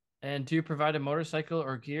 So And do you provide a motorcycle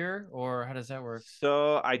or gear, or how does that work?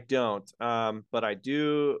 I don't, but I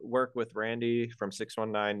do work with Randy from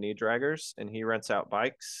 619 Knee Draggers, and he rents out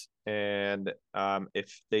bikes. And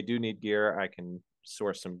if they do need gear, I can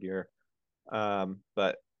source some gear.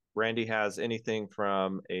 But Randy has anything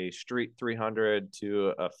from a street 300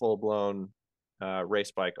 to a full blown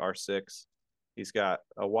race bike R6. He's got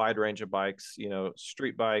a wide range of bikes,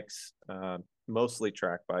 street bikes, mostly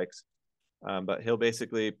track bikes. But he'll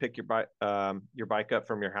basically pick your bike up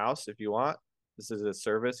from your house if you want. This is a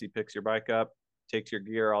service. He picks your bike up, takes your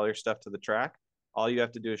gear, all your stuff to the track. All you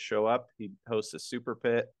have to do is show up. He hosts a super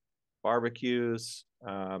pit, barbecues.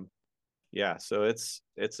 Yeah, so it's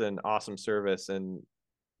an awesome service, and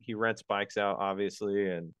he rents bikes out, obviously,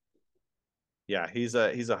 and yeah, he's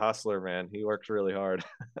a hustler, man. He works really hard.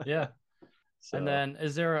 Yeah. And So then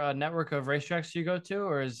is there a network of racetracks you go to,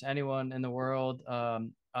 or is anyone in the world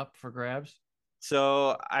up for grabs?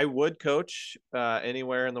 So I would coach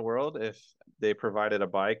anywhere in the world if they provided a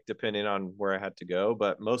bike, depending on where I had to go.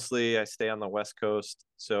 But mostly I stay on the West Coast.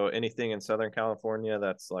 So anything in Southern California,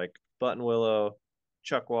 that's like Buttonwillow,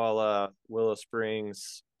 Chuckwalla, Willow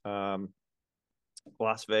Springs,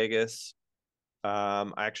 Las Vegas.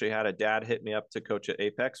 I actually had a dad hit me up to coach at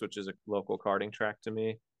Apex, which is a local karting track to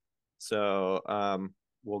me. So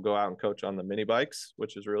we'll go out and coach on the mini bikes,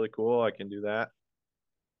 which is really cool. I can do that.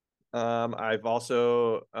 I've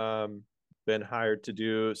also been hired to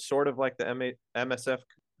do sort of like the MSF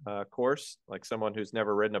course, like someone who's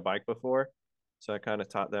never ridden a bike before. So I kind of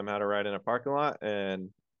taught them how to ride in a parking lot, and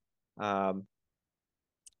um,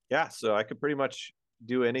 yeah, so I could pretty much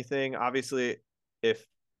do anything. Obviously, if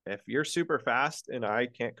if you're super fast and I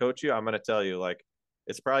can't coach you, I'm going to tell you like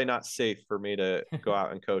it's probably not safe for me to go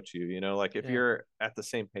out and coach you. Like if Yeah. you're at the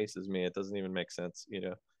same pace as me, it doesn't even make sense.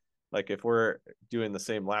 Like if we're doing the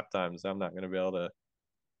same lap times, I'm not going to be able to.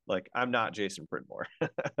 Like I'm not Jason Pridmore.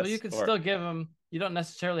 Well, you can or still give them. You don't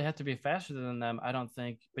necessarily have to be faster than them, I don't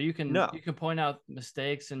think, but you no. can point out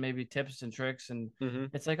mistakes and maybe tips and tricks, and Hmm.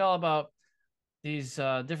 it's like all about these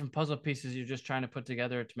different puzzle pieces you're just trying to put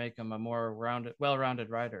together to make them a more rounded, well-rounded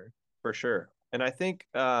rider. For sure. And I think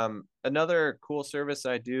another cool service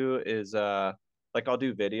I do is like I'll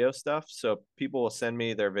do video stuff. So people will send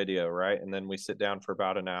me their video, right? And then we sit down for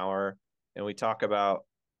about an hour and we talk about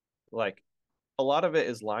like a lot of it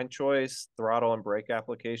is line choice, throttle and brake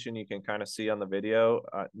application. You can kind of see on the video.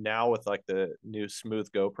 Now with like the new smooth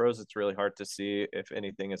GoPros, it's really hard to see if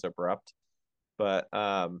anything is abrupt. But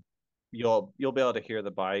you'll be able to hear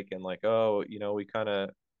the bike and like, oh, we kind of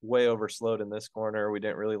way overslowed in this corner. We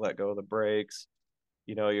didn't really let go of the brakes.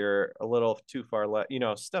 You're a little too far left,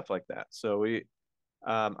 stuff like that. So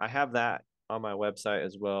I have that on my website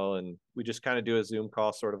as well, and we just kind of do a Zoom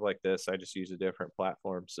call, sort of like this. I just use a different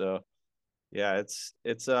platform. So yeah, it's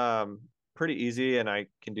pretty easy, and I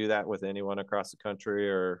can do that with anyone across the country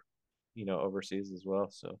or overseas as well.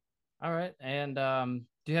 So All right. And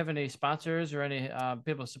do you have any sponsors or any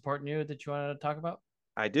people supporting you that you want to talk about?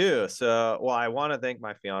 I do. So, well, I want to thank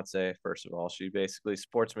my fiance first of all. She basically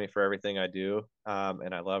supports me for everything I do,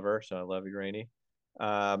 and I love her. So I love you, Rainey.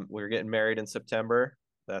 We're getting married in September.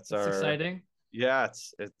 That's That's our exciting. Yeah.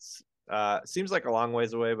 It's seems like a long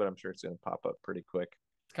ways away, but I'm sure it's going to pop up pretty quick.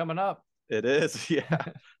 It's coming up. It is, yeah.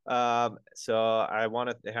 So I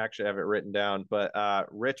want to actually have it written down, but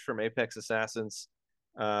Rich from Apex Assassins,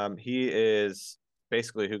 he is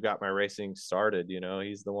basically who got my racing started.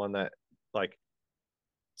 He's the one that like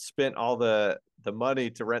spent all the money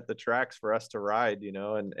to rent the tracks for us to ride,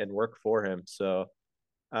 and work for him. So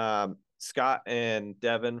Scott and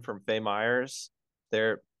Devin from Fay Myers,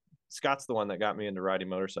 they're Scott's the one that got me into riding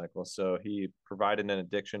motorcycles. So he provided an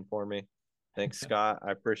addiction for me. Thanks, Scott.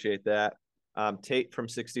 I appreciate that. Tate from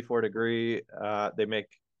 64 Degree, they make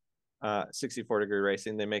 64 Degree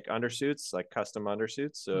Racing. They make undersuits, like custom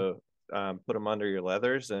undersuits. Hmm. So put them under your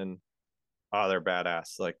leathers, and oh, they're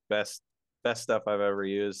badass. Like best stuff I've ever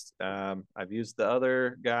used. I've used the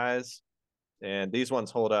other guys, and these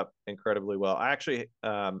ones hold up incredibly well. I actually,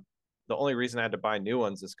 the only reason I had to buy new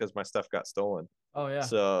ones is because my stuff got stolen. Oh yeah.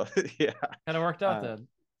 So yeah, Kind of worked out uh, then.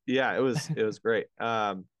 yeah, it was great.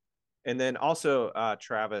 And then also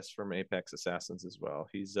Travis from Apex Assassins as well.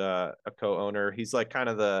 He's a co-owner. He's like kind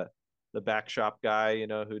of the back shop guy,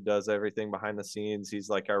 who does everything behind the scenes. He's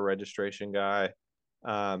like our registration guy.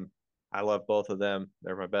 Um, I love both of them.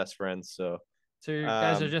 They're my best friends. So So you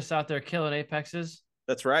guys are um, just out there killing apexes.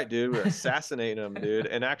 that's right, dude. We're assassinating them, dude.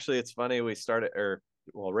 And actually, it's funny. Rich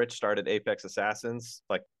started Apex Assassins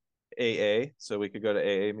like AA, so we could go to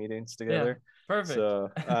AA meetings Yeah. together. Perfect. So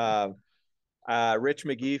Rich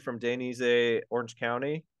McGee from Dainese, Orange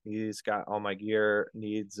County. He's got all my gear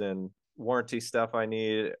needs and warranty stuff I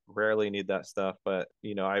need. Rarely need that stuff, but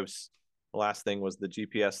the last thing was the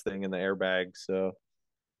GPS thing in the airbag. So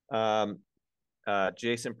um,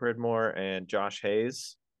 Jason Pridmore and Josh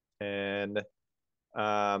Hayes, and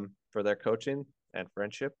for their coaching and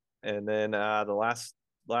friendship. And then the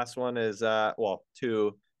last one is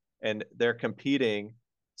two. and they're competing.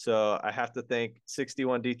 So I have to thank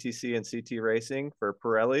 61 DTC and CT Racing for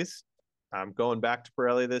Pirellis. I'm going back to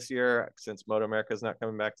Pirelli this year since Moto America is not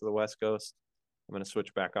coming back to the West Coast. I'm going to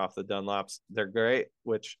switch back off the Dunlops. They're great,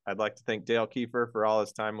 which I'd like to thank Dale Kiefer for all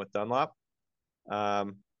his time with Dunlop.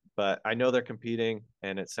 Um, but I know they're competing,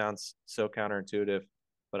 and it sounds so counterintuitive.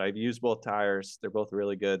 But I've used both tires. They're both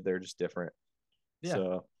really good. They're just different. Yeah,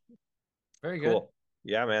 So very good. cool.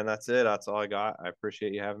 Yeah, man, that's it. That's all I got. I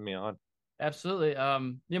appreciate you having me on. Absolutely.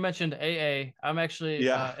 You mentioned AA. I'm actually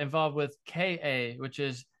Yeah. involved with KA, which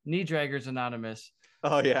is Knee Draggers Anonymous.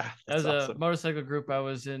 Oh yeah, That that's was a awesome. motorcycle group I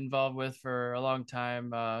was involved with for a long time,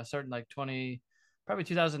 starting like probably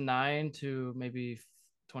 2009 to maybe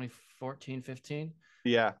 2014, 15.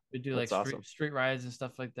 Yeah, We do like that's awesome. street rides and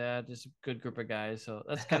stuff like that. Just a good group of guys. So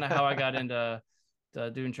that's kind of how I got into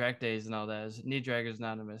doing track days and all that. Is Knee Draggers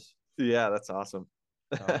Anonymous. Yeah, that's awesome.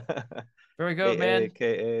 So very good, AA, man.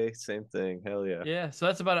 KA, same thing. Hell yeah. Yeah, so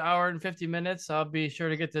that's about an hour and 50 minutes. I'll be sure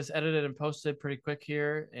to get this edited and posted pretty quick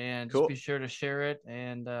here, and just be Cool. sure to share it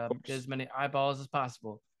and Of get course. as many eyeballs as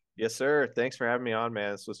possible. Yes, sir. Thanks for having me on,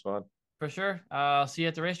 man. This was fun. For sure. I'll see you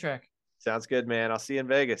at the racetrack. Sounds good, man. I'll see you in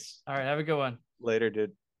Vegas. All right, have a good one. Later,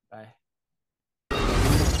 dude. Bye.